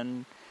tuned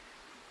in.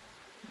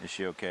 Is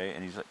she okay?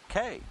 And he's like,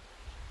 Kay,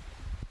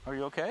 are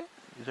you okay?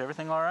 Is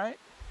everything all right?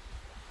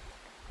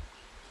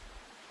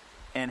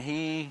 And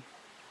he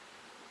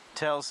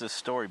tells this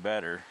story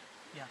better.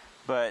 Yeah.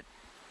 But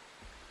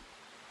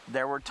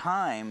there were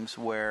times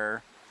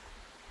where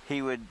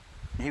he was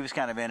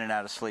kind of in and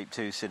out of sleep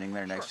too, sitting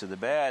there next to the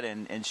bed,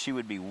 and she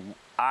would be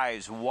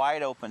eyes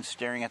wide open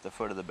staring at the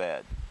foot of the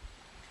bed.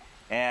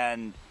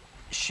 And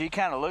she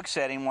kind of looks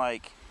at him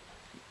like,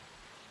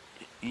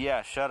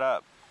 yeah, shut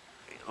up.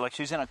 Like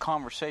she's in a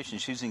conversation.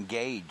 She's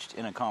engaged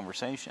in a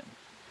conversation.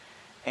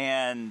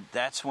 And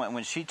that's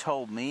when she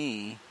told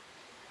me,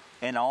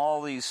 and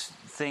all these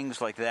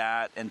things like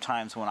that, and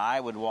times when I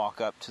would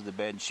walk up to the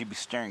bed and she'd be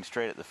staring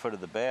straight at the foot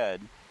of the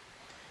bed,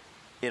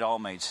 it all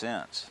made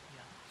sense.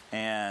 Yeah.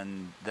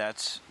 And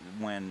that's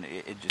when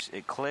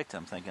it clicked.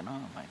 I'm thinking,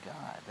 oh my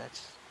God,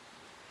 that's...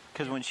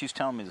 Because when she's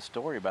telling me the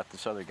story about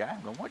this other guy,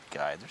 I'm going, what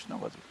guy? There's no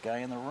other guy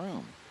in the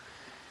room.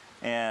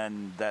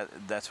 And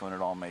that's when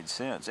it all made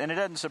sense. And it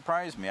doesn't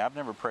surprise me. I've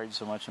never prayed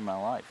so much in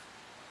my life.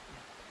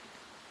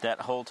 That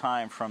whole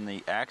time from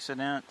the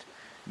accident,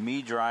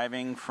 me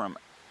driving from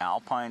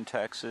Alpine,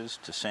 Texas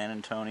to San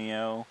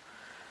Antonio,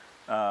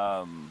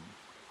 I've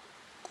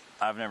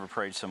never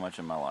prayed so much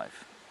in my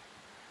life.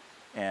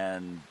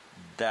 And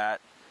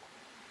that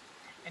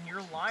and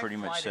your life pretty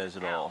much says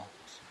it all.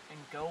 And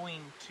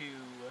going to,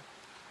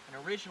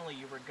 and originally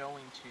you were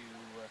going to,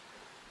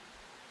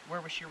 where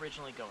was she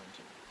originally going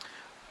to?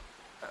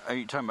 Are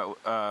you talking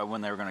about when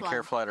they were going to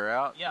care flight her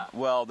out? Yeah.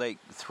 Well,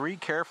 3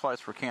 care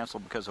flights were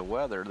canceled because of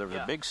weather. There was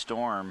a big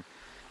storm.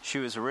 She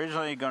was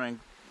originally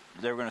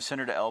they were going to send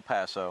her to El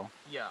Paso.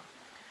 Yeah.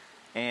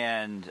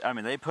 And,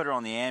 they put her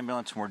on the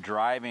ambulance and were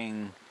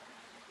driving,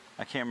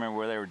 I can't remember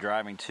where they were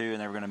driving to,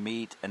 and they were going to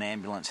meet an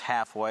ambulance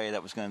halfway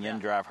that was going to then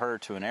drive her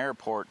to an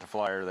airport to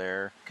fly her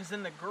there. Because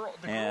then the girls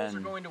are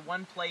going to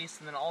one place,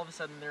 and then all of a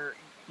sudden they're...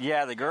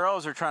 Yeah, the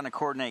girls are trying to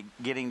coordinate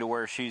getting to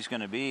where she's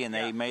going to be, and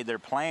they made their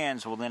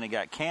plans. Well, then it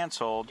got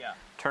canceled. Yeah.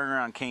 Turned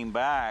around, came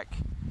back,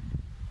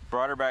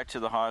 brought her back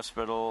to the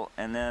hospital,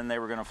 and then they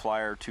were going to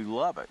fly her to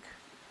Lubbock.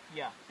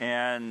 Yeah.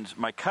 And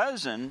my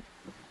cousin,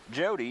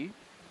 Jody,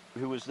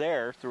 who was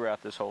there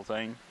throughout this whole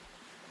thing,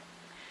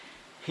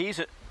 he's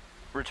a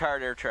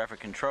retired air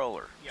traffic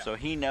controller. Yeah. So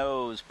he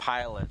knows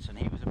pilots, and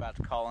he was about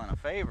to call in a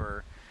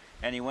favor.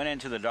 And he went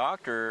into the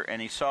doctor,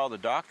 and he saw the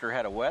doctor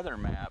had a weather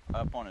map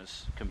up on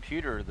his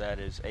computer that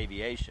is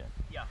aviation.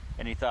 Yeah.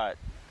 And he thought,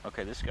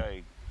 okay, this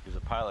guy is a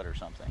pilot or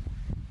something.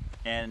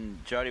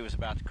 And Jody was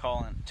about to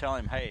call and tell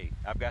him, hey,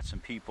 I've got some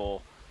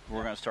people.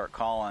 We're going to start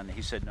calling.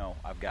 He said, no,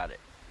 I've got it.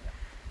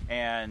 Yeah.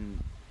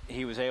 And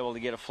he was able to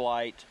get a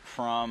flight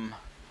from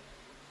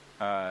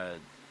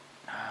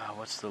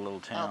what's the little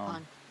town?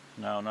 Alpine.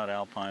 No, not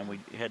Alpine. We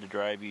had to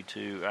drive you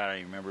to, I don't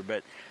even remember,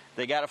 but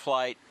they got a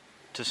flight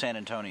to San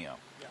Antonio,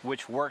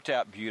 which worked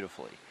out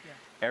beautifully.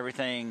 Yeah.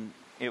 Everything,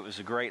 it was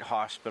a great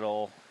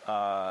hospital.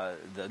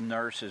 The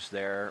nurses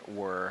there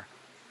were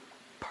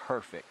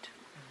perfect.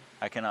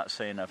 I cannot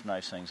say enough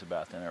nice things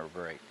about them. They were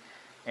great.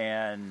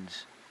 And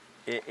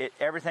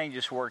everything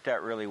just worked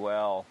out really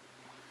well.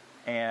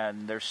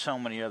 And there's so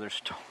many other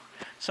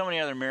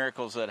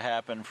miracles that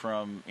happen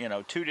from,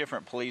 2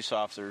 different police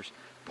officers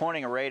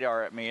pointing a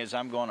radar at me as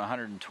I'm going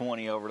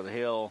 120 over the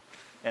hill,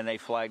 and they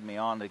flagged me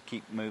on to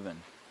keep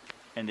moving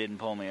and didn't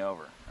pull me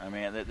over. I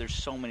mean, there's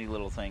so many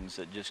little things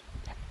that just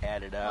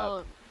added up.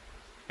 Oh.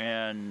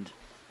 And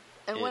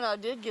when I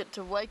did get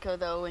to Waco,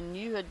 though, and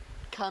you had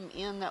come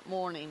in that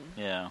morning.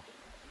 Yeah.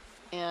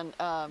 And,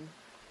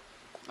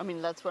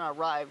 that's when I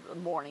arrived,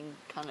 morning,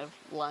 kind of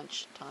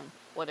lunch time,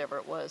 whatever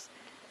it was.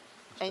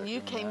 And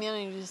you came in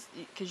and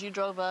because you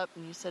drove up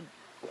and you said,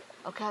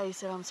 okay, he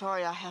said, I'm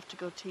sorry, I have to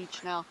go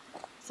teach now. I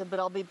said, but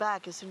I'll be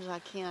back as soon as I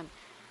can.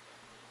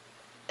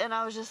 And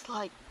I was just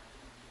like,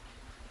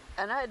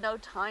 and I had no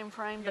time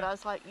frame, but I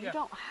was like,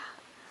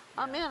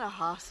 I'm in a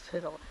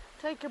hospital.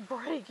 Take a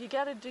break. You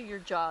got to do your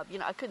job.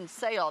 I couldn't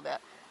say all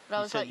that. But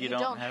I was like, you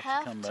don't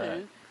have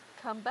to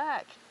come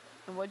back.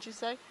 And what'd you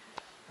say?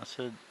 I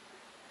said,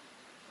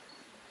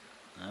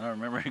 I don't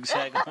remember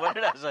exactly. What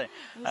did I say?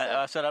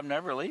 I said, I'm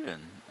never leaving.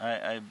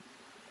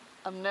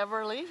 I'm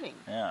never leaving.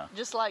 Yeah.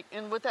 Just like,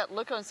 and with that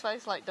look on his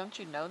face, like, don't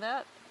you know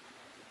that?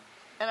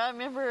 And I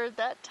remember at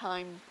that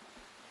time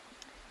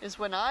is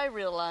when I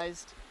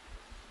realized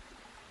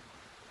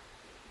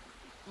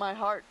my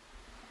heart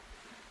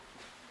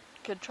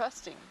could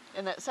trust him.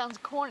 And that sounds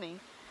corny,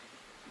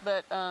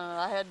 but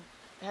I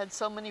had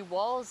so many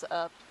walls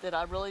up that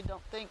I really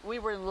don't think, we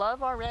were in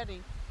love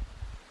already,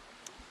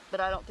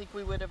 but I don't think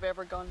we would have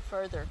ever gone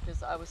further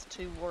because I was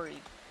too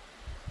worried.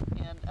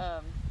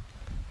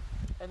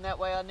 And that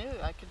way I knew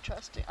I could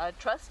trust him. I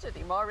trusted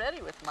him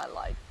already with my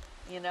life,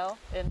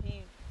 and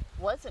he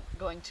wasn't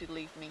going to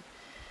leave me.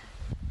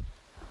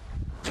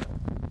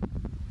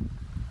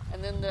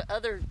 And then the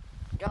other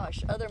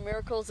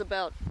miracles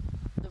about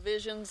the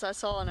visions I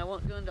saw, and I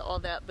won't go into all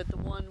that, but the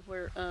one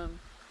where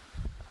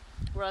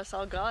I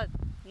saw God,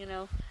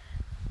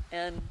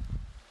 and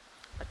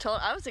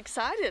I was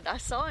excited. I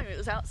saw him. It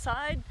was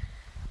outside.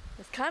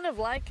 It's kind of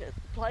like a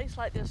place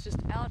like this, just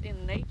out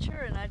in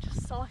nature, and I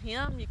just saw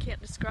him. You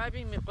can't describe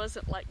him. It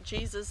wasn't like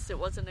Jesus. It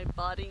wasn't a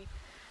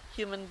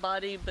human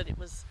body, but it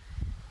was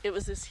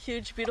this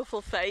huge,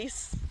 beautiful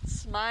face,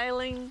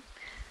 smiling,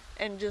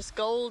 and just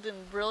gold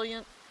and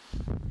brilliant.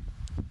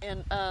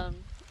 And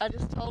I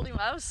just told him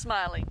I was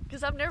smiling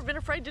because I've never been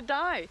afraid to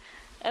die.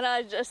 And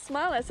I just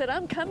smiled. I said,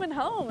 I'm coming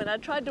home. And I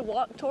tried to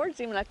walk towards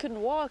him, and I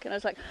couldn't walk. And I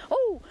was like,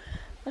 oh,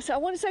 I said, I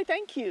want to say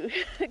thank you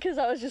because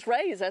I was just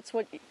raised. That's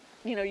what,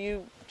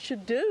 you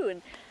should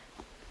do.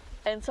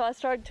 And so I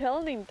started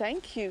telling him,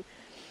 thank you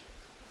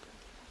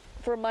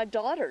for my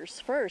daughters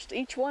first,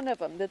 each one of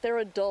them, that they're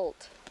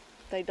adult.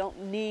 They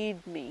don't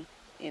need me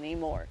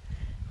anymore.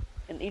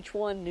 And each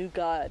one knew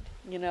God,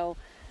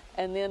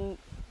 And then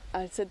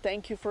I said,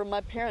 thank you for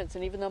my parents.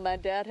 And even though my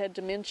dad had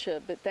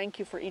dementia, but thank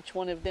you for each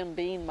one of them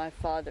being my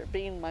father,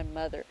 being my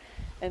mother.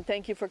 And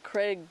thank you for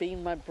Craig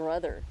being my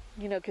brother,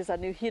 because I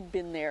knew he'd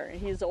been there. And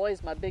he was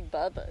always my big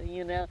bubba,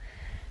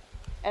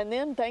 And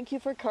then thank you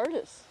for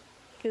Curtis,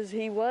 because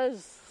he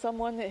was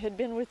someone that had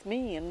been with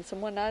me and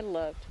someone I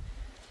loved.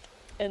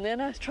 And then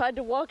I tried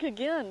to walk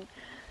again.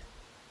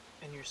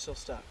 And you're still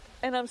stuck.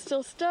 And I'm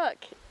still stuck.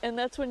 And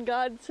that's when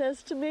God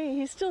says to me,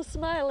 he's still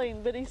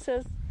smiling, but he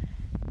says,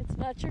 it's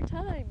not your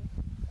time.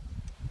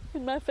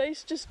 And my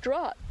face just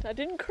dropped. I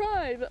didn't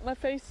cry, but my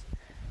face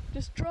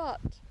just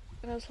dropped.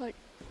 And I was like,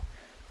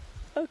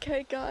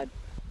 okay, God,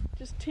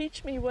 just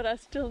teach me what I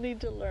still need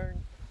to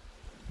learn.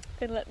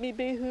 And let me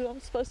be who I'm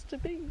supposed to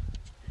be.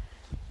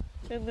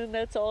 And then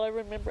that's all I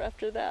remember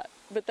after that.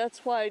 But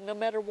that's why no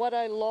matter what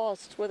I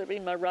lost, whether it be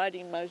my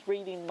writing, my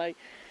reading, my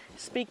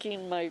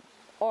speaking, my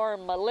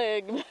arm, my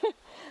leg,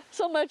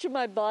 so much of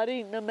my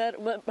body, no matter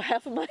what,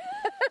 half of my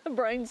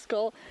brain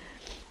skull,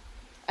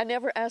 I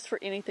never asked for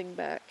anything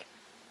back.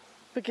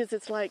 Because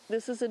it's like,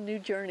 this is a new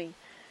journey.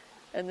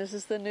 And this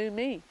is the new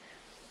me.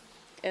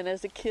 And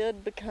as a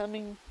kid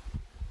becoming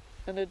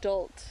an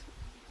adult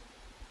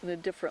in a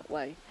different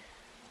way,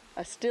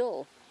 I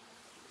still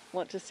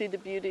want to see the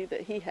beauty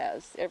that he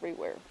has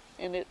everywhere.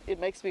 And it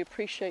makes me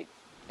appreciate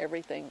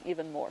everything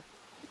even more.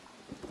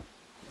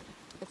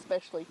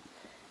 Especially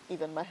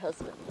even my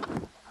husband.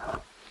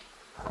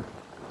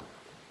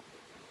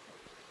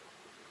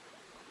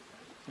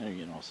 You're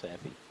getting all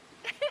sappy.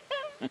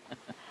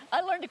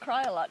 I learned to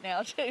cry a lot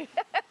now, too.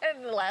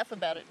 And laugh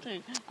about it,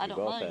 too. I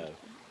don't mind. Have.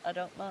 I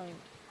don't mind.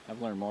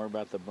 I've learned more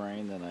about the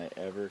brain than I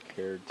ever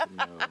cared to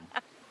know.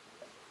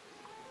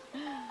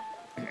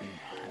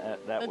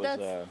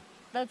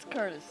 That's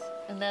Curtis,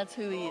 and that's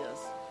who he is.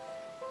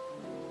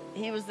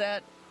 He was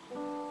that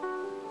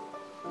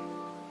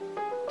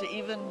to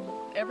even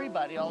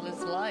everybody all his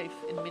life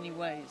in many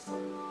ways.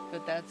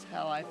 But that's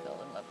how I fell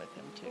in love with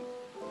him too.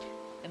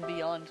 And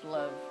beyond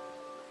love,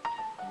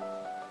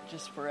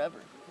 just forever.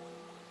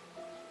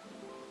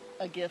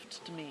 A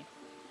gift to me.